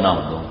بہت بڑا انعام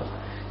دوں گا.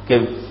 کہ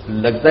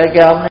لگتا ہے کہ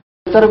آپ نے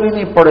وطر بھی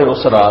نہیں پڑھے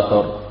اس رات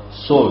اور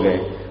سو گئے،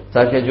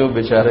 تاکہ جو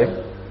بیچارے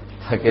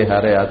تھکے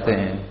ہارے آتے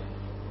ہیں.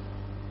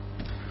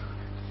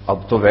 اب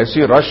تو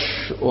ویسی رش،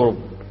 اور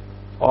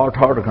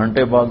 8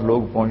 گھنٹے بعد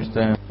لوگ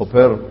پہنچتے ہیں، اور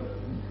پھر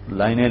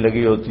لائنیں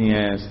لگی ہوتی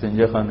ہیں،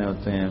 استنجا خانے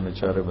ہوتے ہیں،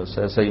 بیچارے بس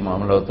ایسا ہی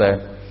معاملہ ہوتا ہے.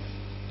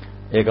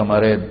 ایک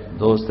ہمارے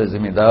دوست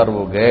ذمہ دار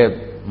وہ گئے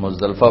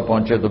مزدلفہ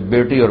پہنچے تو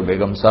بیٹی اور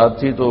بیگم ساتھ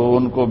تھی، تو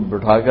ان کو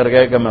بٹھا کر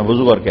گئے کہ میں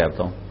وضو کر کے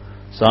آتا ہوں.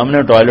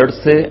 سامنے ٹوائلٹ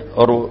تھے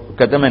اور وہ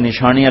کہتے میں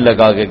نشانیاں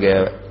لگا کے گیا،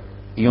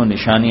 یوں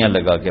نشانیاں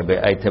لگا کے بھائی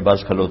ایتھے بس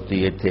کھلوتی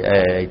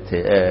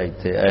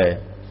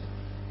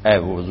اے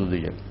وہ وضو دی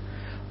جگہ.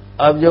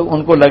 اب جب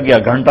ان کو لگ گیا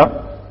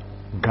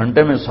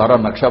گھنٹے میں سارا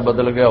نقشہ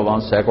بدل گیا، وہاں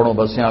سینکڑوں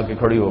بسیں آ کے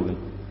کھڑی ہو گئی.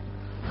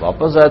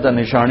 واپس آیا تھا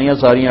نشانیاں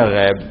ساریاں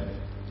غائب.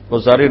 وہ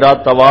ساری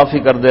رات طواف ہی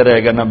کرتے رہ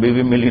گئے، نہ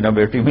بیوی ملی نہ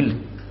بیٹی ملی.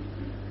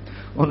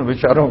 ان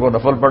بیچاروں کو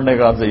نفل پڑھنے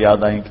کا سے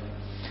یاد آئیں گے.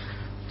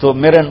 تو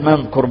میں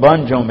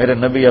قربان جاؤں، میرے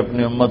نبی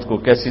اپنی امت کو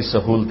کیسی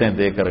سہولتیں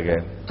دے کر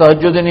گئے.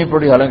 تہجد نہیں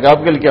پڑھی، حالانکہ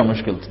آپ کے لیے کیا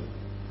مشکل تھی،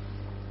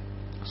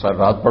 ساری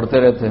رات پڑھتے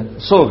رہتے،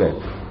 سو گئے.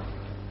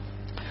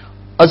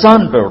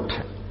 اذان پہ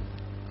اٹھے،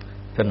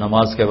 پھر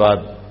نماز کے بعد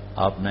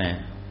آپ نے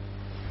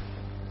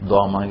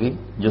دعا مانگی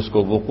جس کو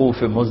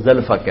وقوف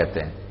مزدلفہ کہتے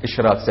ہیں،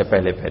 اشراق سے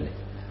پہلے.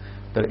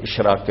 پھر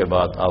اشراق کے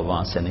بعد آپ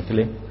وہاں سے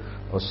نکلے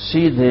اور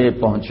سیدھے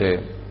پہنچے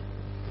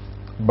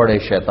بڑے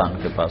شیطان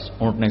کے پاس.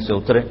 اونٹنے سے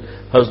اترے،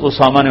 حضرت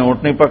اسامہ نے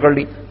اونٹنی پکڑ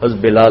لی، حضرت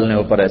بلال نے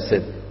اوپر ایسے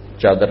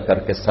چادر کر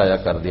کے سایہ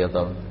کر دیا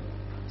تھا،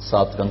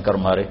 7 کنکر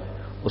مارے.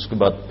 اس کے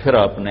بعد پھر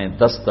آپ نے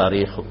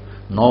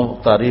 9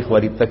 تاریخ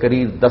والی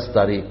تقریر 10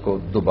 تاریخ کو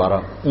دوبارہ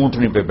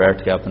اونٹنی پہ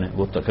بیٹھ کے آپ نے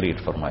وہ تقریر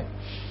فرمائی.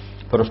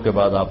 پھر اس کے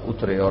بعد آپ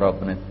اترے اور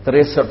آپ نے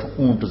 63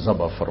 اونٹ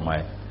ذبح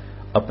فرمائے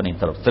اپنی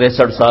طرف.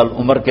 63 سال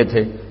عمر کے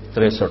تھے،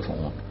 63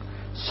 اونٹ.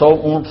 100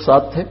 اونٹ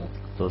ساتھ تھے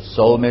تو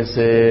 100 میں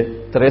سے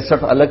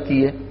 63 الگ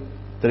کیے،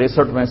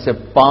 63 میں سے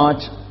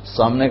 5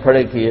 سامنے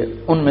کھڑے کیے،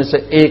 ان میں سے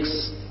 1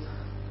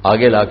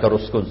 آگے لا کر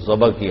اس کو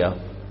ذبح کیا.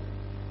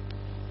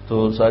 تو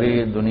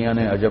ساری دنیا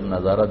نے عجب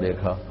نظارہ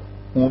دیکھا.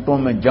 اونٹوں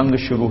میں جنگ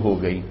شروع ہو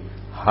گئی،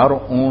 ہر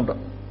اونٹ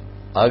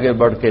آگے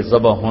بڑھ کے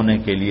ذبح ہونے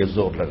کے لیے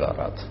زور لگا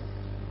رہا تھا.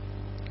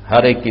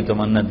 ہر ایک کی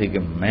تمنا تھی کہ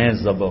میں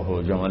ذبح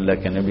ہو جاؤں اللہ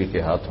کے نبی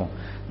کے ہاتھوں.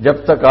 جب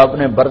تک آپ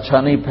نے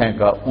برچھا نہیں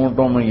پھینکا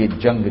اونٹوں میں یہ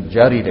جنگ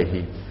جاری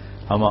رہی.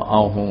 ہم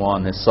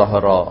آہوان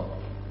صحرا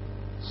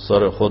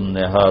سر خود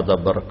نہاد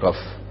برکف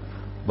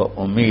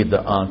بامید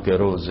آن کے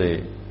روزے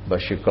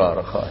بشکار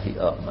خواہی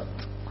آمد.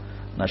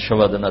 نہ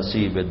شود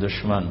نصیب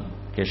دشمن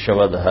کہ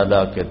شود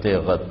ہلا کے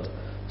تیغت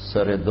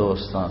سر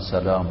دوستاں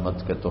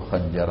سلامت کے تو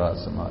خنجر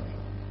آزمائی.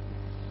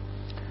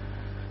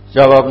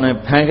 جب آپ نے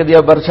پھینک دیا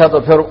برچھا تو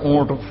پھر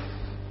اونٹ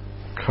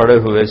کھڑے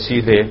ہوئے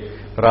سیدھے.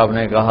 پھر آپ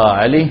نے کہا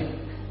علی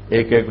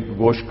ایک ایک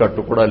گوشت کا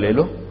ٹکڑا لے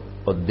لو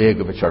اور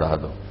دیگ پہ چڑھا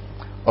دو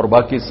اور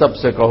باقی سب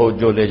سے کہو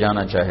جو لے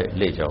جانا چاہے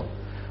لے جاؤ.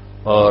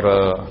 اور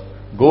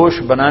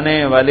گوشت بنانے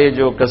والے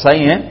جو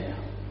کسائی ہیں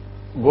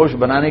گوشت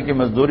بنانے کی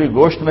مزدوری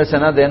گوشت میں سے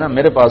نہ دینا,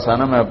 میرے پاس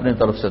آنا, میں اپنی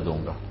طرف سے دوں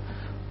گا.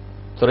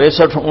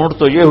 63 اونٹ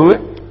تو یہ ہوئے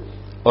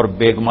اور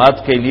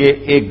بیگمات کے لیے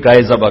ایک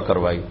گائے ذبح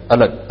کروائی,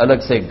 الگ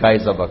سے ایک گائے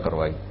ذبح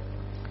کروائی.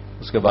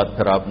 اس کے بعد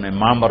پھر آپ نے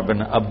معمر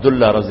بن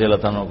عبداللہ رضی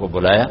اللہ عنہ کو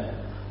بلایا.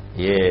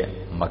 یہ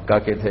مکہ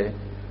کے تھے,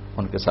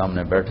 ان کے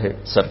سامنے بیٹھے,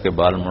 سر کے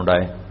بال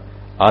منڈائے,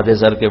 آدھے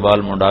سر کے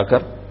بال منڈا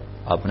کر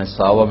آپ نے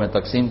ساوا میں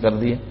تقسیم کر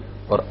دیے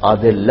اور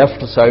آدھے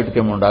لیفٹ سائڈ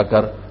کے منڈا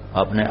کر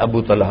آپ نے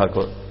ابو طلحہ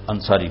کو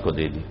انصاری کو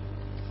دے دی.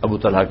 ابو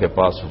طلحہ کے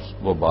پاس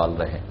وہ بال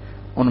رہے.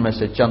 ان میں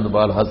سے چند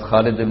بال حضرت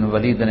خالد بن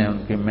ولید نے ان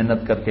کی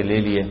منت کر کے لے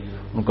لیے,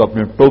 ان کو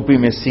اپنی ٹوپی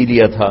میں سی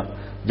لیا تھا.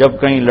 جب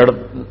کہیں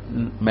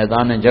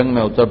میدان جنگ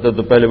میں اترتے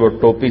تو پہلے وہ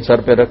ٹوپی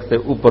سر پہ رکھتے,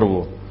 اوپر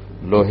وہ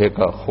لوہے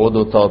کا خود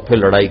ہوتا اور پھر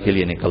لڑائی کے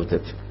لیے نکلتے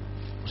تھے.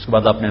 اس کے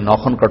بعد آپ نے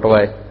ناخن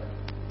کٹوائے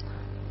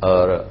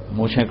اور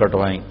مونچھیں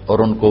کٹوائیں اور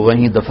ان کو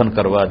وہیں دفن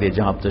کروا دیے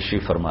جہاں آپ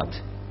تشریف فرما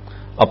تھے.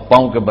 اب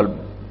پاؤں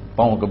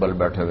کے بل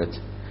بیٹھے ہوئے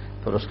تھے.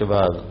 پھر اس کے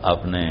بعد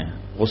آپ نے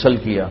غسل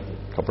کیا,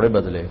 کپڑے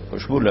بدلے,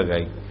 خوشبو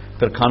لگائی,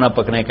 پھر کھانا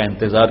پکنے کا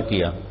انتظار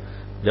کیا.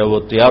 جب وہ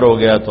تیار ہو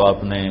گیا تو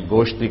آپ نے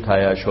گوشت بھی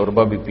کھایا,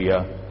 شوربہ بھی پیا.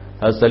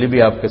 حضرت علی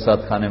بھی آپ کے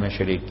ساتھ کھانے میں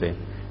شریک تھے.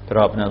 پھر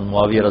آپ نے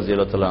معاویہ رضی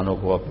اللہ تعالیٰ عنہ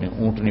کو اپنی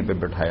اونٹنی پہ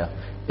بٹھایا.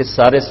 اس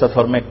سارے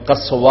سفر میں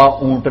قصوا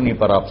اونٹنی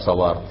پر آپ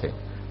سوار تھے.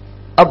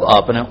 اب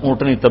آپ نے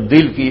اونٹنی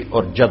تبدیل کی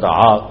اور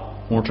جدعا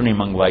اونٹنی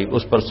منگوائی,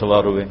 اس پر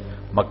سوار ہوئے,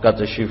 مکہ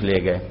تشریف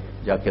لے گئے,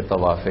 جا کے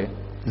طواف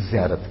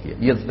زیارت کیا.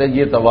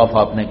 یہ طواف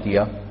آپ نے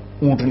کیا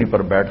اونٹنی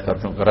پر بیٹھ کر,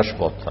 کیونکہ رش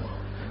بہت تھا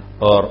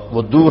اور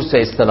وہ دور سے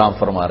استلام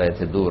فرما رہے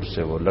تھے, دور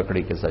سے وہ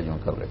لکڑی کے سجوں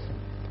کر رہے تھے.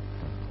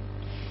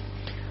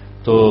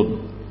 تو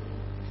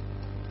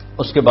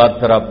اس کے بعد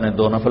پھر آپ نے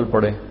 2 نفل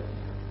پڑھے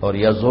اور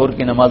یا زہر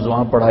کی نماز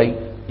وہاں پڑھائی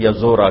یا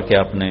زہر آ کے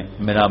آپ نے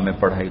مینا میں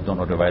پڑھائی,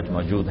 دونوں روایت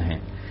موجود ہیں.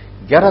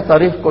 11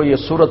 تاریخ کو یہ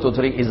سورت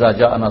اتری, اذا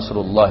جاء نصر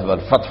اللہ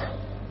والفتح,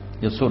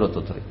 یہ سورت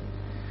اتری.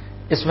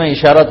 اس میں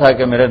اشارہ تھا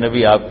کہ میرے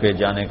نبی آپ کے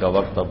جانے کا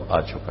وقت اب آ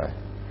چکا ہے.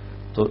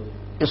 تو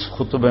اس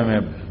خطبے میں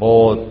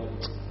بہت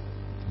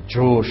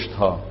جوش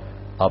تھا.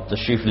 آپ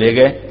تشریف لے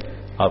گئے,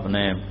 آپ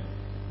نے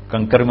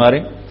کنکر مارے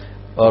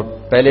اور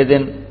پہلے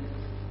دن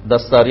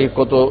 10 تاریخ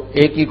کو تو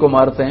ایک ہی کو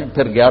مارتے ہیں,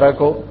 پھر 11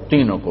 کو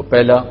تینوں کو,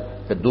 پہلا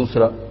پھر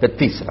دوسرا پھر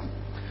تیسرا.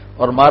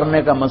 اور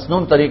مارنے کا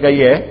مسنون طریقہ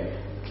یہ ہے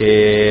کہ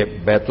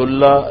بیت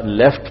اللہ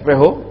لیفٹ پہ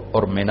ہو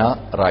اور مینا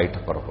رائٹ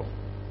پر ہو,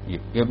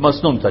 یہ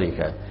مسنون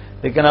طریقہ ہے.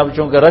 لیکن اب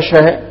چونکہ رش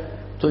ہے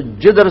تو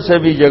جدھر سے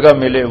بھی جگہ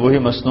ملے وہی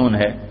مسنون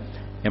ہے.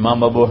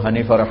 امام ابو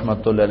حنیفہ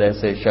رحمۃ اللہ علیہ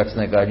سے شخص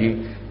نے کہا جی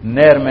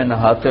نہر میں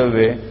نہاتے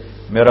ہوئے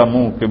میرا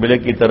منہ قبلے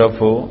کی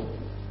طرف ہو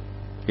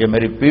یا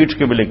میری پیٹھ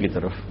قبلے کی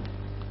طرف.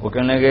 وہ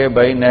کہنے لگے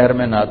بھائی نہر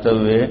میں نہاتے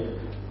ہوئے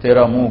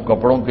تیرا منہ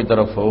کپڑوں کی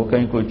طرف ہو,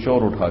 کہیں کوئی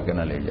چور اٹھا کے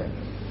نہ لے جائے.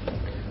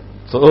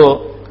 تو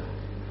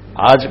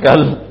آج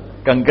کل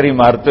کنکری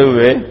مارتے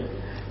ہوئے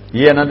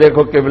یہ نہ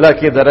دیکھو قبلہ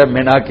کدھر ہے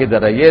مینا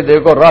کدھر ہے, یہ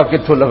دیکھو راہ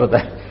کتھو لبتا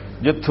ہے,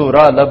 جتھو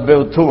راہ لبے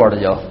اتھو بڑھ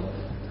جاؤ.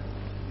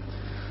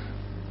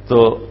 تو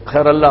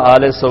خیر اللہ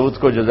آل سعود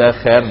کو جزائے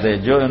خیر دے,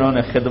 جو انہوں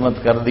نے خدمت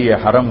کر دی ہے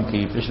حرم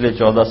کی, پچھلے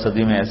 14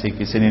 صدی میں ایسی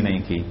کسی نے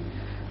نہیں کی.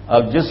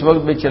 اب جس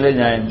وقت بھی چلے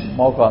جائیں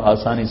موقع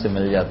آسانی سے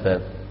مل جاتا ہے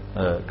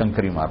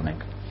کنکری مارنے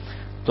کا.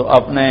 تو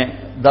آپ نے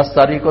 10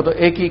 تاریخ کو تو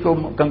ایک ہی کو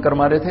کنکر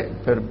مارے تھے,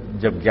 پھر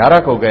جب 11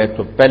 کو گئے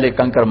تو پہلے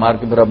کنکر مار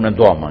کے پھر آپ نے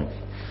دعا مانگی.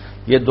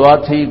 یہ دعا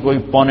تھی کوئی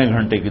پونے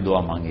گھنٹے کی دعا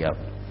مانگی آپ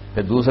نے.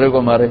 پھر دوسرے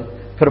کو مارے,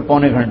 پھر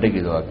پونے گھنٹے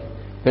کی دعا کی,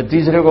 پھر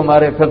تیسرے کو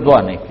مارے, پھر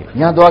دعا نہیں کی.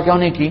 یہاں دعا کیوں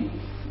نہیں کی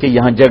کہ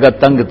یہاں جگہ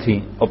تنگ تھی,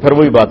 اور پھر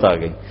وہی بات آ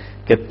گئی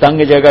کہ تنگ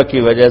جگہ کی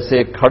وجہ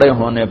سے کھڑے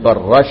ہونے پر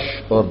رش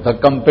اور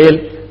دھکم پیل,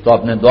 تو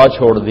آپ نے دعا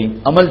چھوڑ دی,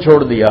 عمل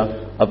چھوڑ دیا,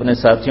 اپنے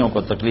ساتھیوں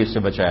کو تکلیف سے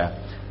بچایا.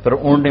 پھر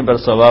اونٹنی پر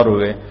سوار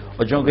ہوئے,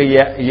 اور چونکہ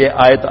یہ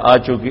آیت آ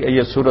چکی,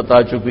 یہ صورت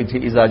آ چکی تھی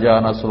اذا جاء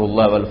نصر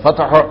اللہ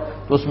والفتح,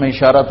 تو اس میں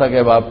اشارہ تھا کہ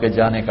اب آپ کے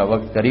جانے کا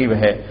وقت قریب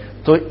ہے.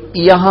 تو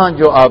یہاں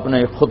جو آپ نے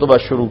خطبہ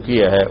شروع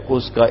کیا ہے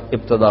اس کا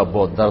ابتدا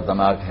بہت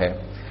دردناک ہے,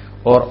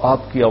 اور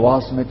آپ کی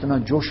آواز میں اتنا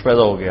جوش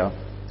پیدا ہو گیا.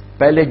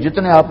 پہلے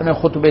جتنے آپ نے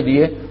خطبے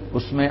دیے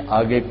اس میں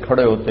آگے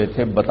کھڑے ہوتے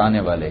تھے بتانے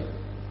والے,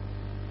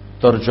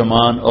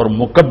 ترجمان اور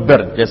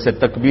مکبر, جیسے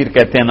تکبیر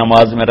کہتے ہیں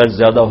نماز میں رش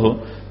زیادہ ہو,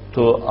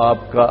 تو آپ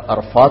کا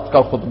عرفات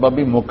کا خطبہ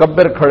بھی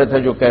مکبر کھڑے تھے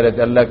جو کہہ رہے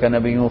تھے اللہ کے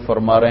نبی یوں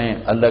فرما رہے ہیں,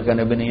 اللہ کے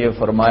نبی نے یہ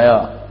فرمایا,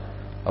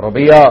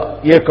 ربیہ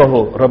یہ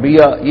کہو,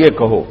 ربیہ یہ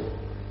کہو.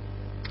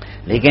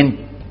 لیکن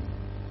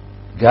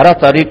 11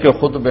 تاریخ کے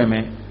خطبے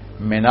میں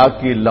مینا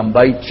کی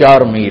لمبائی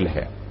 4 میل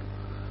ہے،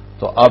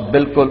 تو آپ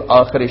بالکل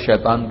آخری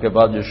شیطان کے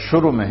بعد جو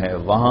شروع میں ہے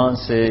وہاں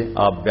سے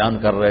آپ بیان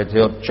کر رہے تھے،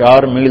 اور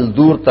 4 میل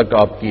دور تک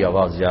آپ کی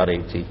آواز جا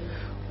رہی تھی،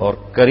 اور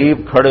قریب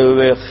کھڑے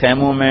ہوئے،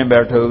 خیموں میں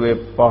بیٹھے ہوئے،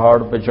 پہاڑ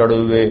پہ چڑھے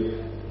ہوئے،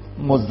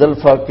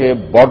 مزدلفہ کے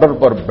بارڈر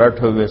پر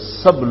بیٹھے ہوئے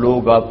سب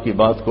لوگ آپ کی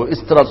بات کو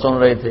اس طرح سن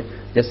رہے تھے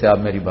جیسے آپ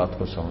میری بات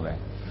کو سن رہے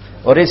ہیں۔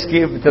 اور اس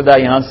کی ابتدا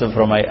یہاں سے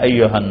فرمائی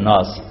ایھا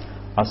الناس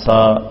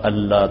عسى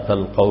الا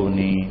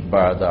تلقوني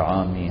بعد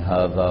عامی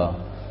ھذا،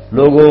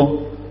 لوگوں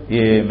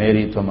یہ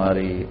میری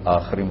تمہاری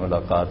آخری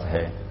ملاقات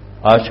ہے،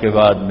 آج کے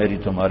بعد میری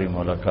تمہاری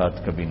ملاقات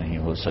کبھی نہیں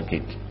ہو سکے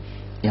گی۔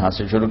 یہاں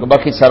سے شروع کر،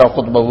 باقی سارا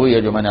خطبہ وہی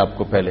ہے جو میں نے آپ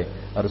کو پہلے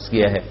عرض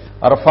کیا ہے۔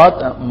 عرفات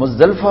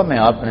مزدلفہ میں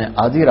آپ نے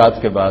آدھی رات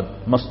کے بعد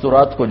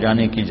مستورات کو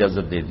جانے کی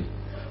اجازت دے دی،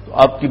 تو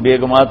آپ کی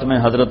بیگمات میں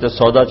حضرت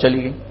سودا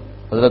چلی گئی،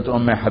 حضرت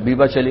ام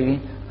حبیبہ چلی گئی،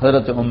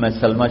 حضرت ام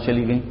سلمہ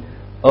چلی گئی،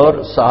 اور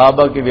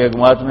صحابہ کی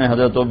بیگمات میں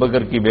حضرت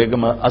ابوبکر کی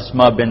بیگم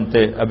اسما بنت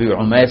ابی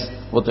عمیس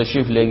وہ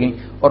تشریف لے گئیں،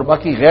 اور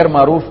باقی غیر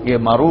معروف، یہ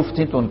معروف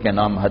تھیں تو ان کے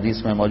نام حدیث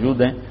میں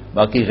موجود ہیں،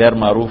 باقی غیر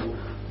معروف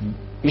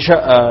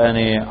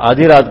یعنی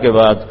آدھی رات کے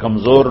بعد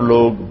کمزور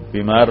لوگ،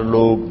 بیمار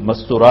لوگ،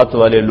 مستورات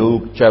والے لوگ،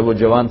 چاہے وہ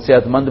جوان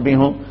صحت مند بھی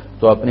ہوں،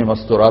 تو اپنی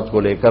مستورات کو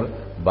لے کر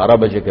 12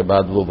 بجے کے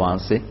بعد وہ وہاں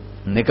سے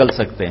نکل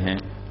سکتے ہیں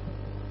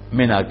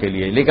مینا کے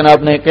لیے۔ لیکن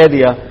آپ نے کہہ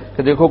دیا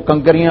کہ دیکھو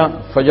کنکریاں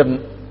فجر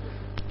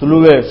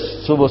طلوع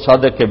صبح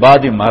صادق کے بعد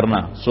ہی مارنا،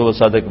 صبح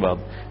صادق کے بعد،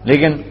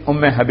 لیکن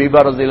ام حبیبہ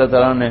رضی اللہ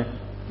تعالیٰ نے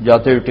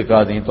جاتے ہوئے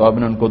ٹکا دیں تو آپ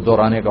نے ان کو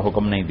دہرانے کا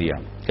حکم نہیں دیا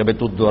کہ بھئی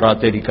تو دہرا،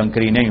 تیری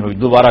کنکری نہیں ہوئی،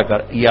 دوبارہ کر،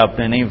 یہ آپ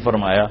نے نہیں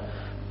فرمایا،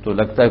 تو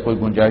لگتا ہے کوئی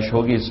گنجائش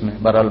ہوگی اس میں۔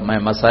 بہرحال میں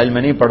مسائل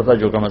میں نہیں پڑھتا،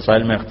 جو کہ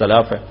مسائل میں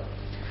اختلاف ہے،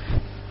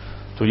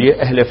 تو یہ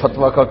اہل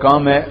فتویٰ کا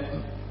کام ہے۔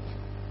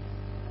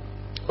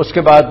 اس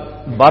کے بعد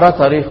 12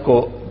 تاریخ کو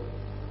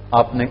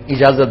آپ نے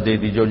اجازت دے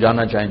دی، جو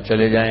جانا چاہیں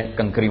چلے جائیں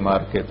کنکری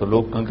مار کے، تو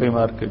لوگ کنکری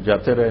مار کے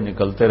جاتے رہے،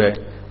 نکلتے رہے،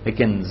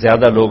 لیکن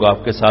زیادہ لوگ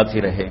آپ کے ساتھ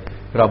ہی رہے۔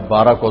 پھر آپ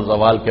 12 کو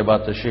زوال کے بعد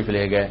تشریف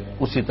لے گئے،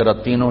 اسی طرح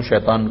تینوں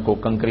شیطان کو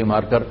کنکری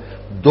مار کر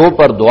 2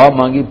 پر دعا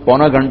مانگی،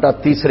 پونا گھنٹہ،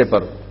 تیسرے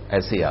پر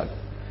ایسے ہی آ گئے۔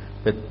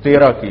 پھر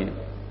 13 کی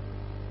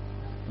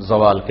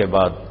زوال کے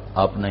بعد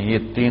آپ نے یہ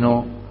تینوں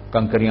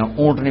کنکریاں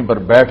اونٹنی پر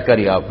بیٹھ کر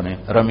ہی آپ نے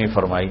رمی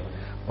فرمائی،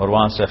 اور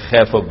وہاں سے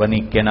خیف و بنی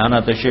کنانہ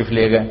تشریف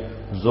لے گئے۔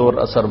 زور،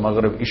 اثر،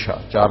 مغرب، عشاء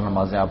 4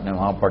 نمازیں آپ نے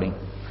وہاں پڑھی۔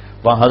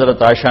 وہاں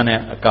حضرت عائشہ نے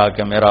کہا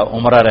کہ میرا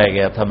عمرہ رہ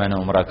گیا تھا، میں نے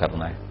عمرہ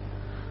کرنا ہے،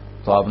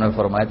 تو آپ نے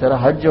فرمایا تیرا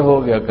حج ہو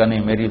گیا؟ کہ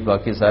نہیں، میری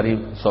باقی ساری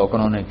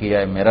سوکنوں نے کیا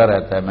ہے، میرا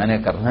رہتا ہے، میں نے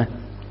کرنا ہے۔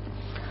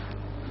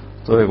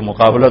 تو ایک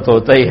مقابلہ تو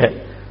ہوتا ہی ہے۔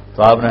 تو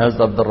آپ نے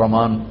حضرت عبد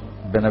الرحمن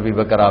بن ابی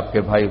بکر آپ کے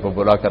بھائی کو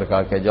بلا کر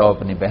کہا کہ جاؤ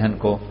اپنی بہن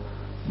کو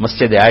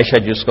مسجد عائشہ،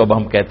 جس کو اب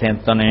ہم کہتے ہیں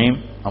تنعیم،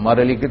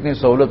 ہمارے لیے کتنی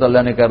سہولت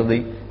اللہ نے کر دی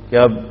کہ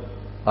اب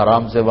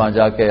آرام سے وہاں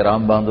جا کے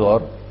احرام باندھو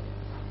اور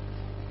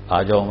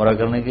آ جاؤ عمرہ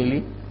کرنے کے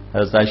لیے۔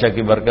 حضرت عائشہ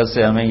کی برکت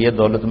سے ہمیں یہ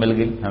دولت مل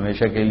گئی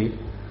ہمیشہ کے لیے،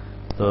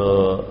 تو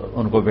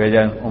ان کو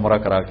بھیجا عمرہ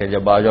کرا کے،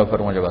 جب آ جاؤ پھر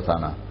مجھے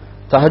بتانا۔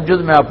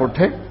 تہجد میں آپ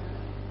اٹھے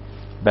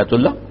بیت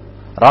اللہ،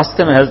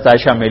 راستے میں حضرت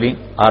عائشہ ملی،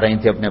 آ رہی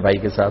تھی اپنے بھائی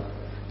کے ساتھ،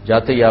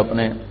 جاتے ہی آپ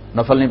نے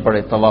نفل نہیں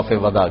پڑے، طواف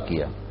وداع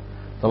کیا۔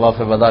 طواف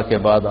وداع کے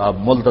بعد آپ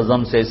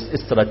ملتزم سے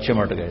اس طرح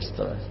چمٹ گئے، اس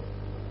طرح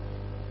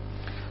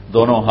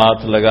دونوں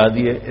ہاتھ لگا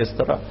دیے، اس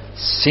طرح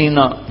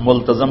سینہ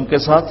ملتزم کے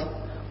ساتھ،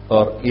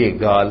 اور یہ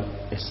گال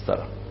اس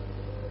طرح،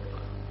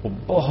 وہ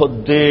بہت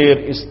دیر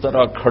اس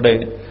طرح کھڑے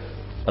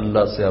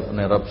اللہ سے،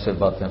 اپنے رب سے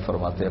باتیں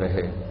فرماتے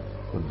رہے،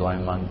 کچھ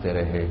دعائیں مانگتے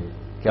رہے۔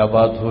 کیا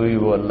بات ہوئی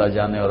وہ اللہ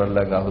جانے اور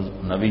اللہ کا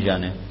نبی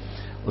جانے۔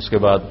 اس کے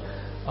بعد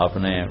آپ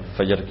نے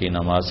فجر کی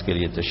نماز کے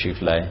لیے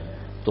تشریف لائے،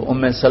 تو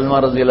ام سلمہ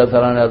رضی اللہ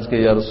تعالیٰ نے عرض کی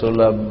یا رسول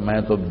اللہ میں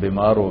تو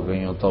بیمار ہو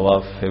گئی ہوں،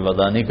 طواف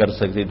وداع نہیں کر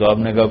سکتی۔ تو آپ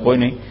نے کہا کوئی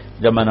نہیں،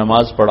 جب میں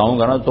نماز پڑھاؤں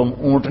گا نا تم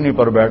اونٹنی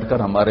پر بیٹھ کر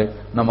ہمارے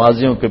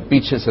نمازیوں کے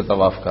پیچھے سے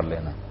طواف کر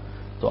لینا۔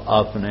 تو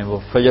آپ نے وہ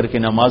فجر کی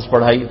نماز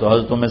پڑھائی، تو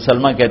حضرت ام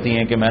سلمہ کہتی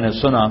ہیں کہ میں نے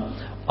سنا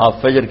آپ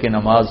فجر کی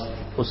نماز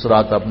اس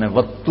رات اپنے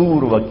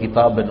والطور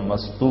وکتاب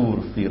مستور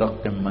فی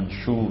رق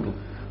منشور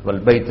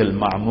والبیت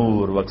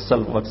المعمور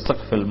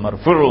والسقف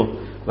المرفوع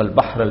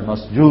والبحر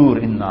المسجور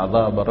ان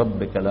عذاب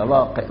ربک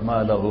لواقع ما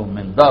له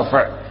من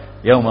دافع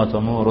یوم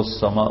تمور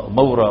السماء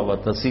مورا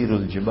وتسیر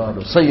الجبال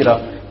سیرا۔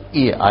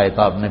 یہ آیت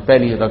آپ نے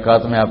پہلی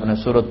رکعت میں آپ نے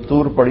سورۃ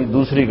طور پڑھی،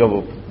 دوسری کا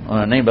وہ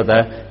نہیں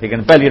بتایا،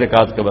 لیکن پہلی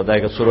رکعت کا بتایا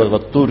کہ سورۃ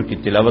والطور کی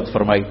تلاوت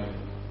فرمائی۔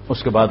 اس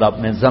کے بعد آپ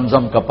نے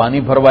زمزم کا پانی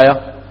بھروایا۔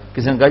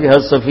 کسی نے کہا کہ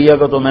حضرت صفیہ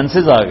کا تو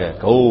مینسز آ گئے،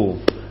 کہ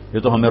یہ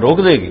تو ہمیں روک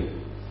دے گی۔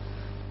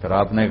 پھر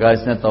آپ نے کہا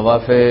اس نے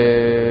طواف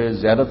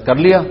زیارت کر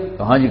لیا؟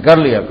 کہ ہاں جی کر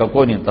لیا۔ کہ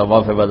کوئی نہیں،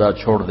 طواف وداع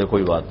چھوڑ دے،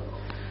 کوئی بات۔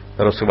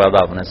 پھر اس کے بعد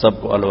آپ نے سب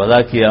کو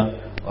الوداع کیا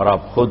اور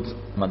آپ خود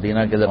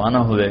مدینہ کے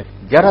روانہ ہوئے۔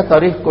 11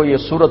 تاریخ کو یہ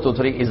سورت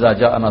اتری اذا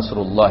جاء نصر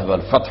اللہ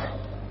والفتح،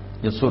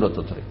 یہ سورت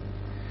اتری۔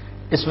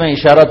 اس میں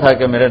اشارہ تھا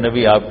کہ میرے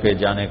نبی آپ کے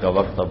جانے کا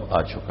وقت اب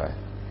آ چکا ہے۔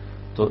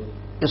 تو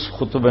اس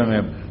خطبے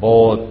میں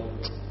بہت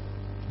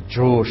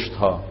جوش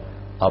تھا،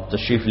 آپ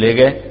تشریف لے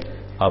گئے،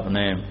 آپ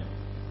نے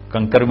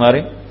کنکر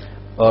مارے،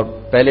 اور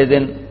پہلے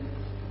دن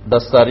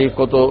 10 تاریخ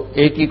کو تو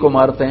ایک ہی کو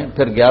مارتے ہیں،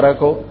 پھر 11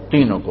 کو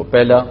تینوں کو،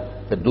 پہلا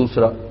پھر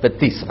دوسرا پھر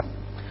تیسرا.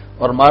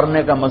 اور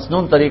مارنے کا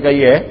مسنون طریقہ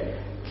یہ ہے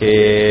کہ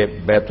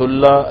بیت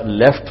اللہ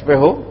لیفٹ پہ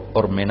ہو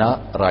اور مینا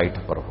رائٹ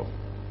پر ہو.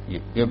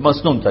 یہ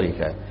مسنون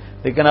طریقہ ہے.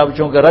 لیکن اب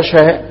چونکہ رش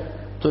ہے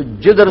تو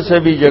جدھر سے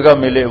بھی جگہ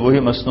ملے وہی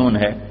مسنون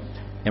ہے.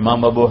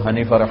 امام ابو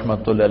حنیفہ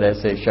رحمۃ اللہ علیہ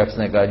سے شخص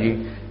نے کہا جی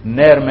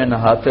نہر میں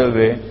نہاتے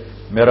ہوئے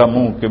میرا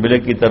منہ قبلے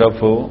کی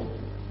طرف ہو،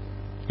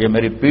 یہ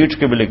میری پیٹھ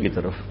قبلے کی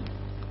طرف.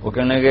 وہ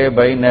کہنے لگے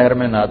بھائی نہر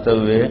میں نہاتے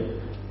ہوئے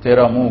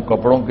تیرا منہ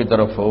کپڑوں کی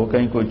طرف ہو،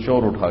 کہیں کوئی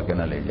چور اٹھا کے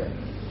نہ لے جائے.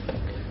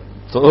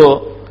 تو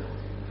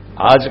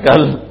آج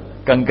کل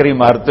کنکری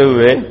مارتے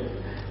ہوئے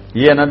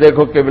یہ نہ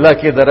دیکھو قبلہ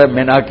کدھر ہے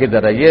مینا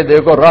کدھر ہے، یہ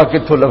دیکھو راہ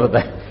کتھوں لبتا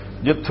ہے،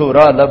 جتھوں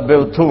راہ لبے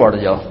اتھوں وڑ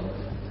جاؤ.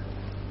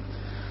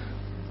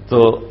 تو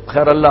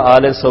خیر اللہ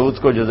آل سعود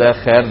کو جزائے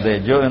خیر دے،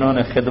 جو انہوں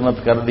نے خدمت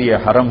کر دی ہے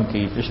حرم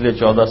کی، پچھلے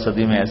 14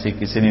 صدی میں ایسی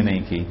کسی نے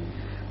نہیں کی.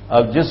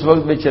 اب جس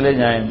وقت بھی چلے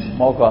جائیں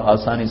موقع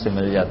آسانی سے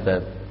مل جاتا ہے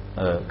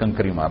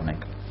کنکری مارنے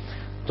کا.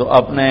 تو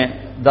آپ نے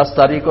 10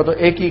 تاریخ کو تو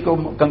ایک ہی کو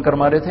کنکر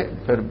مارے تھے،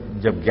 پھر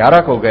جب 11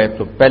 کو گئے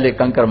تو پہلے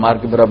کنکر مار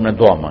کے پھر آپ نے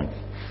دعا مانگی.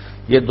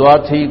 یہ دعا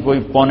تھی کوئی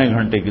پونے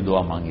گھنٹے کی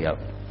دعا مانگی آپ.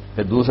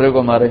 پھر دوسرے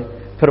کو مارے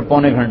پھر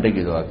پونے گھنٹے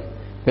کی دعا کی،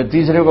 پھر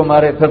تیسرے کو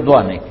مارے پھر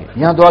دعا نہیں کی.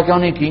 یہاں دعا کیوں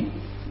نہیں کی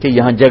کہ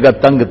یہاں جگہ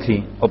تنگ تھی،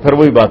 اور پھر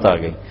وہی بات آ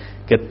گئی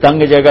کہ تنگ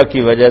جگہ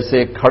کی وجہ سے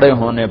کھڑے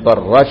ہونے پر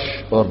رش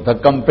اور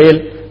دھکم پیل،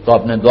 تو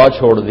آپ نے دعا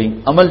چھوڑ دی،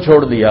 عمل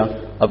چھوڑ دیا،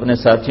 اپنے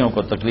ساتھیوں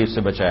کو تکلیف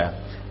سے بچایا.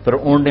 پھر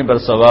اونٹنی پر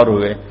سوار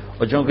ہوئے،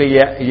 اور چونکہ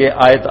یہ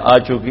آیت آ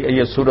چکی،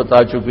 یہ صورت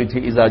آ چکی تھی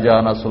اذا جاء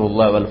نصر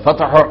اللہ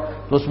والفتح،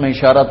 تو اس میں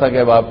اشارہ تھا کہ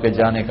اب آپ کے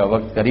جانے کا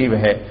وقت قریب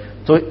ہے.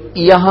 تو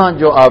یہاں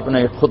جو آپ نے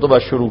خطبہ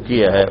شروع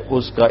کیا ہے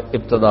اس کا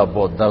ابتدا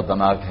بہت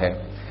دردناک ہے،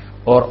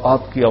 اور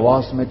آپ کی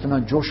آواز میں اتنا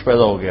جوش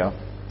پیدا ہو گیا.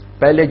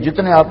 پہلے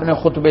جتنے آپ نے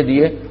خطبے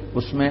دیے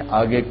اس میں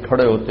آگے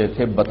کھڑے ہوتے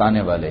تھے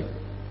بتانے والے،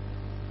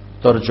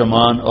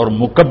 ترجمان اور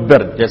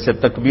مکبر، جیسے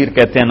تکبیر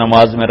کہتے ہیں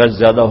نماز میں رش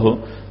زیادہ ہو.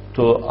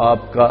 تو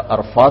آپ کا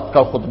عرفات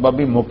کا خطبہ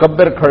بھی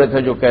مکبر کھڑے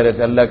تھے جو کہہ رہے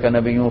تھے اللہ کا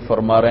نبی یوں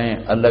فرما رہے ہیں،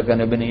 اللہ کا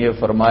نبی نے یہ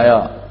فرمایا،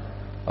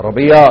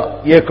 ربیہ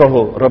یہ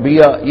کہو،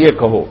 ربیہ یہ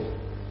کہو.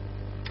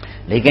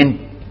 لیکن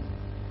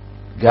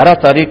 11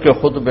 تاریخ کے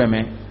خطبے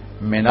میں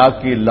مینا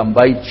کی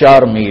لمبائی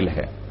 4 میل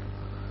ہے.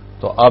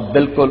 تو آپ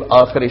بالکل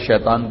آخری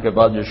شیطان کے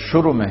بعد جو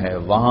شروع میں ہے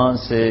وہاں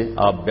سے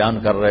آپ بیان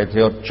کر رہے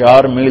تھے، اور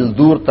 4 میل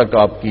دور تک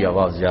آپ کی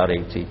آواز جا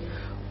رہی تھی.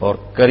 اور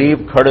قریب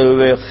کھڑے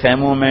ہوئے،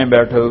 خیموں میں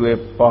بیٹھے ہوئے،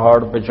 پہاڑ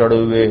پہ چڑھے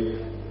ہوئے،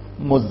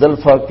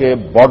 مزدلفہ کے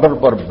بارڈر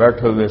پر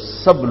بیٹھے ہوئے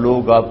سب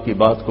لوگ آپ کی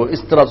بات کو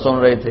اس طرح سن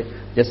رہے تھے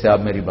جیسے آپ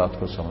میری بات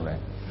کو سن رہے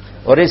ہیں.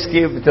 اور اس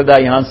کی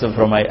ابتدا یہاں سے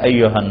فرمائی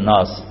ایھا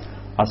الناس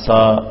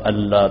عسى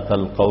اللہ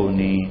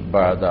تلقونی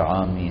بعد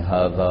عامی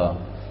ھذا،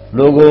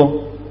 لوگوں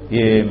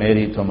یہ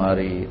میری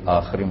تمہاری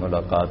آخری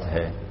ملاقات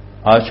ہے،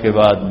 آج کے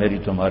بعد میری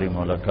تمہاری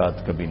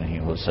ملاقات کبھی نہیں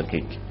ہو سکے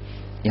گی.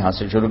 یہاں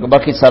سے شروع کر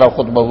باقی سارا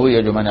خطبہ وہی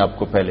ہے جو میں نے آپ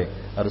کو پہلے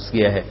عرض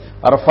کیا ہے.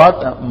 عرفات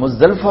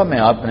مزدلفہ میں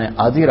آپ نے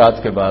آدھی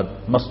رات کے بعد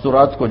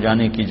مستورات کو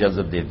جانے کی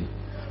اجازت دے دی.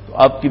 تو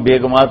آپ کی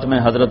بیگمات میں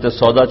حضرت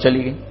سودا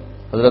چلی گئی،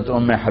 حضرت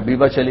ام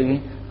حبیبہ چلی گئی،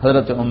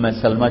 حضرت ام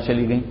سلمہ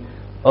چلی گئی،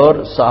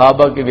 اور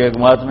صحابہ کی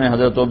بیگمات میں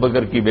حضرت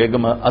ابوبکر کی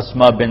بیگم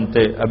اسما بنت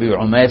ابی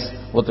عمیس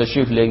وہ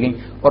تشریف لے گئیں.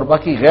 اور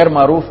باقی غیر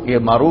معروف، یہ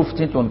معروف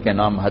تھیں تو ان کے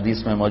نام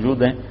حدیث میں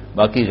موجود ہیں،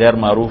 باقی غیر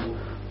معروف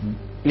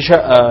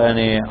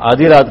یعنی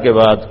آدھی رات کے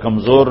بعد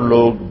کمزور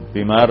لوگ،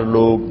 بیمار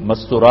لوگ،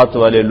 مستورات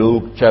والے لوگ،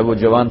 چاہے وہ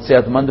جوان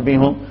صحت مند بھی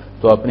ہوں،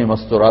 تو اپنی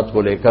مستورات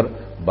کو لے کر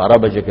 12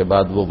 بجے کے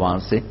بعد وہ وہاں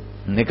سے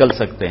نکل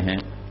سکتے ہیں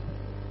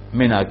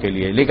مینا کے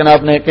لیے. لیکن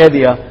آپ نے کہہ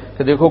دیا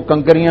کہ دیکھو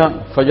کنکریاں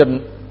فجر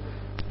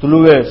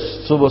طلوع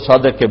صبح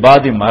صادق کے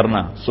بعد ہی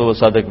مارنا، صبح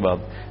صادق کے بعد.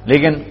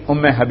 لیکن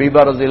ام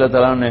حبیبہ رضی اللہ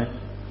تعالیٰ نے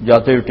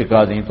جاتے ہوئے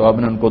ٹکا دیں تو آپ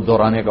نے ان کو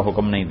دہرانے کا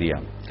حکم نہیں دیا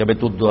کہ بھائی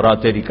تو دوہرا،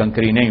 تیری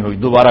کنکری نہیں ہوئی،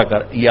 دوبارہ کر،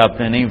 یہ آپ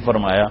نے نہیں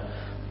فرمایا.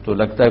 تو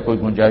لگتا ہے کوئی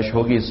گنجائش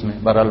ہوگی اس میں.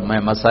 بہرحال میں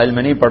مسائل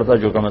میں نہیں پڑھتا،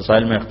 جو کہ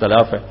مسائل میں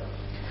اختلاف ہے.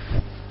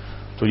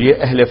 تو یہ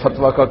اہل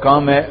فتویٰ کا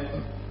کام ہے.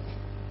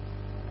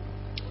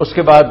 اس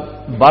کے بعد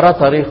 12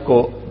 تاریخ کو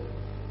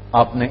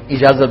آپ نے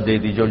اجازت دے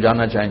دی، جو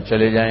جانا چاہیں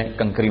چلے جائیں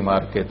کنکری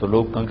مار کے. تو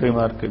لوگ کنکری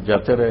مار کے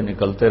جاتے رہے،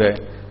 نکلتے رہے،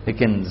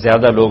 لیکن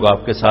زیادہ لوگ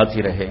آپ کے ساتھ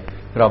ہی رہے.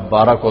 پھر آپ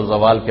 12 کو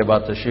زوال کے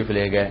بعد تشریف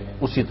لے گئے.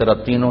 اسی طرح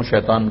تینوں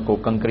شیطان کو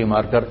کنکری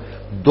مار کر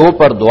 2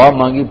 پر دعا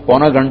مانگی،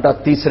 پونا گھنٹہ،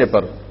 تیسرے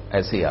پر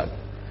ایسے ہی آ گئے.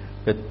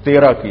 پھر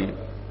 13 کی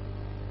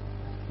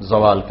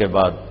زوال کے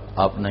بعد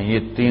آپ نے یہ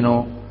تینوں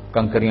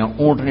کنکریاں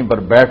اونٹنی پر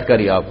بیٹھ کر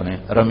ہی آپ نے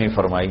رمی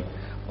فرمائی،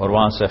 اور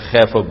وہاں سے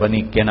خیف و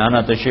بنی کنانہ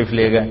تشریف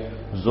لے گئے.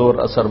 زور،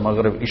 اثر،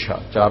 مغرب،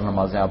 عشاء 4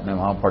 نمازیں آپ نے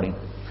وہاں پڑھی.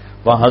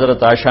 وہاں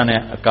حضرت عائشہ نے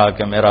کہا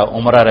کہ میرا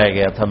عمرہ رہ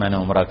گیا تھا، میں نے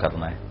عمرہ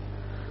کرنا ہے.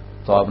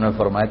 تو آپ نے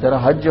فرمایا تیرا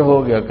حج ہو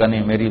گیا؟ کہ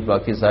نہیں، میری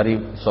باقی ساری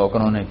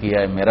سوکنوں نے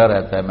کیا ہے، میرا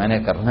رہتا ہے، میں نے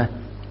کرنا ہے.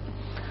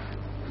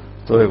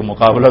 تو ایک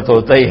مقابلہ تو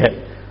ہوتا ہی ہے.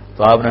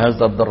 تو آپ نے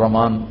حضرت عبد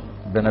الرحمن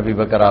بن ابی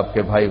بکر آپ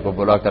کے بھائی کو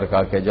بلا کر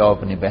کہا کہ جاؤ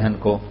اپنی بہن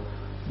کو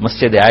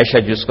مسجد عائشہ،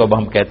 جس کو اب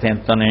ہم کہتے ہیں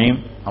تنعیم،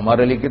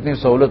 ہمارے لیے کتنی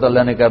سہولت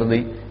اللہ نے کر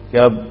دی کہ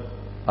اب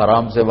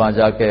آرام سے وہاں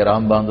جا کے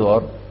احرام باندھو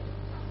اور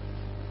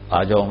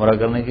آ جاؤ عمرہ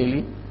کرنے کے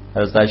لیے.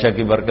 حضرت عائشہ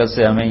کی برکت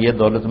سے ہمیں یہ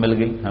دولت مل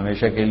گئی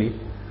ہمیشہ کے لیے،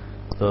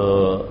 تو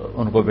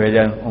ان کو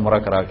بھیجا عمرہ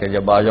کرا کے،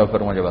 جب آ جاؤ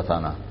پھر مجھے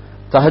بتانا۔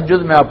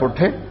 تہجد میں آپ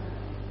اٹھے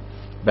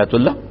بیت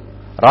اللہ،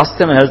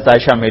 راستے میں حضرت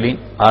عائشہ ملی،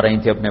 آ رہی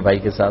تھی اپنے بھائی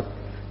کے ساتھ،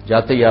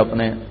 جاتے ہی آپ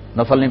نے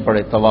نفل نہیں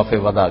پڑے، طواف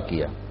وداع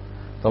کیا۔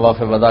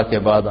 طواف وداع کے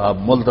بعد آپ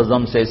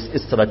ملتزم سے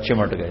اس طرح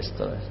چمٹ گئے، اس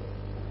طرح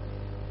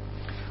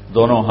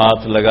دونوں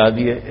ہاتھ لگا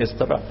دیے اس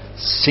طرح،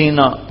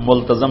 سینہ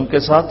ملتزم کے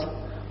ساتھ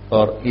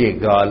اور یہ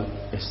گال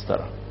اس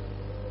طرح،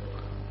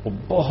 وہ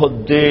بہت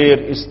دیر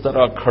اس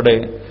طرح کھڑے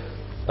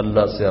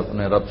اللہ سے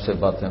اپنے رب سے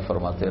باتیں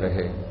فرماتے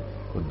رہے،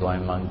 کچھ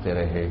دعائیں مانگتے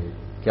رہے،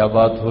 کیا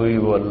بات ہوئی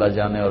وہ اللہ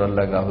جانے اور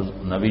اللہ کا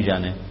نبی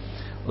جانے۔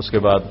 اس کے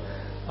بعد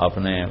آپ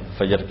نے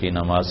فجر کی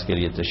نماز کے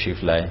لیے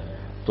تشریف لائے،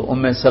 تو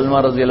ام سلمہ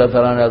رضی اللہ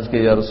تعالیٰ نے عرض کی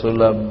یا رسول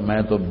اللہ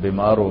میں تو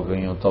بیمار ہو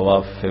گئی ہوں،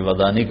 طواف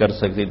وداع نہیں کر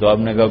سکتی، تو آپ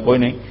نے کہا کوئی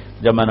نہیں،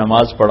 جب میں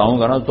نماز پڑھاؤں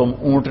گا نا تم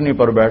اونٹنی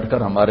پر بیٹھ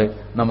کر ہمارے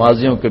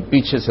نمازیوں کے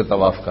پیچھے سے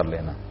طواف کر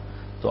لینا۔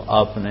 تو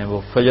آپ نے وہ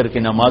فجر کی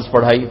نماز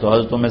پڑھائی، تو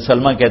حضرت ام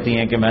سلمہ کہتی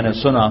ہیں کہ میں نے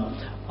سنا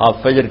آپ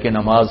فجر کی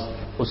نماز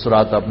اس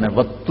رات اپنے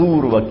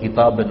والطور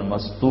وکتاب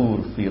مستور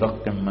فی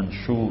رق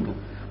منشور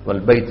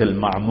والبیت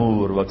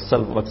المعمور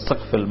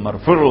والسقف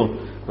المرفوع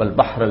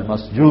والبحر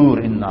المسجور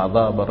ان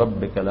عذاب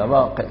ربک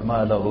لواقع ما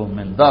له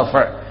من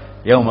دافع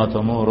یوم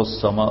تمور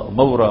السماء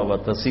مورا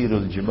وتسیر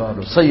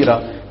الجبال سیرا۔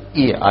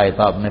 یہ آیت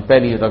آپ نے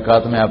پہلی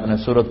رکعت میں آپ نے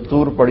سورۃ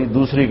طور پڑھی،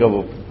 دوسری کا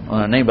وہ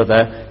نہیں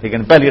بتایا،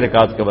 لیکن پہلی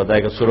رکعت کا بتایا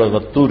کہ سورۃ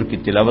والطور کی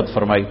تلاوت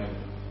فرمائی۔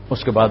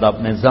 اس کے بعد آپ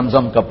نے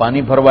زمزم کا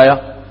پانی بھروایا۔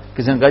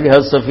 کسی نے کہا جی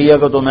حضرت صفیہ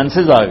کا تو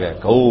مینسز آ گئے،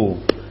 کہو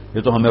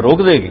یہ تو ہمیں روک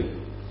دے گی۔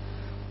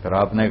 پھر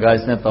آپ نے کہا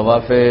اس نے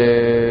طواف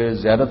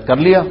زیارت کر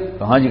لیا؟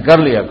 کہاں جی کر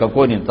لیا۔ کہا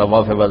کوئی نہیں،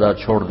 طواف وداع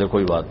چھوڑ دے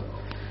کوئی بات۔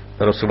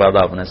 پھر اس کے بعد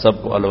آپ نے سب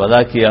کو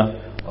الوداع کیا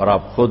اور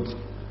آپ خود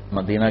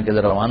مدینہ کے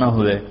ذرا روانہ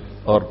ہوئے،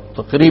 اور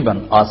تقریباً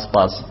آس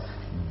پاس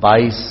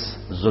 22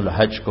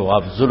 ذوالحج کو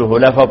آپ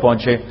ذوالحلیفہ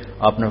پہنچے۔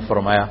 آپ نے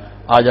فرمایا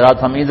آج رات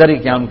ہم ادھر ہی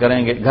قیام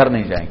کریں گے، گھر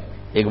نہیں جائیں گے۔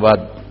 ایک بات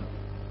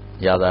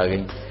یاد آ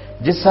گئی،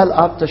 جس سال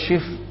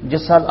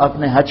آپ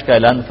نے حج کا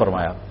اعلان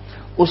فرمایا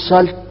اس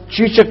سال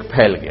چیچک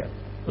پھیل گیا،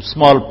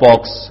 اسمال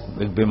پاکس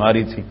ایک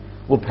بیماری تھی،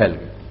 وہ پھیل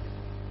گئی،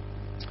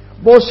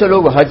 بہت سے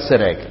لوگ حج سے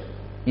رہ گئے۔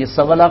 یہ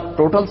 1.25 لاکھ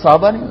ٹوٹل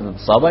صحابہ نہیں،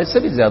 صحابہ اس سے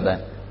بھی زیادہ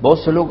ہیں، بہت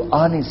سے لوگ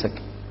آ نہیں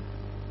سکے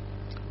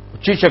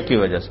چیچک کی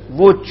وجہ سے۔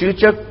 وہ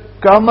چیچک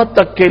قیامت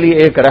تک کے لیے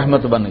ایک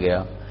رحمت بن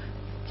گیا۔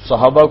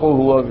 صحابہ کو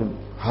ہوا کہ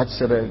حج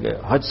سے رہ گئے،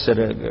 حج سے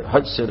رہ گئے،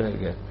 حج سے رہ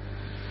گئے۔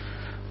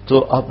 تو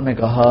آپ نے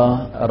کہا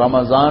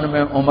رمضان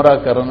میں عمرہ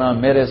کرنا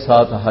میرے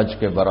ساتھ حج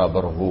کے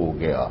برابر ہو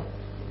گیا۔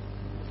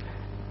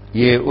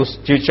 یہ اس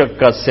چیچک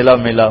کا صلہ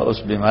ملا، اس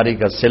بیماری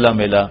کا صلہ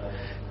ملا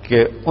کہ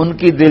ان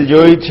کی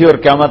دلجوئی تھی اور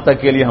قیامت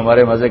تک کے لیے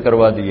ہمارے مزے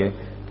کروا دیے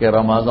کہ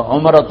رمضان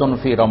عمرۃ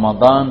فی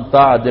رمضان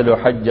تعدل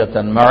حجۃ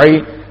معی،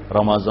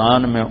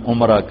 رمضان میں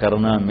عمرہ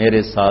کرنا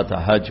میرے ساتھ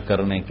حج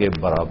کرنے کے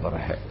برابر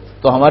ہے۔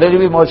 تو ہمارے لیے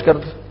بھی موج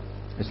کرتے،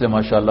 اس لیے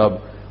ماشاءاللہ اب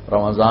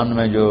رمضان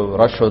میں جو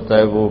رش ہوتا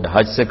ہے وہ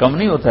حج سے کم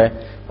نہیں ہوتا ہے،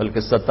 بلکہ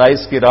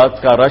 27 کی رات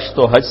کا رش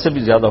تو حج سے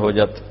بھی زیادہ ہو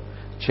جاتا ہے،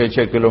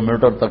 6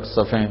 کلومیٹر تک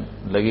صفیں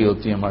لگی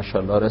ہوتی ہیں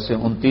ماشاءاللہ، اور ایسے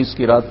 29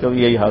 کی رات کا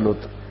بھی یہی حال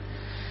ہوتا ہے۔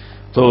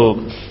 تو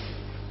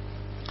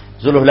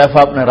ذوالحلیفہ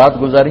آپ نے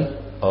رات گزاری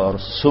اور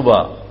صبح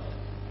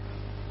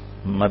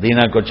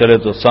مدینہ کو چلے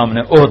تو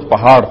سامنے احد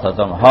پہاڑ تھا،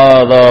 تم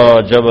ھذا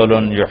جبل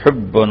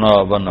یحبنا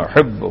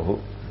ونحبہ،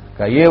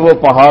 کہ یہ وہ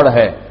پہاڑ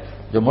ہے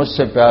جو مجھ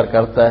سے پیار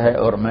کرتا ہے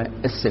اور میں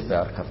اس سے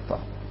پیار کرتا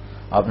ہوں۔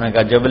 آپ نے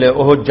کہا جبل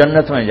احد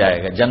جنت میں جائے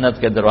گا،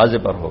 جنت کے دروازے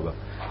پر ہوگا،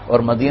 اور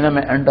مدینہ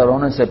میں انٹر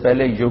ہونے سے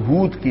پہلے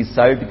یہود کی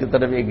سائڈ کی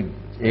طرف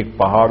ایک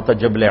پہاڑ تھا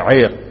جبل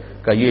عیر،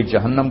 کا یہ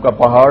جہنم کا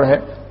پہاڑ ہے،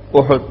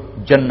 احد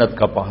جنت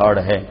کا پہاڑ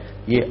ہے۔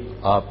 یہ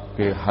آپ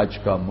کے حج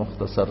کا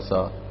مختصر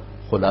سا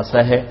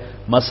خلاصہ ہے۔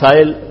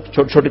 مسائل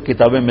چھوٹی چھوٹی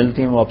کتابیں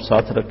ملتی ہیں، وہ آپ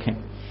ساتھ رکھیں،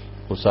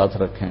 وہ ساتھ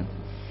رکھیں،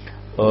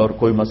 اور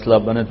کوئی مسئلہ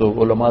بنے تو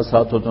علماء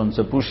ساتھ ہو تو ان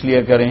سے پوچھ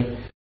لیا کریں۔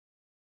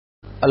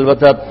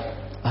 البتہ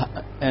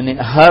یعنی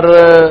ہر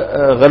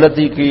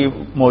غلطی کی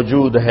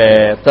موجود ہے،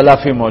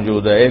 تلافی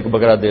موجود ہے، 1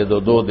 بکرا دے دو،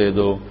 2 دے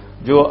دو،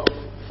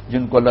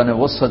 جن کو اللہ نے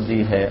وسعت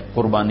دی ہے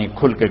قربانی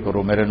کھل کے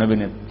کرو۔ میرے نبی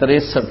نے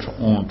 63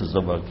 اونٹ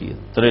ذبح کیے،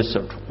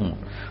 63 اونٹ،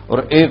 اور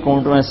ایک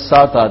اونٹ میں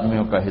 7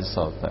 آدمیوں کا حصہ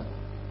ہوتا ہے،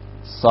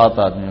 7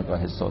 آدمیوں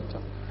کا حصہ ہوتا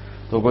ہے،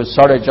 تو کوئی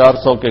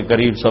 450 کے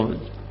قریب سب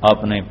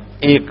آپ نے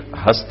ایک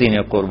ہستی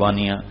نے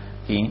قربانیاں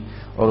کی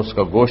اور اس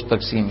کا گوشت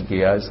تقسیم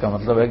کیا۔ اس کا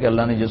مطلب ہے کہ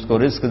اللہ نے جس کو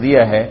رزق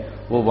دیا ہے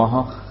وہ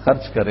وہاں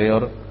خرچ کرے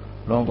اور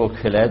لوگوں کو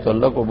کھلائے، تو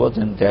اللہ کو بہت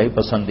انتہائی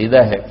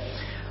پسندیدہ ہے۔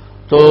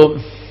 تو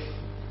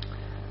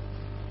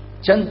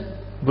چند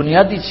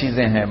بنیادی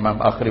چیزیں ہیں، میں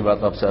آخری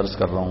بات آپ سے عرض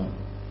کر رہا ہوں،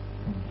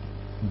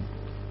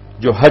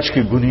 جو حج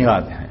کی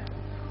بنیاد ہیں،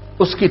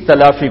 اس کی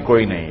تلافی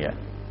کوئی نہیں ہے۔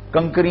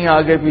 کنکریاں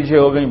آگے پیچھے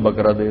ہو گئیں،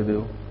 بکرا دے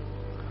دو،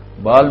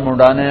 بال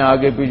منڈانے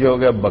آگے پیچھے ہو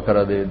گیا،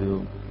 بکرا دے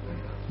دو،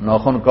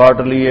 ناخن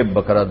کاٹ لیے،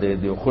 بکرا دے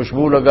دو،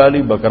 خوشبو لگا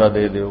لی، بکرا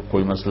دے دو،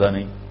 کوئی مسئلہ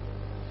نہیں۔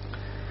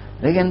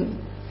 لیکن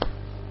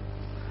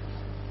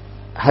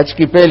حج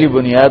کی پہلی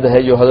بنیاد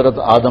ہے جو حضرت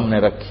آدم نے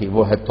رکھی،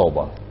 وہ ہے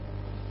توبہ۔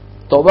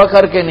 توبہ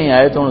کر کے نہیں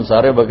آئے تو ان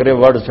سارے بکرے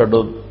وڑ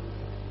چھڈو،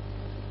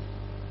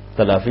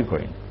 تلافی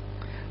کوئی نہیں.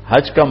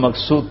 حج کا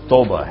مقصود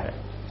توبہ ہے،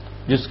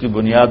 جس کی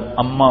بنیاد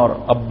اماں اور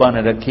ابا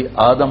نے رکھی.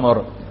 آدم اور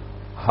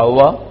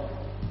حوا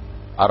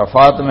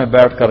عرفات میں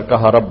بیٹھ کر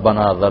کہا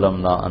ربنا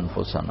ظلمنا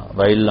انفسنا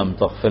وان لم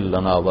تغفر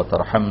لنا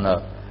وترحمنا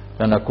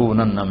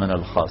لنکونن من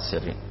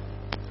الخاسرین،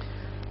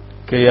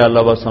 کہ یا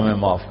اللہ بس ہمیں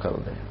معاف کر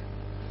دے.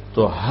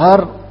 تو ہر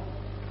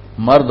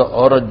مرد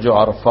عورت جو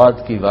عرفات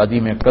کی وادی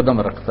میں قدم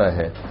رکھتا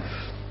ہے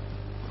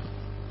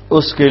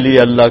اس کے لیے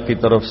اللہ کی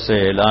طرف سے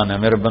اعلان ہے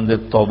میرے بندے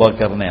توبہ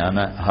کرنے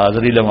آنا ہے،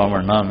 حاضری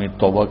لمامن نام ہی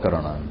توبہ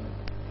کرنا ہے.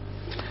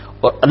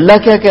 اور اللہ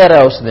کیا کہہ رہا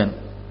ہے اس دن؟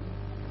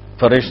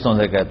 فرشتوں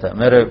سے کہتا ہے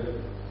میرے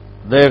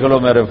دیکھ لو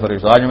میرے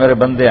فرشتوں، آج میرے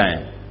بندے آئے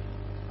ہیں،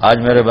 آج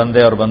میرے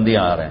بندے اور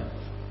بندیاں آ رہے ہیں.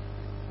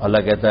 اللہ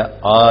کہتا ہے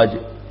آج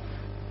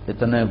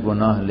اتنے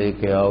گناہ لے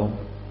کے آؤ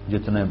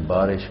جتنے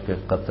بارش کے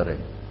قطرے،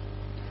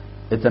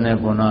 اتنے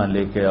گناہ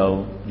لے کے آؤ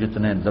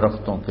جتنے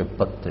درختوں کے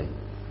پتے،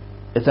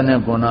 اتنے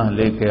گناہ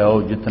لے کے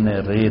آؤ جتنے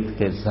ریت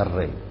کے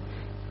ذرے،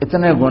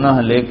 اتنے گناہ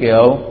لے کے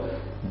آؤ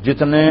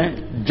جتنے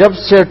جب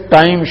سے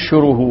ٹائم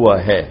شروع ہوا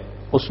ہے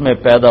اس میں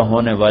پیدا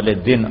ہونے والے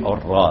دن اور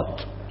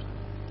رات،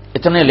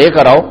 اتنے لے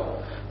کر آؤ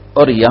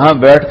اور یہاں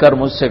بیٹھ کر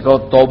مجھ سے کہو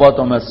توبہ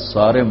تو میں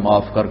سارے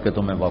معاف کر کے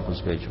تمہیں واپس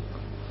بھیجوں گا،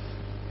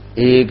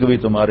 ایک بھی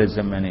تمہارے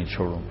ذمہ نہیں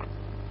چھوڑوں گا.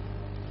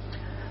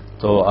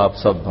 تو آپ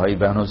سب بھائی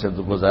بہنوں سے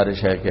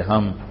گزارش ہے کہ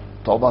ہم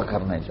توبہ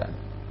کرنے جائیں.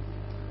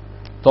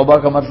 توبہ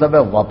کا مطلب ہے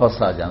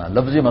واپس آ جانا،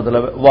 لفظی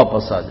مطلب ہے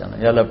واپس آ جانا.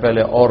 یا اللہ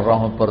پہلے اور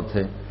راہوں پر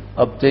تھے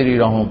اب تیری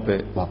راہوں پہ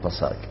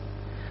واپس آ گئے.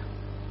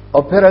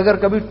 اور پھر اگر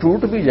کبھی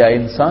ٹوٹ بھی جائے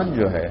انسان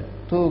جو ہے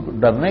تو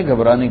ڈرنے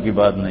گھبرانے کی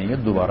بات نہیں ہے،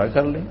 دوبارہ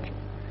کر لیں گے.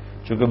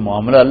 چونکہ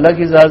معاملہ اللہ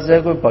کی ذات سے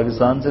ہے، کوئی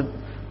پاکستان سے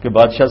کے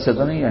بادشاہ سے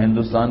تو نہیں، یا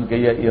ہندوستان کے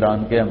یا ایران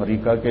کے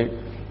امریکہ کے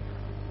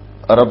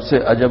عرب سے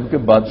عجب کے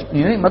بادشاہ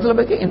نہیں. مطلب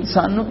ہے کہ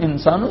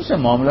انسانوں سے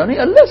معاملہ نہیں،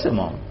 اللہ سے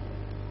معاملہ.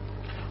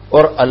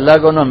 اور اللہ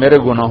کو نہ میرے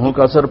گناہوں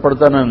کا اثر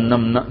پڑتا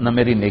نہ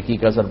میری نیکی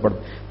کا اثر پڑتا.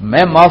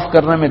 میں معاف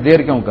کرنے میں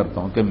دیر کیوں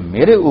کرتا ہوں کہ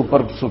میرے اوپر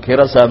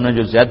سکھیرا صاحب نے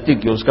جو زیادتی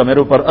کی اس کا میرے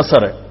اوپر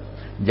اثر ہے.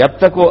 جب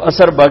تک وہ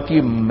اثر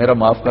باقی میرا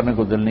معاف کرنے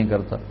کو دل نہیں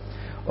کرتا.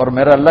 اور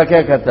میرا اللہ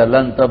کیا کہتا ہے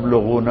لن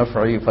تبلغوا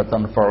نفعی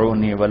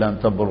فتنفعونی ولن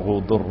تبلغوا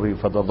ضری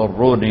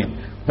فتضرونی.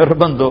 میرے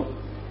بندو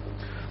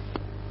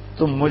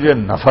تم مجھے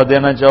نفع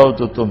دینا چاہو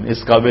تو تم اس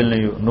قابل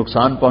نہیں ہو،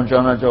 نقصان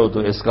پہنچانا چاہو تو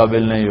اس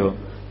قابل نہیں ہو.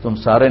 تم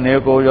سارے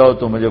نیک ہو جاؤ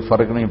تو مجھے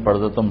فرق نہیں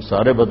پڑتا، تم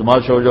سارے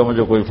بدماش ہو جاؤ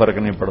مجھے کوئی فرق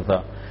نہیں پڑتا.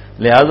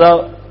 لہذا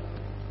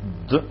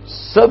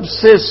سب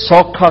سے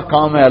سوکھا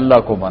کام ہے اللہ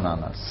کو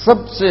منانا، سب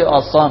سے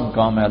آسان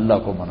کام ہے اللہ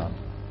کو منانا.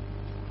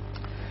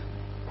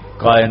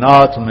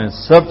 کائنات میں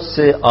سب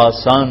سے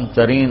آسان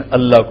ترین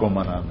اللہ کو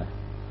منانا ہے.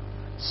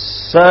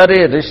 سارے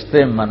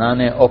رشتے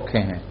منانے اوکھے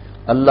ہیں،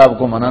 اللہ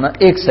کو منانا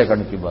 1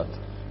 سیکنڈ کی بات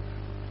ہے.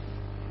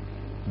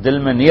 دل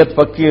میں نیت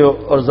پکی ہو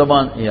اور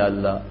زبان یا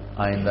اللہ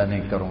آئندہ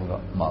نہیں کروں گا،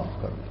 معاف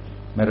کروں.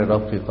 میرے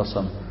رب کی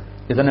قسم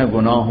اتنے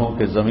گناہ ہوں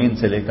کہ زمین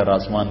سے لے کر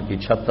آسمان کی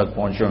چھت تک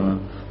پہنچے ہوں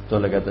تو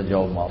اللہ کہتا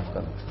جاؤ معاف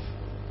کرو،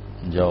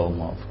 جاؤ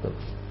معاف کرو.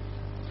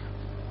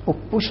 وہ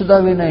پوچھتا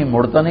بھی نہیں،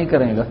 مڑتا نہیں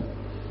کرے گا.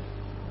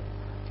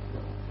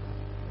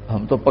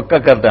 ہم تو پکا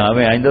کرتے ہیں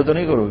ہمیں آئندہ تو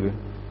نہیں کرو گے.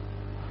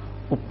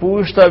 وہ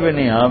پوچھتا بھی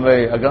نہیں ہاں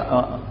بھائی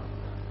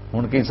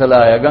ان کی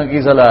صلاح ہے اگاں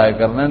کی صلاح ہے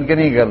کرنا ان کے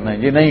نہیں کرنے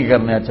یہ نہیں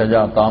کرنے. اچھا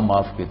جا کام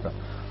معاف کیتا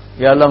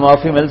یا اللہ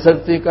معافی مل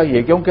سکتی کا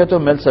یہ کیوں کہ تو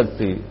مل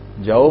سکتی.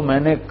 جاؤ میں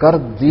نے کر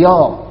دیا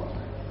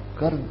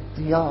کر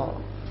دیا.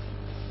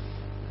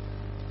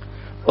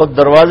 اور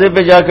دروازے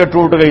پہ جا کے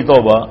ٹوٹ گئی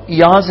توبہ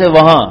یہاں سے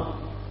وہاں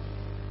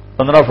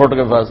 15 فٹ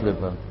کے فاصلے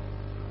پر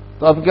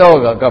تو اب کیا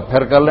ہوگا کہ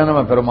پھر کر لینا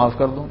میں پھر معاف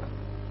کر دوں.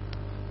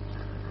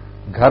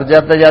 گھر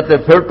جاتے جاتے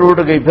پھر ٹوٹ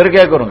گئی پھر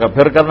کیا کروں گا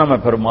پھر کرنا میں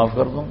پھر معاف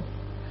کر دوں.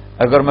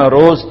 اگر میں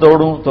روز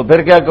توڑوں تو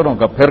پھر کیا کروں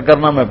گا پھر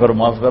کرنا میں پھر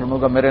معاف کر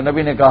دوں گا. میرے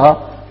نبی نے کہا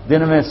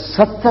دن میں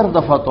 70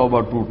 دفعہ توبہ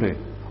ٹوٹے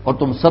اور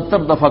تم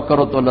 70 دفعہ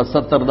کرو تو اللہ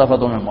 70 دفعہ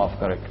تمہیں معاف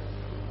کرے گا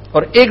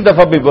اور 1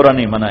 دفعہ بھی برا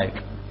نہیں منائے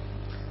گا.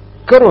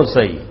 کرو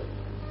صحیح.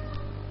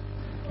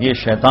 یہ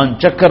شیطان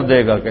چکر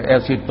دے گا کہ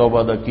ایسی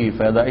توبہ دا کی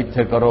فائدہ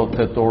اتھے کرو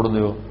اتھے توڑ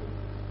دیو.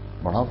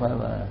 بڑا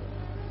فائدہ ہے.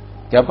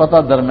 کیا پتا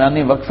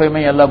درمیانی وقفے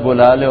میں ہی اللہ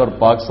بلا لے اور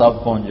پاک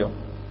صاحب پہنچ جاؤ.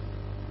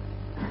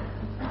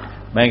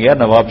 میں گیا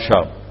نواب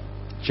شاہ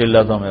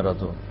چلا تھا میرا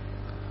تو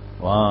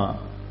وہاں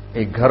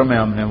ایک گھر میں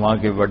ہم نے وہاں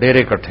کے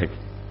وڈیرے کٹھے.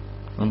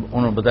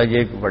 انہوں نے بتایا یہ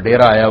ایک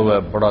وڈیرا آیا ہوا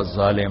ہے بڑا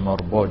ظالم اور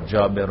بہت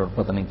جابر اور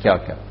پتہ نہیں کیا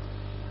کیا.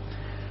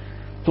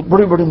 تو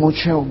بڑی بڑی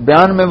مونچھیں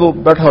بیان میں وہ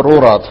بیٹھا رو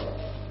رہا تھا.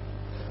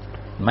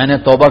 میں نے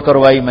توبہ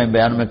کروائی میں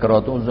بیان میں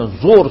کرواتا ہوں. اس نے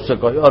زور سے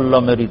کہا یا اللہ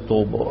میری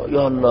توبہ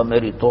یا اللہ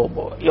میری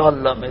توبہ یا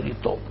اللہ میری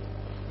توبہ.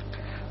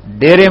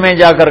 ڈیرے میں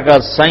جا کر کہا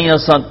سائیں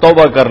اساں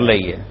توبہ کر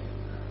لئیے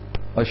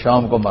اور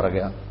شام کو مر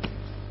گیا.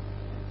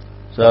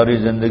 ساری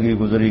زندگی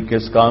گزری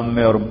کس کام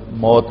میں اور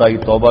موت آئی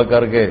توبہ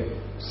کر کے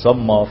سب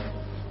معاف.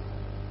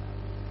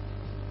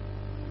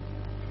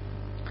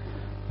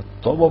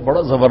 توبہ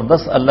بڑا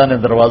زبردست اللہ نے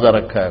دروازہ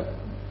رکھا ہے.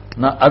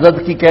 نہ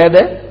عدد کی قید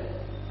ہے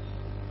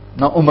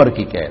نہ عمر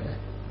کی قید ہے.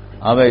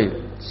 ہاں بھائی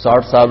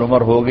 60 سال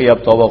عمر ہو گئی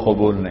اب توبہ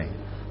قبول نہیں.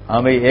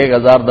 ہاں بھائی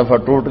 1000 دفعہ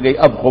ٹوٹ گئی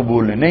اب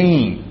قبول نہیں.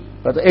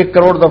 تو 1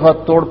 کروڑ دفعہ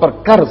توڑ پر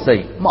کر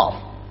صحیح معاف،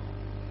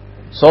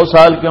 100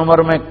 سال کی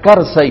عمر میں کر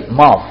صحیح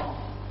معاف،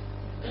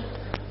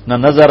 نہ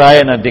نظر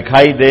آئے نہ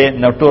دکھائی دے،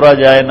 نہ ٹورا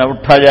جائے نہ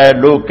اٹھا جائے،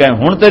 لوگ کہیں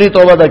ہن تیری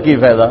توبہ دا کی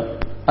فائدہ،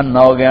 انا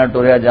ہو گیا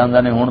ٹوریا جاندہ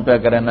نے ہن پہ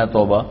کرے نہ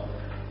توبہ،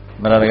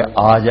 میرا لگا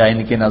آج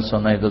ان کی نہ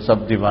سنائی تو سب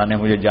دیوانے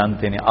مجھے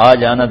جانتے نہیں، آج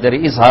آنا تیری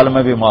اس حال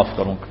میں بھی معاف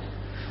کروں گا،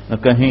 نہ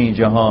کہیں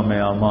جہاں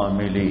میں اما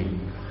ملی،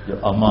 جو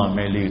اما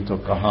ملی تو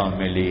کہاں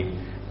ملی،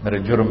 میرے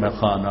جرم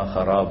خانہ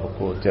خراب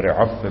کو تیرے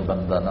عفو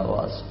بندہ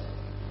نواز۔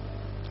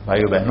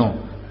 بھائیو بہنوں،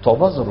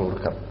 توبہ ضرور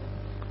کر،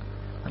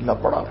 اللہ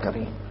بڑا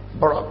کریں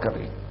بڑا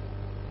کریں،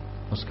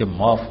 اس کے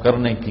معاف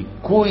کرنے کی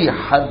کوئی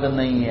حد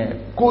نہیں ہے،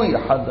 کوئی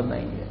حد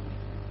نہیں ہے،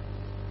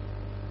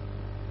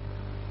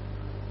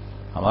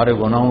 ہمارے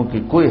گناہوں کی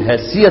کوئی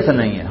حیثیت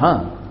نہیں ہے۔ ہاں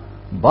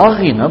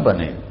باغی نہ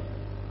بنے،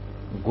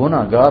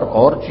 گناہگار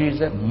اور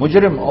چیز ہے،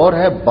 مجرم اور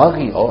ہے،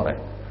 باغی اور ہے۔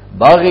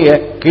 باغی ہے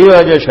کیوں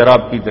ہے جو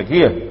شراب پیتا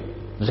کی ہے،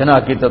 زنا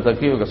کیتا تھا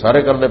کیوں کہ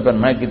سارے کر دے پھر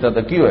میں کیتا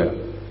تھا کیوں ہے،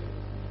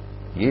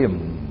 یہ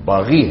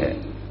باغی ہے۔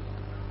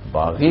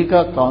 باغی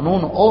کا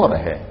قانون اور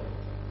ہے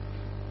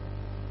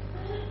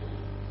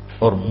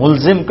اور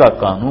ملزم کا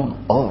قانون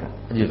اور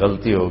ہے۔ جی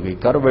غلطی ہو گئی،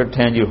 کر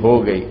بیٹھے ہیں جی، ہو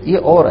گئی، یہ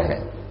اور ہے۔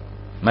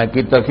 میں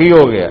کی تقی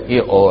ہو گیا،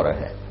 یہ اور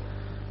ہے۔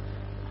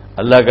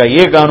 اللہ کا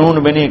یہ قانون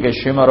بھی نہیں کہ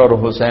شمر اور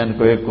حسین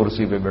کو ایک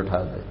کرسی پہ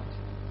بٹھا دے،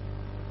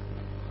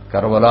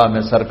 کربلا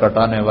میں سر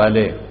کٹانے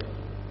والے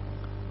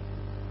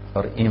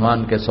اور ایمان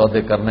کے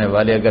سودے کرنے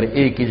والے اگر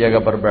ایک ہی جگہ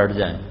پر بیٹھ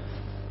جائیں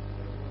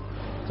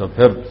تو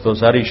پھر تو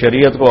ساری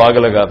شریعت کو آگ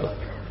لگا دو۔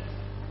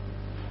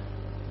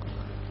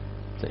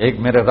 تو ایک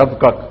میرے رب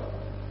کا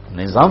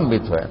نظام بھی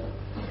تو ہے،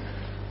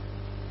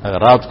 اگر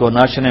رات کو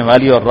ناچنے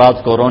والی اور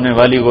رات کو رونے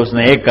والی کو اس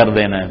نے ایک کر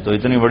دینا ہے تو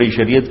اتنی بڑی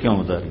شریعت کیوں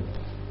اتاری؟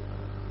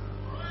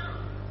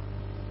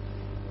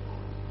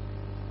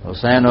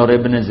 حسین اور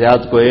ابن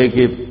زیاد کو ایک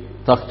ہی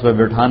تخت پہ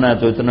بٹھانا ہے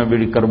تو اتنا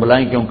بڑی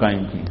کربلائیں کیوں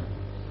قائم کی؟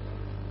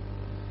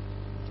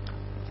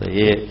 تو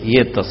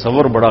یہ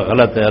تصور بڑا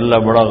غلط ہے۔ اللہ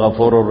بڑا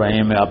غفور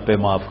الرحیم ہے، آپ پہ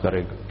معاف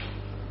کرے گا۔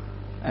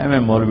 میں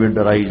مولوی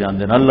ڈرائی جان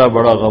دینا، اللہ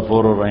بڑا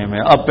غفور الرحیم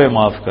ہے، آپ پہ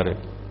معاف کرے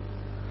گا۔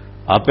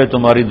 آپ پہ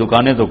تمہاری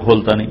دکانیں تو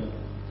کھولتا نہیں،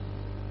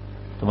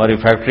 تمہاری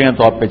فیکٹریاں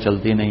تو آپ پہ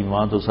چلتی نہیں،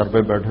 وہاں تو سر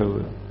پہ بیٹھے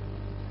ہوئے۔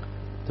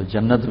 تو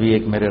جنت بھی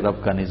ایک میرے رب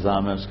کا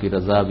نظام ہے، اس کی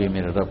رضا بھی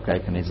میرے رب کا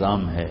ایک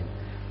نظام ہے۔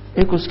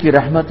 ایک اس کی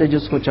رحمت ہے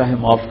جس کو چاہے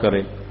معاف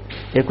کرے،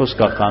 ایک اس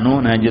کا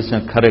قانون ہے جس نے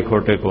کھرے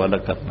کھوٹے کو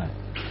الگ کرنا ہے۔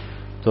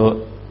 تو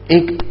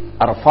ایک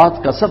عرفات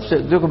کا سب سے،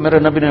 دیکھو میرے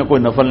نبی نے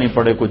کوئی نفل نہیں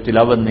پڑھے، کوئی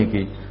تلاوت نہیں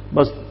کی،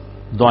 بس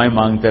دعائیں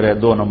مانگتے رہے،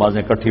 2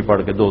 نمازیں کٹھی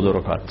پڑھ کے 2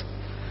 رکعت۔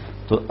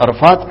 تو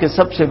عرفات کے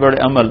سب سے بڑے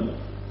عمل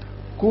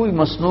کوئی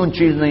مسنون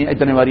چیز نہیں،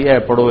 اتنے باری اے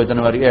پڑھو،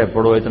 اتنے باری اے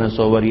پڑھو، اتنے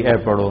 100 باری اے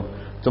پڑھو،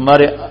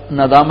 تمہارے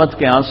ندامت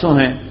کے آنسو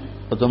ہیں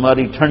اور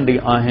تمہاری ٹھنڈی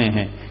آہیں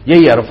ہیں،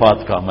 یہی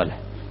عرفات کا عمل ہے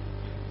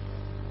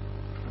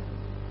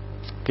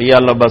کہ یا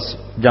اللہ بس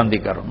جاندی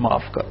کر،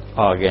 معاف کر،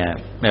 آ گئے ہیں،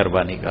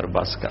 مہربانی کر،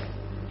 بس کر،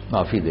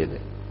 معافی دے دے۔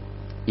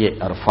 یہ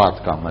عرفات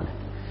کا عمل ہے۔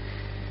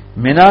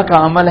 مینا کا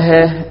عمل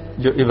ہے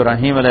جو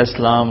ابراہیم علیہ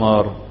السلام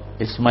اور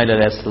اسماعیل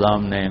علیہ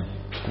السلام نے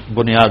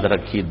بنیاد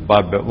رکھی،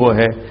 وہ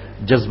ہے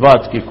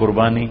جذبات کی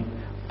قربانی،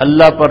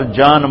 اللہ پر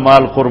جان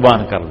مال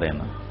قربان کر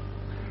دینا،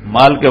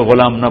 مال کے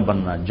غلام نہ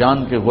بننا، جان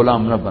کے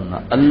غلام نہ بننا،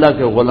 اللہ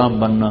کے غلام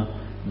بننا۔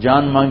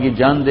 جان مانگی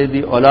جان دے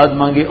دی، اولاد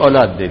مانگی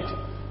اولاد دے دی۔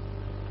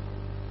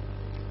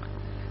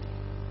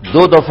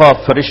 2 دفعہ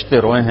فرشتے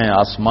روئے ہیں،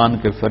 آسمان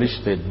کے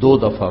فرشتے 2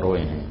 دفعہ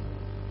روئے ہیں،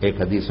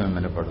 ایک حدیث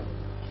میں نے پڑھا۔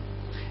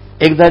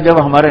 ایک دفعہ جب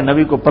ہمارے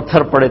نبی کو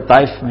پتھر پڑے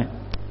طائف میں،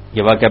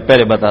 یہ واقعہ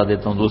پہلے بتا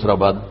دیتا ہوں، دوسرا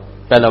بعد،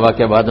 پہلا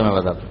واقعہ بعد میں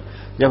بتاتا ہوں۔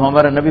 جب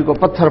ہمارے نبی کو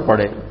پتھر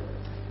پڑے،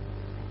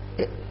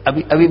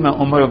 ابھی میں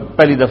عمر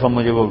پہلی دفعہ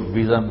مجھے وہ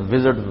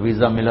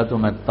ویزا ملا تو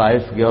میں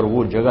طائف گیا اور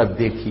وہ جگہ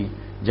دیکھی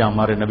جہاں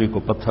ہمارے نبی کو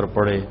پتھر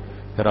پڑے،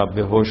 پھر آپ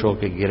بے ہوش ہو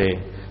کے گرے،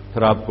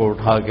 پھر آپ کو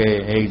اٹھا کے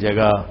ایک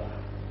جگہ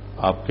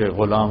آپ کے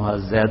غلام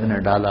زید نے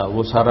ڈالا،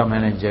 وہ سارا میں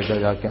نے جگہ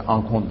جا کے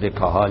آنکھوں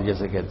دیکھا، حال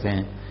جیسے کہتے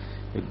ہیں،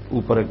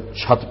 اوپر ایک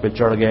چھت پہ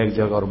چڑھ گیا ایک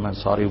جگہ اور میں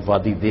ساری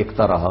وادی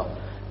دیکھتا رہا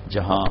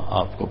جہاں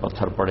آپ کو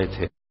پتھر پڑے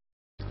تھے۔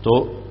 تو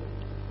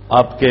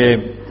آپ کے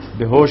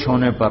بے ہوش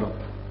ہونے پر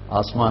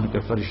آسمان کے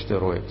فرشتے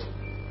روئے تھے،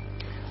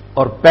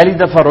 اور پہلی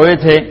دفعہ روئے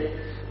تھے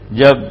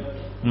جب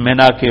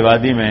مینا کی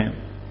وادی میں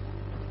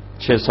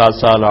 6-7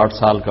 سال 8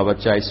 سال کا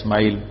بچہ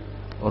اسماعیل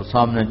اور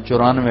سامنے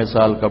 94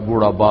 سال کا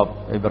بوڑھا باپ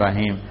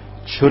ابراہیم،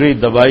 چھری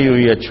دبائی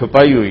ہوئی ہے،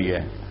 چھپائی ہوئی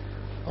ہے،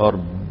 اور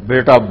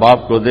بیٹا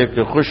باپ کو دیکھ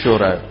کے خوش ہو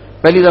رہا ہے۔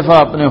 پہلی دفعہ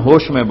اپنے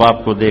ہوش میں باپ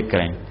کو دیکھ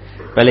رہے ہیں،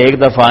 پہلے ایک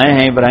دفعہ آئے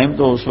ہیں ابراہیم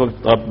تو اس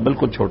وقت آپ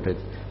بالکل چھوٹے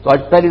تھے، تو آج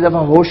پہلی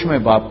دفعہ ہوش میں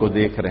باپ کو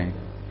دیکھ رہے ہیں،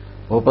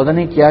 وہ پتہ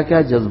نہیں کیا کیا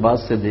جذبات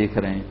سے دیکھ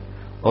رہے ہیں،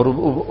 اور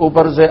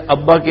اوپر سے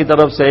ابا کی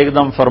طرف سے ایک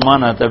دم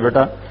فرمان آتا ہے،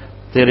 بیٹا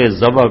تیرے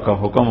ذبح کا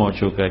حکم ہو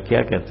چکا ہے،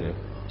 کیا کہتے ہو؟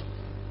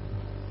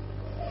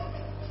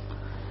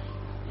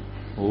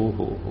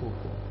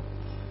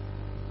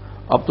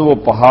 اب تو وہ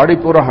پہاڑی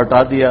پورا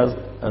ہٹا دیا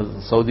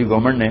سعودی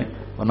گورنمنٹ نے،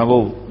 ورنہ وہ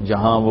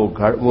جہاں وہ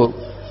گھر، وہ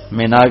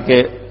مینا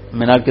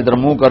کی طرف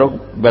منہ کرو،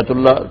 بیت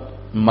اللہ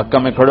مکہ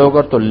میں کھڑے ہو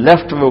کر تو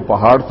لیفٹ میں وہ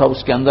پہاڑ تھا،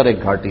 اس کے اندر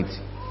ایک گھاٹی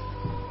تھی،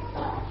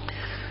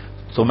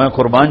 تو میں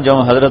قربان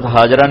جاؤں. حضرت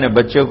حاجرہ نے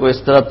بچے کو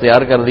اس طرح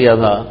تیار کر دیا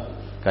تھا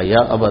کہ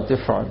یا ابا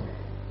تفعل،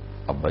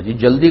 ابا جی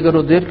جلدی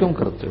کرو، دیر کیوں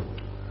کرتے ہو،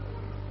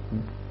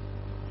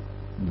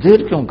 دیر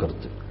کیوں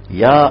کرتے ہو.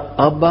 یا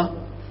ابا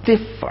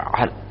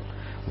تفعل،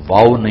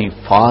 واو نہیں،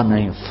 فا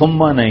نہیں، ثم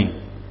نہیں.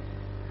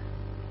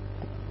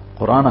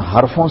 قرآن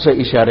حرفوں سے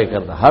اشارے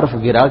کرتا ہے، حرف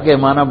گرا کے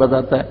معنی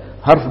بتاتا ہے،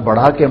 حرف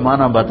بڑھا کے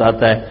معنی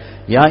بتاتا ہے.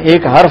 یہاں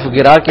ایک حرف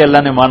گرا کے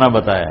اللہ نے معنی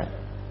بتایا ہے.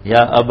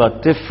 یا ابا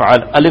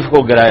تفعل، الف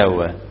کو گرایا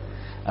ہوا ہے،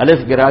 الف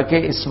گرا کے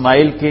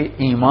اسماعیل کے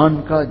ایمان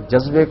کا،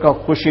 جذبے کا،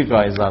 خوشی کا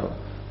اظہار.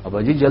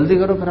 ابا جی جلدی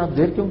کرو، پھر آپ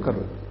دیر کیوں کر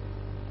رہے ہو.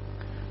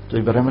 تو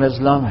ابراہیم علیہ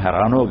السلام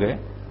حیران ہو گئے.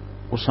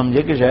 وہ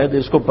سمجھے کہ شاید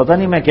اس کو پتہ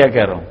نہیں میں کیا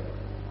کہہ رہا ہوں.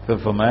 پھر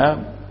فرمایا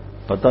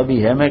پتہ بھی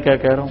ہے میں کیا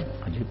کہہ رہا ہوں.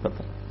 جی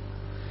پتہ.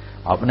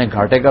 آپ نے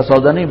گھاٹے کا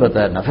سودا نہیں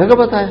بتایا، نفع کا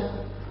بتایا.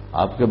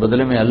 آپ کے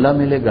بدلے میں اللہ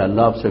ملے گا،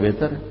 اللہ آپ سے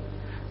بہتر ہے.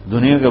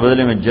 دنیا کے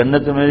بدلے میں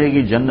جنت ملے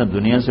گی، جنت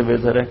دنیا سے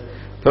بہتر ہے.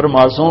 پھر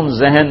معصوم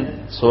ذہن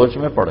سوچ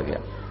میں پڑ گیا.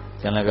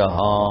 کہنے لگا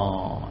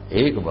ہاں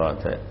ایک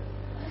بات ہے،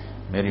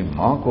 میری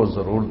ماں کو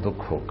ضرور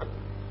دکھ ہوگا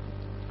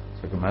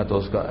کیونکہ میں تو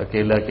اس کا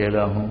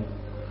اکیلا ہوں.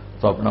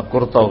 تو اپنا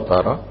کرتا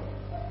اتارا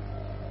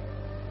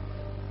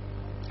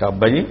کہ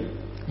ابا جی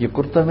یہ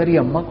کرتا میری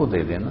اماں کو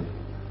دے دینا،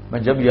 میں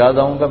جب یاد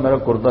آؤں گا میرا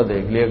کرتا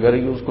دیکھ لیا کرے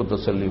گی، اس کو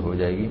تسلی ہو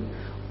جائے گی.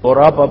 اور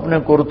آپ اپنے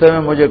کرتے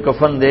میں مجھے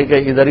کفن دے کے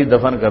ادھر ہی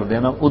دفن کر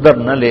دینا، ادھر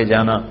نہ لے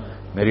جانا.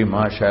 میری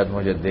ماں شاید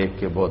مجھے دیکھ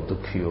کے بہت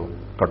دکھی ہو.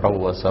 کٹا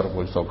ہوا سر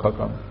کوئی سوکھا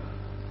کام.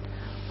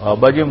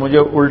 ابا جی مجھے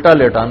الٹا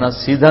لٹانا،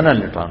 سیدھا نہ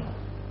لٹانا.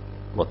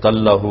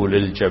 وَطَلَّهُ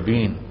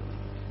لِلْجَبِينِ،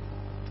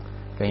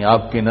 کہیں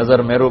آپ کی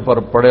نظر میرے اوپر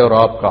پڑے اور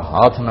آپ کا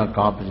ہاتھ نہ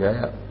کانپ جائے.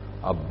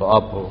 اب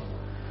باپ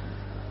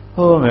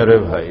ہو میرے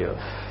بھائی،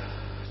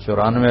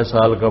 94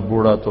 سال کا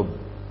بوڑھا تو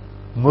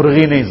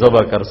مرغی نہیں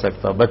ذبح کر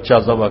سکتا، بچہ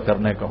ذبح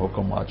کرنے کا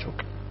حکم آ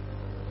چکا.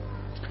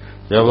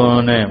 جب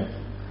انہوں نے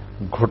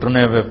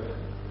گھٹنے پہ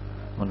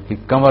ان کی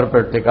کمر پہ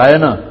ٹکائے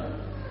نا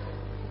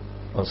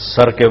اور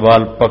سر کے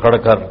بال پکڑ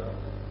کر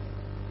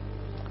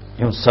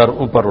یوں سر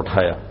اوپر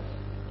اٹھایا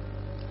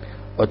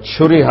اور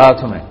چھری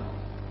ہاتھ میں،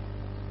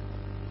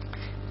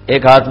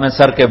 ایک ہاتھ میں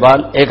سر کے بال،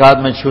 ایک ہاتھ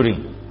میں چھری،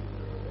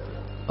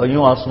 اور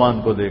یوں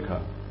آسمان کو دیکھا.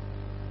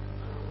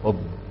 اور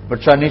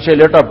بچہ نیچے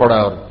لیٹا پڑا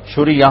اور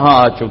چھری یہاں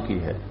آ چکی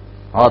ہے،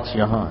 ہاتھ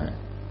یہاں ہے.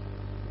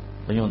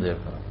 تو یوں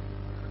دیکھا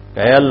کہ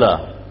اے اللہ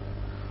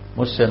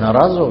مجھ سے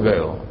ناراض ہو گئے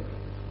ہو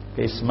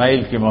کہ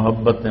اسماعیل کی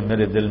محبت نے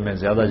میرے دل میں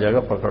زیادہ جگہ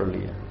پکڑ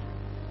لی ہے.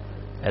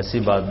 ایسی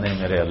بات نہیں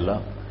میرے اللہ،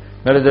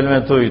 میرے دل میں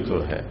تو ہی تو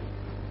ہے،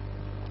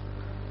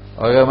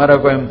 اور اگر میرا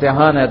کوئی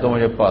امتحان ہے تو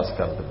مجھے پاس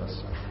کر دے بس.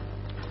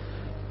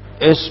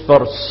 اس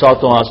پر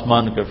 7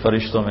 آسمان کے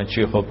فرشتوں میں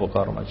چیخو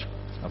پکار مچ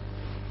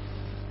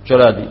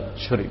چلا دی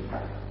چھری.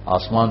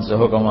 آسمان سے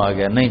حکم آ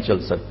گیا نہیں چل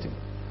سکتی،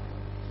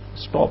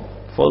 سٹاپ،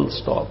 فل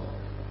سٹاپ.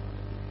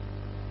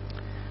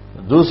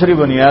 دوسری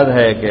بنیاد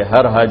ہے کہ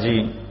ہر حاجی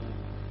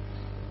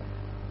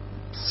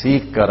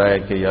سیکھ کر آئے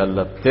کہ یا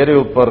اللہ تیرے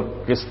اوپر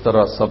کس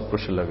طرح سب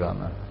کچھ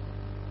لگانا ہے،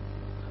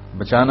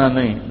 بچانا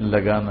نہیں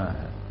لگانا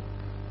ہے.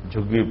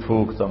 جھگی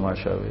پھوک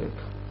تماشا ویک،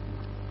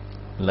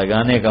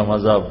 لگانے کا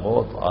مزہ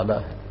بہت اعلیٰ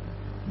ہے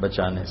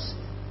بچانے سے.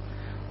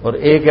 اور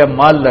ایک ہے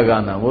مال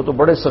لگانا، وہ تو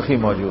بڑے سخی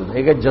موجود.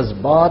 ایک ہے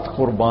جذبات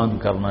قربان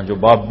کرنا جو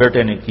باپ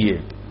بیٹے نے کیے،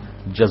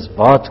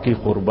 جذبات کی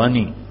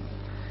قربانی،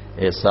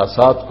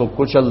 احساسات کو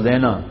کچل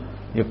دینا.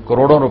 یہ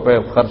کروڑوں روپے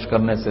خرچ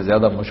کرنے سے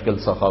زیادہ مشکل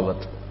سخاوت،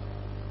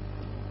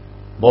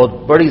 بہت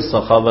بڑی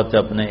سخاوت ہے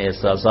اپنے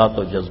احساسات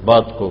اور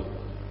جذبات کو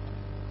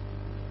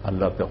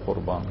اللہ پہ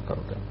قربان کر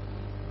دیں.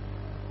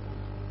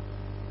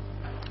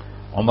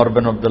 عمر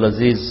بن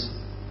عبدالعزیز،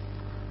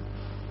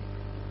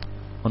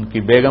 ان کی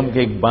بیگم کی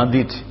ایک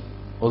باندی تھی،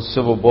 اس سے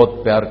وہ بہت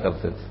پیار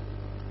کرتے تھے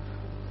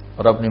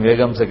اور اپنی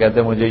بیگم سے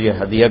کہتے مجھے یہ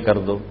ہدیہ کر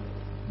دو.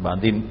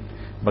 باندی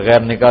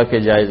بغیر نکاح کے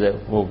جائز ہے،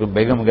 وہ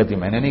بیگم کہتی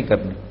میں نے نہیں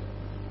کرنی.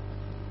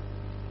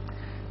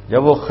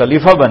 جب وہ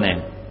خلیفہ بنے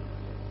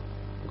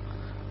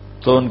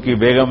تو ان کی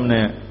بیگم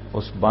نے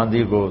اس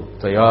باندی کو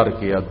تیار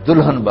کیا،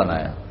 دلہن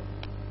بنایا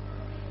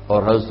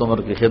اور حضرت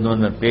عمر کی خدمت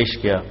میں پیش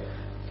کیا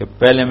کہ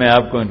پہلے میں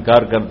آپ کو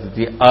انکار کرتی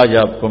تھی، آج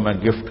آپ کو میں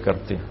گفٹ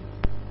کرتی ہوں.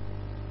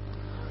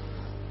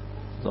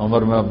 تو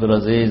عمر بن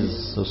عبدالعزیز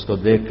اس کو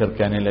دیکھ کر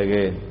کہنے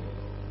لگے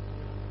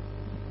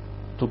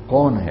تو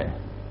کون ہے؟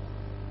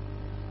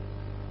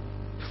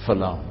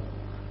 فلاں.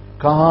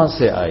 کہاں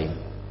سے آئی؟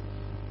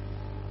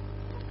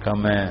 کہ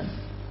میں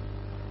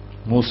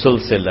موصل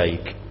سے لائی.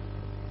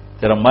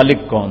 تیرا مالک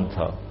کون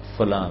تھا؟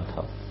 فلاں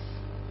تھا.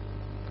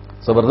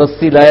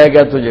 زبردستی لایا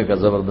گیا تجھے؟ کا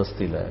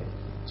زبردستی لایا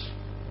گیا.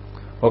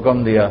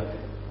 حکم دیا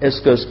اس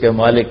کو اس کے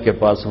مالک کے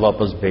پاس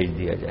واپس بھیج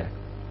دیا جائے.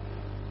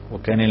 وہ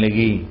کہنے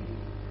لگی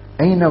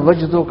این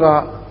وجدو کا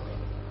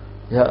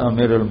یا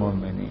امیر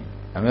المومنین،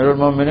 امیر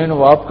المومنین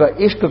وہ آپ کا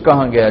عشق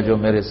کہاں گیا جو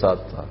میرے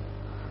ساتھ تھا؟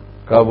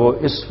 کہ وہ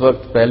اس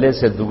وقت پہلے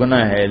سے دگنا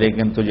ہے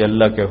لیکن تجھے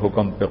اللہ کے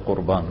حکم پہ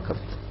قربان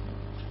کرتا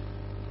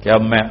کہ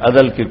اب میں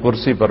عدل کی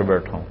کرسی پر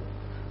بیٹھا ہوں،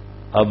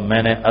 اب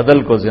میں نے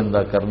عدل کو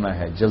زندہ کرنا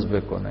ہے، جذبے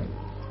کو نہیں.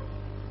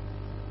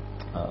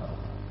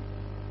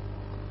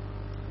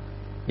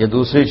 یہ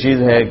دوسری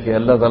چیز ہے کہ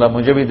اللہ تعالیٰ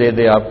مجھے بھی دے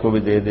دے، آپ کو بھی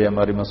دے دے،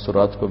 ہماری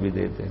مستورات کو بھی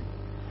دے دے،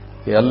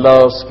 کہ اللہ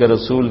اور اس کے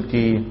رسول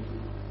کی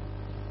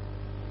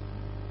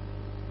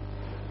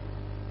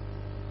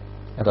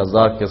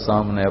رضا کے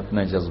سامنے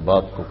اپنے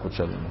جذبات کو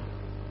کچل لیں۔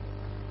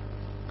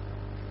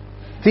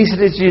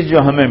 تیسری چیز جو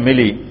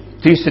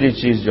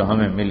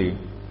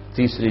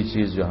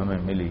ہمیں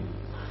ملی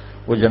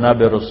وہ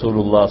جناب رسول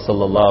اللہ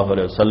صلی اللہ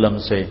علیہ وسلم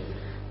سے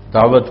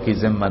دعوت کی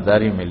ذمہ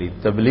داری ملی،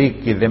 تبلیغ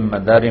کی ذمہ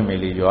داری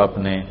ملی، جو آپ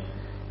نے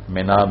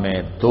منا میں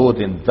 2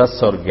 دن 10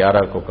 اور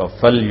 11 کو کہا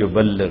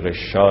فَلْيُبَلِّغِ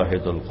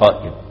الشَّاهِدُ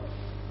الْغَائِبُ،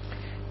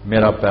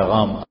 میرا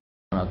پیغام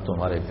آنا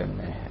تمہارے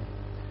ذمہ ہے۔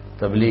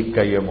 تبلیغ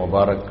کا یہ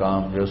مبارک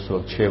کام جو اس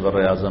وقت 6 بر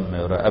اعظم میں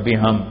ہو رہا ہے، ابھی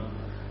ہم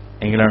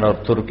انگلینڈ اور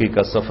ترکی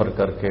کا سفر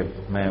کر کے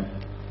میں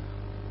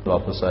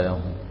واپس آیا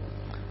ہوں،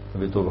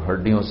 ابھی تو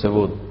ہڈیوں سے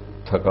وہ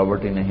تھکاوٹ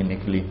ہی نہیں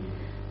نکلی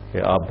کہ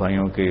آپ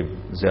بھائیوں کی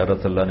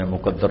زیارت اللہ نے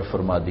مقدر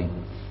فرما دی۔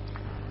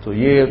 تو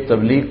یہ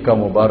تبلیغ کا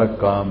مبارک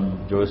کام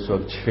جو اس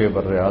وقت 6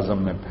 بر اعظم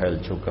میں پھیل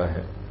چکا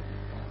ہے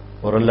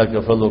اور اللہ کے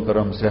فضل و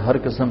کرم سے ہر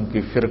قسم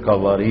کی فرقہ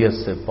واریت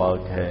سے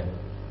پاک ہے،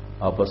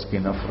 آپس کی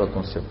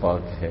نفرتوں سے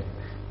پاک ہے،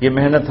 یہ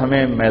محنت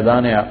ہمیں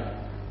میدان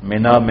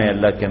منا میں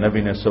اللہ کے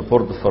نبی نے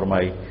سپرد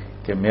فرمائی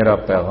کہ میرا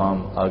پیغام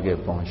آگے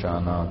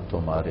پہنچانا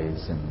تمہارے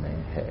ذمہ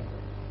ہے،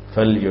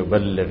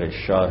 فَلْيُبَلِّغِ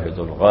الشَّاهِدُ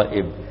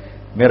الْغَائِبُ،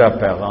 میرا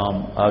پیغام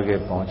آگے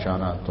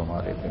پہنچانا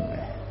تمہارے ذمہ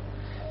ہے۔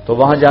 تو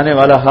وہاں جانے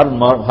والا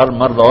ہر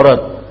مرد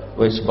عورت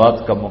وہ اس بات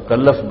کا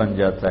مکلف بن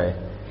جاتا ہے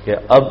کہ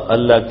اب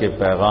اللہ کے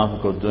پیغام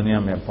کو دنیا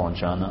میں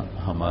پہنچانا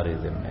ہمارے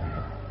ذمہ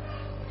ہے۔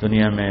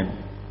 دنیا میں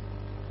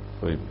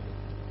کوئی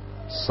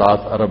 7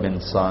 ارب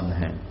انسان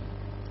ہیں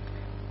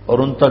اور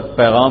ان تک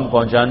پیغام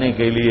پہنچانے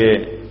کے لیے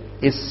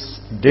اس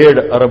 1.5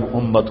 ارب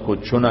امت کو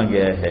چنا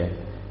گیا ہے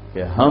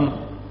کہ ہم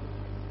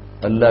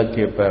اللہ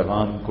کے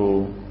پیغام کو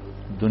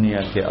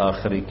دنیا کے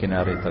آخری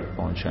کنارے تک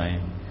پہنچائیں،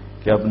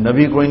 کہ اب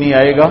نبی کوئی نہیں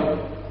آئے گا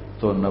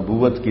تو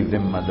نبوت کی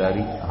ذمہ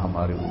داری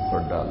ہمارے اوپر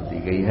ڈال دی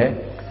گئی ہے۔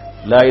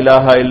 لا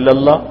الہ الا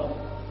اللہ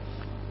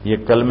یہ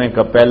کلمے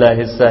کا پہلا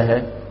حصہ ہے،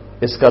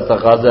 اس کا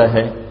تقاضا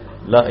ہے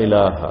لا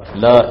الہ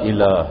لا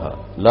الہ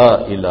لا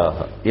الہ،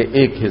 یہ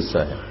ایک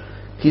حصہ ہے،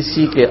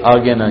 کسی کے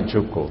آگے نہ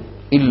جھکو،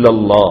 الا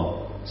اللہ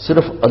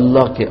صرف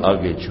اللہ کے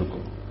آگے جھکو،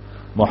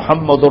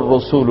 محمد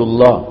الرسول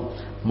اللہ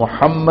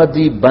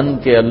محمدی بن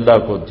کے اللہ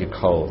کو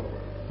دکھاؤ،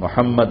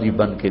 محمدی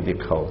بن کے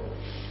دکھاؤ،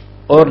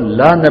 اور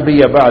لا نبی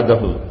بعدہ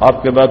آپ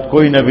کے بعد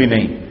کوئی نبی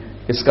نہیں،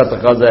 اس کا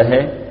تقاضا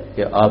ہے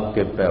کہ آپ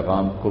کے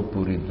پیغام کو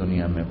پوری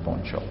دنیا میں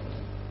پہنچاؤ۔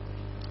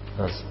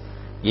 بس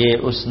یہ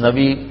اس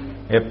نبی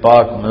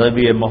پاک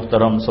نبی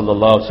محترم صلی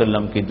اللہ علیہ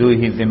وسلم کی 2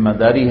 ہی ذمہ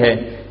داری ہے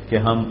کہ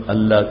ہم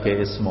اللہ کے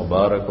اس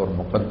مبارک اور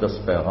مقدس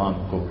پیغام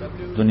کو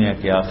دنیا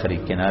کے آخری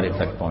کنارے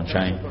تک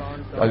پہنچائیں۔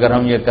 اگر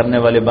ہم یہ کرنے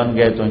والے بن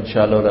گئے تو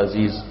انشاءاللہ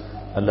العزیز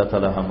اللہ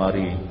تعالی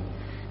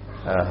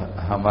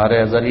ہمارے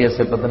ذریعے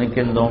سے پتہ نہیں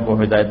کن لوگوں کو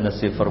ہدایت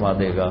نصیب فرما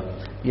دے گا۔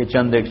 یہ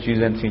چند ایک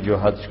چیزیں تھیں جو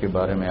حج کے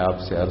بارے میں آپ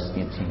سے عرض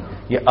کی تھیں،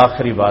 یہ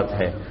آخری بات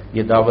ہے،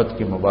 یہ دعوت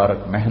کی مبارک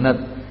محنت،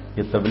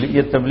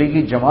 یہ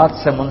تبلیغی جماعت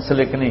سے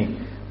منسلک نہیں،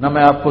 نہ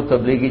میں آپ کو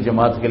تبلیغی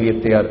جماعت کے لیے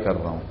تیار کر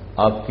رہا ہوں،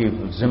 آپ کی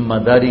ذمہ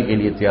داری کے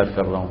لیے تیار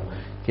کر رہا ہوں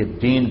کہ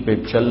دین پہ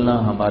چلنا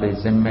ہمارے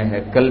ذمہ ہے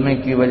کلمے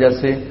کی وجہ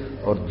سے،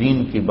 اور دین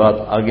کی بات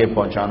آگے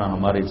پہنچانا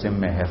ہمارے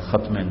ذمہ ہے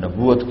ختم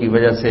نبوت کی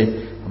وجہ سے۔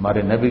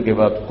 ہمارے نبی کے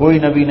بعد کوئی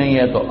نبی نہیں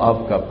ہے تو آپ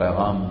کا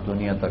پیغام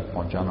دنیا تک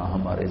پہنچانا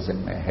ہمارے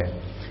ذمہ ہے۔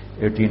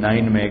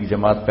 89 میں ایک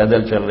جماعت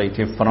پیدل چل رہی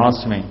تھی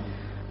فرانس میں،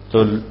 تو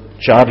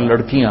 4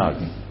 لڑکیاں آ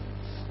گئیں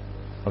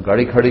اور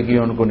گاڑی کھڑی کی،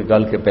 ان کو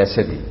نکال کے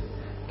پیسے دیے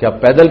کہ آپ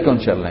پیدل کیوں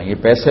چل رہے ہیں، یہ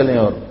پیسے لیں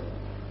اور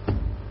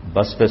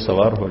بس پہ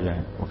سوار ہو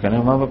جائیں۔ وہ کہنے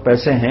ہمارے پاس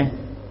پیسے ہیں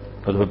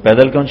تو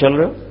پیدل کیوں چل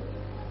رہے ہو؟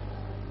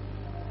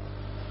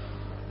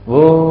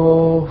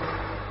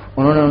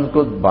 انہوں نے ان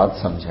کو بات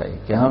سمجھائی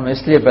کہ ہم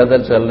اس لیے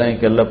پیدل چل رہے ہیں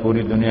کہ اللہ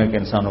پوری دنیا کے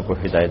انسانوں کو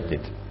ہدایت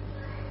دیتے۔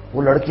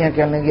 وہ لڑکیاں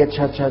کہنے لگی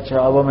اچھا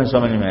اب ہمیں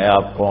سمجھ میں آیا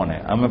آپ کون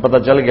ہیں، ہمیں پتہ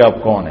چل گیا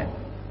آپ کون ہیں۔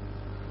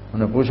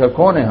 انہوں نے پوچھا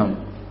کون ہیں ہم؟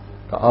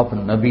 کہا آپ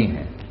نبی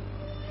ہیں،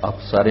 آپ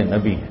سارے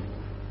نبی ہیں۔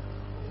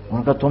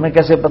 ان کا تمہیں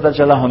کیسے پتہ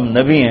چلا ہم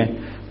نبی ہیں؟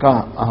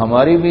 کہا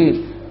ہماری بھی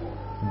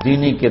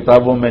دینی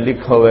کتابوں میں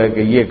لکھا ہوا ہے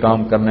کہ یہ کام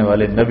کرنے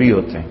والے نبی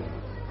ہوتے ہیں۔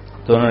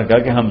 تو انہوں نے کہا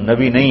کہ ہم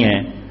نبی نہیں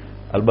ہیں،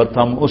 البتہ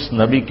ہم اس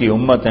نبی کی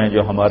امت ہیں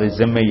جو ہمارے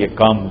ذمہ یہ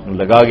کام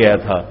لگا گیا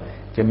تھا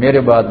کہ میرے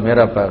بعد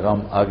میرا پیغام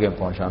آگے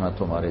پہنچانا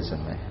تمہارے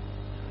ذمہ ہے۔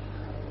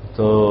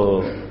 تو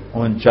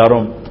ان 4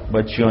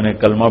 بچیوں نے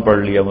کلمہ پڑھ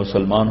لیا،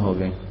 مسلمان ہو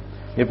گئیں۔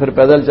 یہ پھر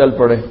پیدل چل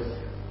پڑے،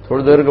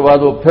 تھوڑی دیر کے بعد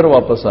وہ پھر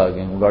واپس آ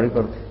گئے، وہ گاڑی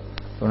پر تھے،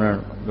 انہوں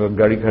نے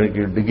گاڑی کھڑی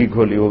کی، ڈگی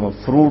کھولی، وہ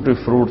فروٹ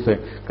تھے،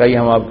 کہا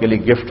ہم آپ کے لیے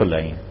گفٹ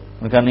لائیں گے۔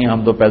 انہوں نے کہا نہیں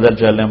ہم تو پیدل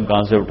چل رہے ہیں، ہم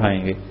کہاں سے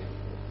اٹھائیں گے؟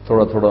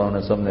 تھوڑا انہوں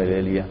نے سب نے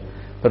لے لیا۔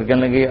 پھر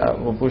کہنے لگے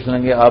وہ پوچھ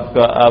لیں گے آپ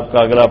کا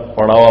اگلا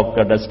پڑاؤ، آپ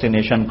کا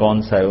ڈیسٹینیشن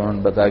کون سا ہے؟ انہوں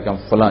نے بتایا کہ ہم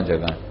فلاں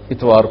جگہ ہیں،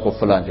 اتوار کو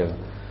فلاں جگہ۔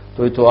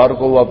 تو اتوار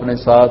کو وہ اپنے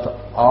ساتھ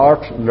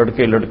 8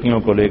 لڑکے لڑکیوں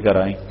کو لے کر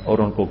آئیں اور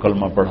ان کو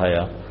کلمہ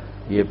پڑھایا۔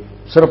 یہ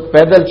صرف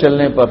پیدل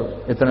چلنے پر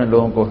اتنے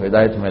لوگوں کو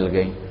ہدایت مل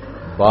گئی،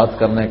 بات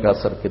کرنے کا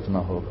اثر کتنا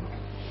ہوگا۔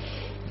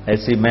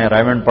 ایسی میں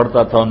رائمنڈ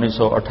پڑھتا تھا،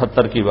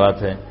 1978 کی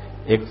بات ہے،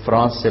 ایک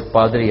فرانس سے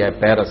پادری ہے،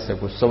 پیرس سے،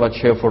 کچھ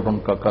 6.25 فٹ ان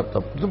کا قد،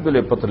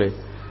 دبلے پتلے،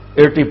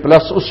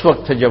 80+ اس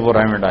وقت تھے جب وہ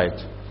رائمنڈ آئے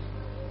تھے،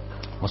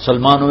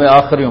 مسلمان ہوئے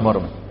آخری عمر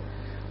میں۔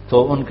 تو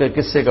ان کے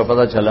قصے کا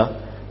پتہ چلا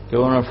کہ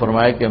انہوں نے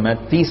فرمایا کہ میں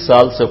 30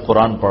 سال سے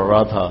قرآن پڑھ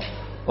رہا تھا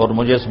اور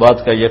مجھے اس بات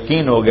کا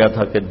یقین ہو گیا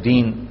تھا کہ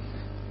دین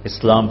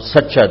اسلام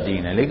سچا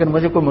دین ہے، لیکن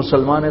مجھے کوئی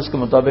مسلمان اس کے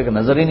مطابق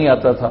نظر ہی نہیں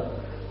آتا تھا،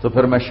 تو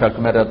پھر میں شک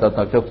میں رہتا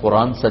تھا کہ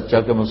قرآن سچا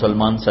کہ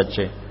مسلمان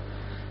سچے۔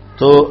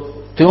 تو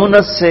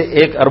تیونس سے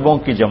 1 اربوں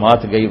کی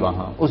جماعت گئی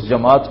وہاں، اس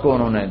جماعت کو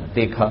انہوں نے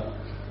دیکھا،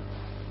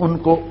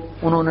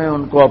 انہوں نے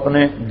ان کو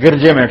اپنے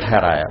گرجے میں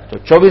ٹھہرایا، تو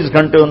 24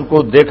 گھنٹے ان کو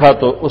دیکھا،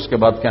 تو اس کے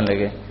بعد کہنے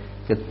لگے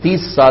کہ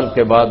 30 سال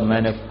کے بعد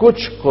میں نے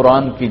کچھ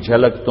قرآن کی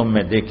جھلک تم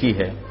میں دیکھی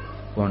ہے۔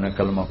 انہوں نے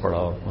کلمہ پڑھا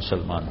اور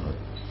مسلمان ہوئے۔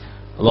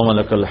 اللهم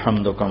لك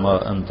الحمد كما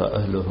انت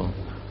اهله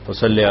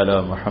وصل على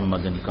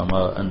محمد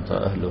كما انت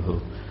اهله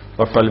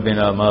وافعل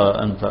بنا ما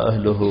انت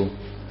اهله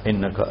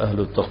انك اهل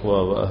التقوى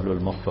واهل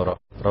المغفرة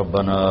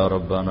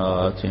ربنا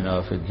آتنا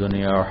في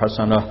الدنيا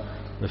حسنة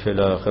وفي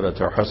الآخرة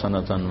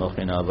حسنة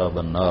وقنا عذاب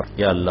النار۔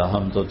 یا اللہ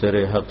ہم تو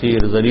تیرے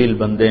حقیر ذلیل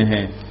بندے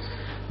ہیں،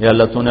 یا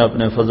اللہ تو نے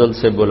اپنے فضل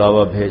سے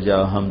بلاوا بھیجا،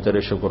 ہم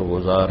تیرے شکر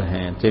گزار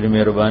ہیں، تیری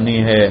مہربانی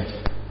ہے،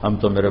 ہم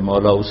تو میرے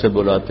مولا اسے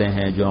بلاتے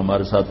ہیں جو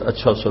ہمارے ساتھ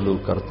اچھا سلوک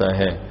کرتا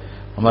ہے،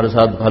 ہمارے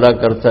ساتھ بھلا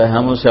کرتا ہے،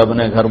 ہم اسے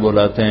اپنے گھر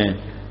بلاتے ہیں۔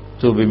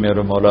 تو بھی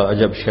میرے مولا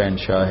عجب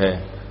شہنشاہ ہے،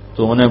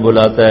 تو انہیں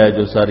بلاتا ہے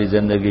جو ساری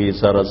زندگی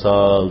سارا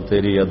سال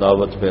تیری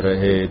عداوت پہ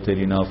رہے،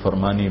 تیری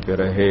نافرمانی پہ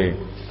رہے،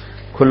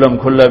 کھلم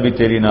کھلا بھی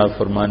تیری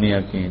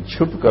نافرمانیاں کی،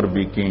 چھپ کر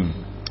بھی کی،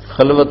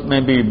 خلوت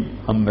میں بھی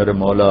ہم میرے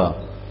مولا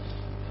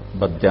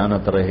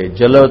بددیانت رہے،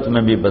 جلوت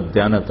میں بھی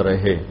بددیانت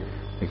رہے،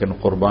 لیکن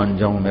قربان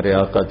جاؤں میرے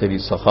آقا تیری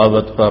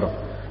سخاوت پر،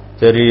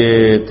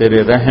 تیرے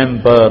رحم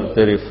پر،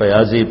 تیری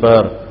فیاضی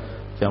پر،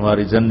 کہ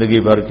ہماری زندگی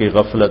بھر کی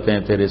غفلتیں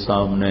تیرے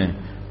سامنے،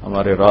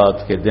 ہمارے رات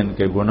کے دن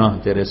کے گناہ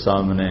تیرے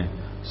سامنے،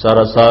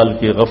 سارا سال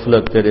کی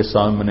غفلت تیرے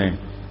سامنے،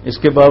 اس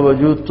کے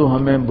باوجود تو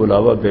ہمیں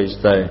بلاوا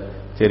بھیجتا ہے۔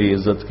 تیری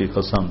عزت کی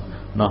قسم،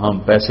 نہ ہم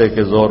پیسے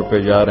کے زور پہ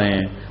جا رہے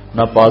ہیں،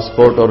 نہ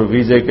پاسپورٹ اور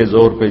ویزے کے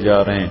زور پہ جا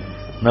رہے ہیں،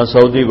 نہ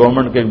سعودی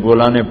گورنمنٹ کے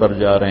بلانے پر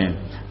جا رہے ہیں،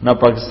 نہ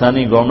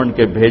پاکستانی گورنمنٹ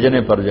کے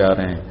بھیجنے پر جا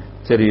رہے ہیں،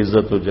 تیری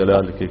عزت و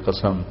جلال کی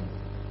قسم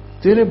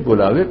تیرے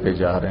بلاوے پہ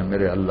جا رہے ہیں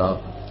میرے اللہ،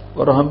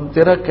 اور ہم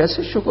تیرا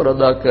کیسے شکر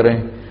ادا کریں،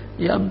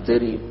 یا ہم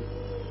تیری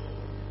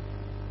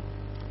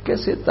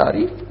کیسے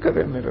تعریف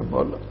کریں میرے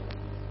مولا،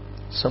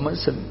 سمجھ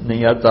سے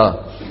نہیں آتا۔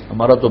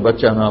 ہمارا تو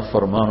بچہ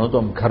نافرمان ہو تو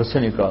ہم گھر سے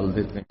نکال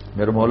دیتے ہیں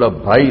میرے مولا،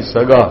 بھائی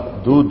سگا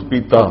دودھ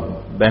پیتا،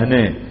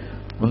 بہنیں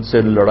ان سے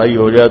لڑائی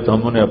ہو جائے تو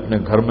ہم انہیں اپنے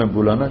گھر میں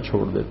بلانا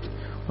چھوڑ دیتے ہیں،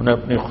 انہیں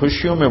اپنی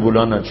خوشیوں میں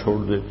بلانا چھوڑ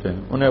دیتے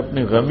ہیں، انہیں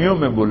اپنی غمیوں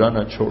میں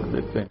بلانا چھوڑ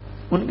دیتے ہیں،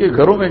 ان کے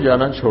گھروں میں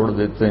جانا چھوڑ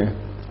دیتے ہیں۔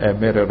 اے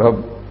میرے رب،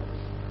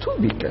 تو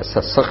بھی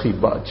کیسا سخی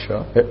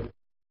بادشاہ ہے،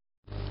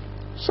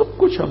 سب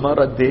کچھ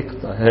ہمارا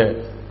دیکھتا ہے،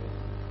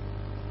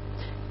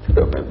 پھر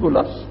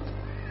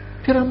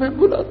ہمیں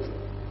بلاتا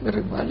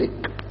میرے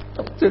مالک،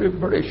 اب تیرے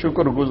بڑے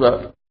شکر گزار،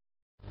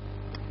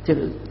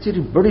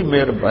 تیری بڑی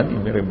مہربانی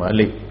میرے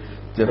مالک،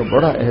 تیرا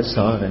بڑا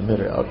احسان ہے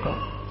میرے آقا،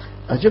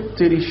 عجب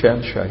تیری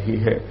شہنشاہی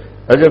ہے،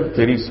 عجب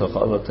تیری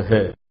سخاوت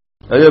ہے،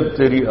 عجب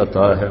تیری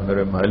عطا ہے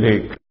میرے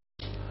مالک۔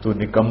 تو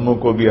نکموں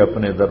کو بھی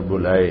اپنے در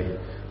بلائے،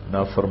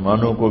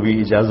 نافرمانوں کو بھی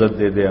اجازت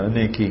دے دے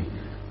آنے کی،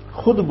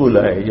 خود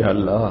بلائے یا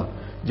اللہ۔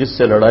 جس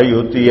سے لڑائی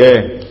ہوتی ہے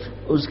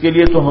اس کے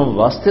لیے تو ہم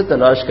واسطے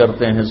تلاش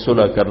کرتے ہیں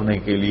صلح کرنے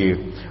کے لیے،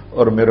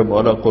 اور میرے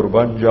مولا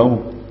قربان جاؤں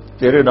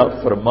تیرے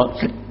نافرمان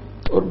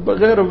اور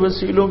بغیر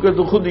وسیلوں کے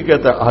تو خود ہی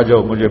کہتا ہے آ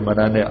جاؤ مجھے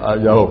منانے آ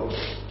جاؤ۔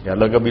 یا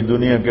اللہ کبھی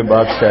دنیا کے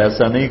بادشاہ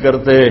ایسا نہیں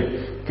کرتے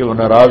کہ وہ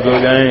ناراض ہو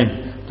جائیں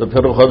تو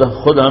پھر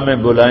خود ہمیں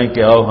بلائیں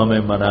کہ آؤ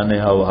ہمیں منانے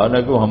آؤ،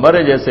 حالانکہ وہ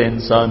ہمارے جیسے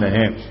انسان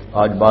ہیں،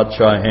 آج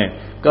بادشاہ ہیں،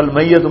 کل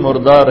میت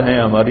مردار ہیں،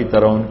 ہماری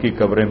طرح ان کی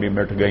قبریں بھی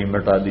مٹ گئیں،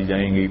 مٹا دی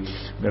جائیں گی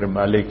میرے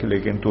مالک،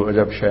 لیکن تو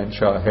عجب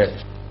شہنشاہ ہے،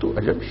 تو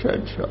عجب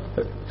شہنشاہ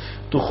ہے،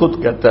 تو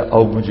خود کہتا ہے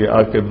آؤ مجھے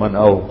آ کے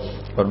مناؤ۔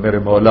 اور میرے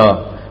مولا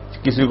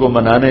کسی کو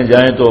منانے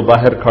جائیں تو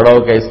باہر کھڑا ہو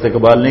کے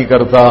استقبال نہیں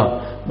کرتا،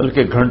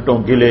 بلکہ گھنٹوں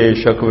گلے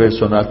شکوے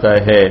سناتا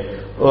ہے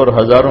اور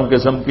ہزاروں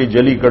قسم کی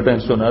جلی کٹیں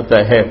سناتا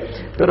ہے،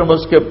 پھر ہم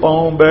اس کے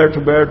پاؤں بیٹھ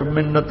بیٹھ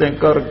منتیں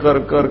کر کر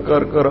کر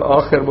کر کر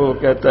آخر وہ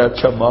کہتا ہے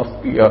اچھا معاف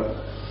کیا۔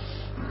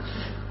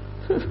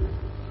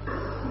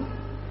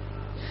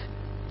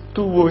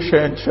 تو وہ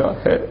شہنشاہ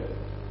ہے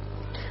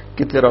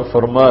کہ تیرا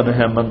فرمان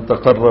ہے من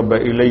تقرب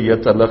الی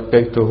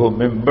تلقیتہ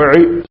من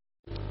بعید،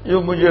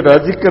 جو مجھے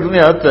راضی کرنے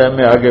آتا ہے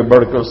میں آگے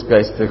بڑھ کر اس کا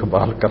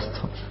استقبال کرتا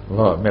ہوں۔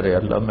 واہ میرے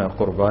اللہ، میں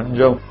قربان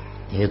جاؤں،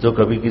 یہ تو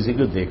کبھی کسی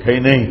کو دیکھا ہی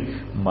نہیں،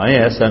 مائیں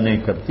ایسا نہیں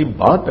کرتی،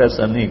 باپ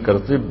ایسا نہیں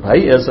کرتے،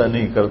 بھائی ایسا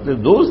نہیں کرتے،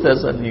 دوست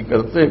ایسا نہیں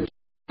کرتے،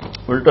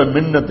 الٹا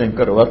منتیں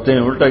کرواتے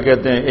ہیں، الٹا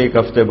کہتے ہیں ایک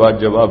ہفتے بعد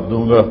جواب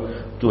دوں گا۔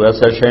 تو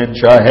ایسا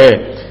شہنشاہ ہے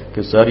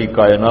کہ ساری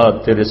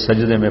کائنات تیرے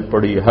سجدے میں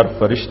پڑی، ہر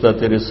فرشتہ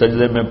تیرے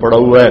سجدے میں پڑا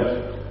ہوا ہے،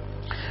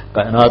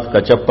 کائنات کا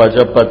چپا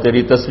چپا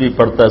تیری تسبیح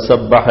پڑھتا ہے،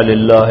 سبح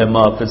للہ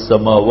ما فی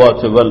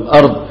السماوات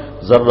والارض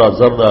ذرہ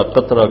ذرہ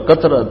قطرہ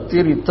قطرہ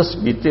تیری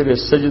تسبیح، تیرے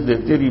سجدے،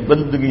 تیری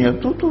بندگیاں،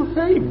 تو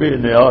ہے ہی بے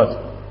نیاز۔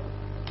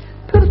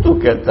 پھر تو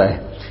کہتا ہے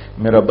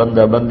میرا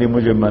بندہ بندی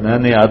مجھے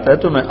منانے آتا ہے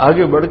تو میں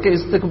آگے بڑھ کے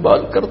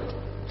استقبال کرتا،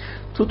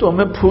 تو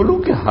ہمیں پھولوں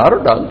کے ہار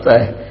ڈالتا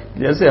ہے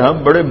جیسے ہم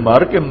بڑے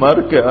مار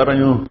کے آ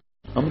رہے ہوں۔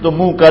 ہم تو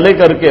منہ کالے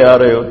کر کے آ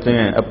رہے ہوتے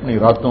ہیں، اپنی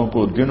راتوں کو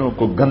دنوں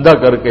کو گندا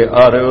کر کے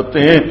آ رہے ہوتے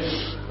ہیں،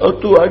 اور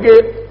تو آگے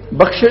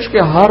بخشش کے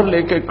ہار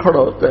لے کے کھڑا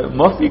ہوتا ہے،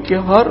 معافی کے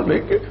ہار لے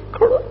کے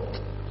کھڑا ہوتا ہے۔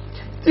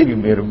 تیری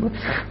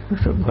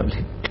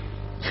مہربانی،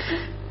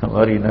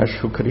 ہماری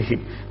ناشکری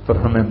پر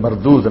ہمیں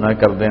مردود نہ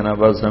کر دینا،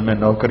 بس ہمیں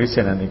نوکری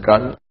سے نہ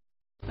نکال،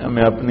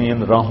 ہمیں اپنی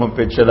ان راہوں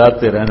پہ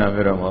چلاتے رہنا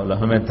میرا مولا،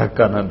 ہمیں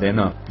دھکا نہ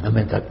دینا،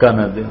 ہمیں دھکا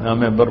نہ دینا،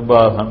 ہمیں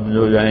برباد ہم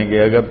جو جائیں گے،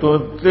 اگر تو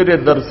تیرے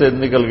در سے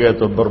نکل گئے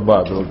تو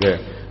برباد ہو گئے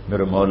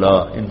میرے مولا۔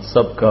 ان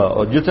سب کا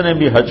اور جتنے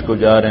بھی حج کو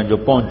جا رہے ہیں جو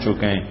پہنچ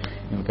چکے ہیں،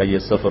 ان کا یہ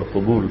سفر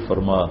قبول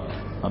فرما،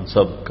 ہم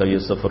سب کا یہ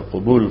سفر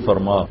قبول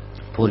فرما،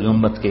 پوری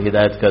امت کی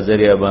ہدایت کا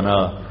ذریعہ بنا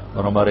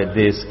اور ہمارے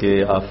دیش کے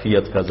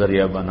عافیت کا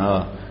ذریعہ بنا۔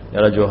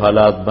 یار جو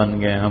حالات بن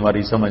گئے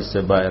ہماری سمجھ سے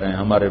باہر ہیں،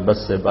 ہمارے بس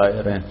سے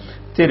باہر ہیں،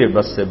 تیرے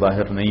بس سے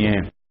باہر نہیں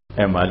ہیں،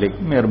 اے مالک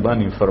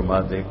مہربانی فرما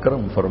دے،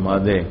 کرم فرما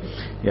دے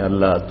یا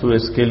اللہ، تو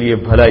اس کے لیے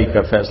بھلائی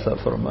کا فیصلہ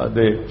فرما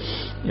دے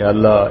یا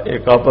اللہ۔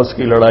 ایک آپس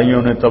کی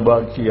لڑائیوں نے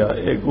تباہ کیا،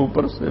 ایک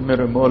اوپر سے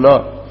میرے مولا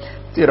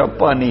تیرا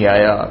پانی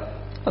آیا،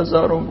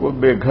 ہزاروں کو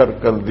بے گھر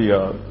کر دیا،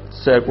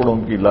 سینکڑوں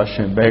کی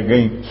لاشیں بہہ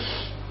گئیں،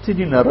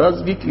 تیری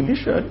ناراضگی کی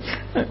نشانی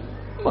ہے،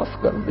 معاف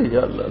کر دے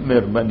یا اللہ،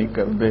 مہربانی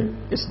کر دے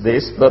اس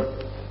دیش پر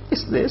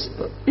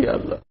یا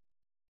اللہ۔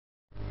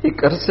 ایک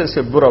عرصے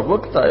سے برا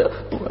وقت آیا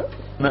ہوا ہے،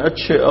 نہ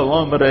اچھے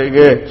عوام رہ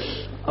گئے،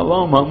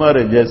 عوام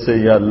ہمارے جیسے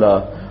یا اللہ،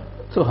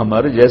 تو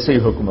ہمارے جیسے ہی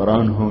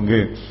حکمران ہوں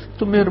گے،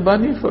 تو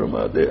مہربانی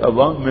فرما دے،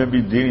 عوام میں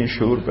بھی دینی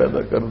شعور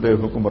پیدا کر دے،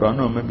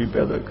 حکمرانوں میں بھی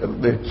پیدا کر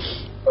دے،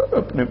 اور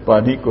اپنے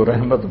پانی کو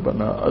رحمت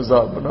بنا،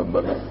 عذاب نہ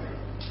بنا،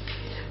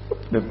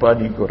 اپنے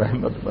پانی کو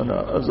رحمت بنا،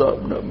 عذاب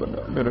نہ بنا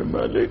میرے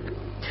مالک۔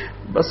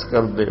 بس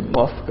کر دے،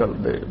 معاف کر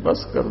دے، بس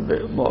کر دے،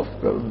 معاف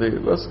کر دے،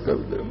 بس کر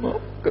دے،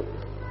 معاف کر دے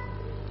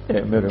اے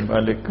میرے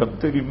مالک۔ ہم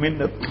تیری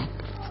منت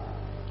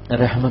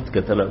رحمت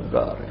کے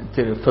طلبگار ہیں،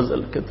 تیرے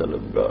فضل کے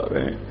طلبگار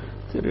ہیں،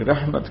 تیری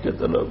رحمت کے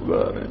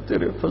طلبگار ہیں،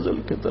 تیرے فضل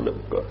کے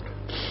طلبگار ہیں۔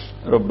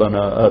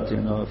 ربنا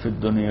آتنا فی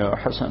الدنیا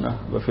حسنہ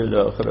وفی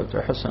الآخرۃ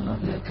حسنہ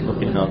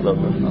وقنا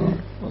عذاب النار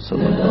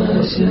وصلی اللہ علیہ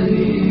وسلم۔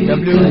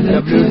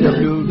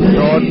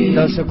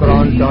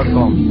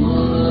 www.dasquran.com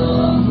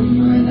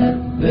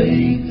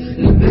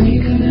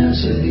لبيك لا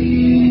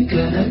شريك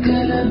لك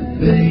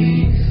لبيك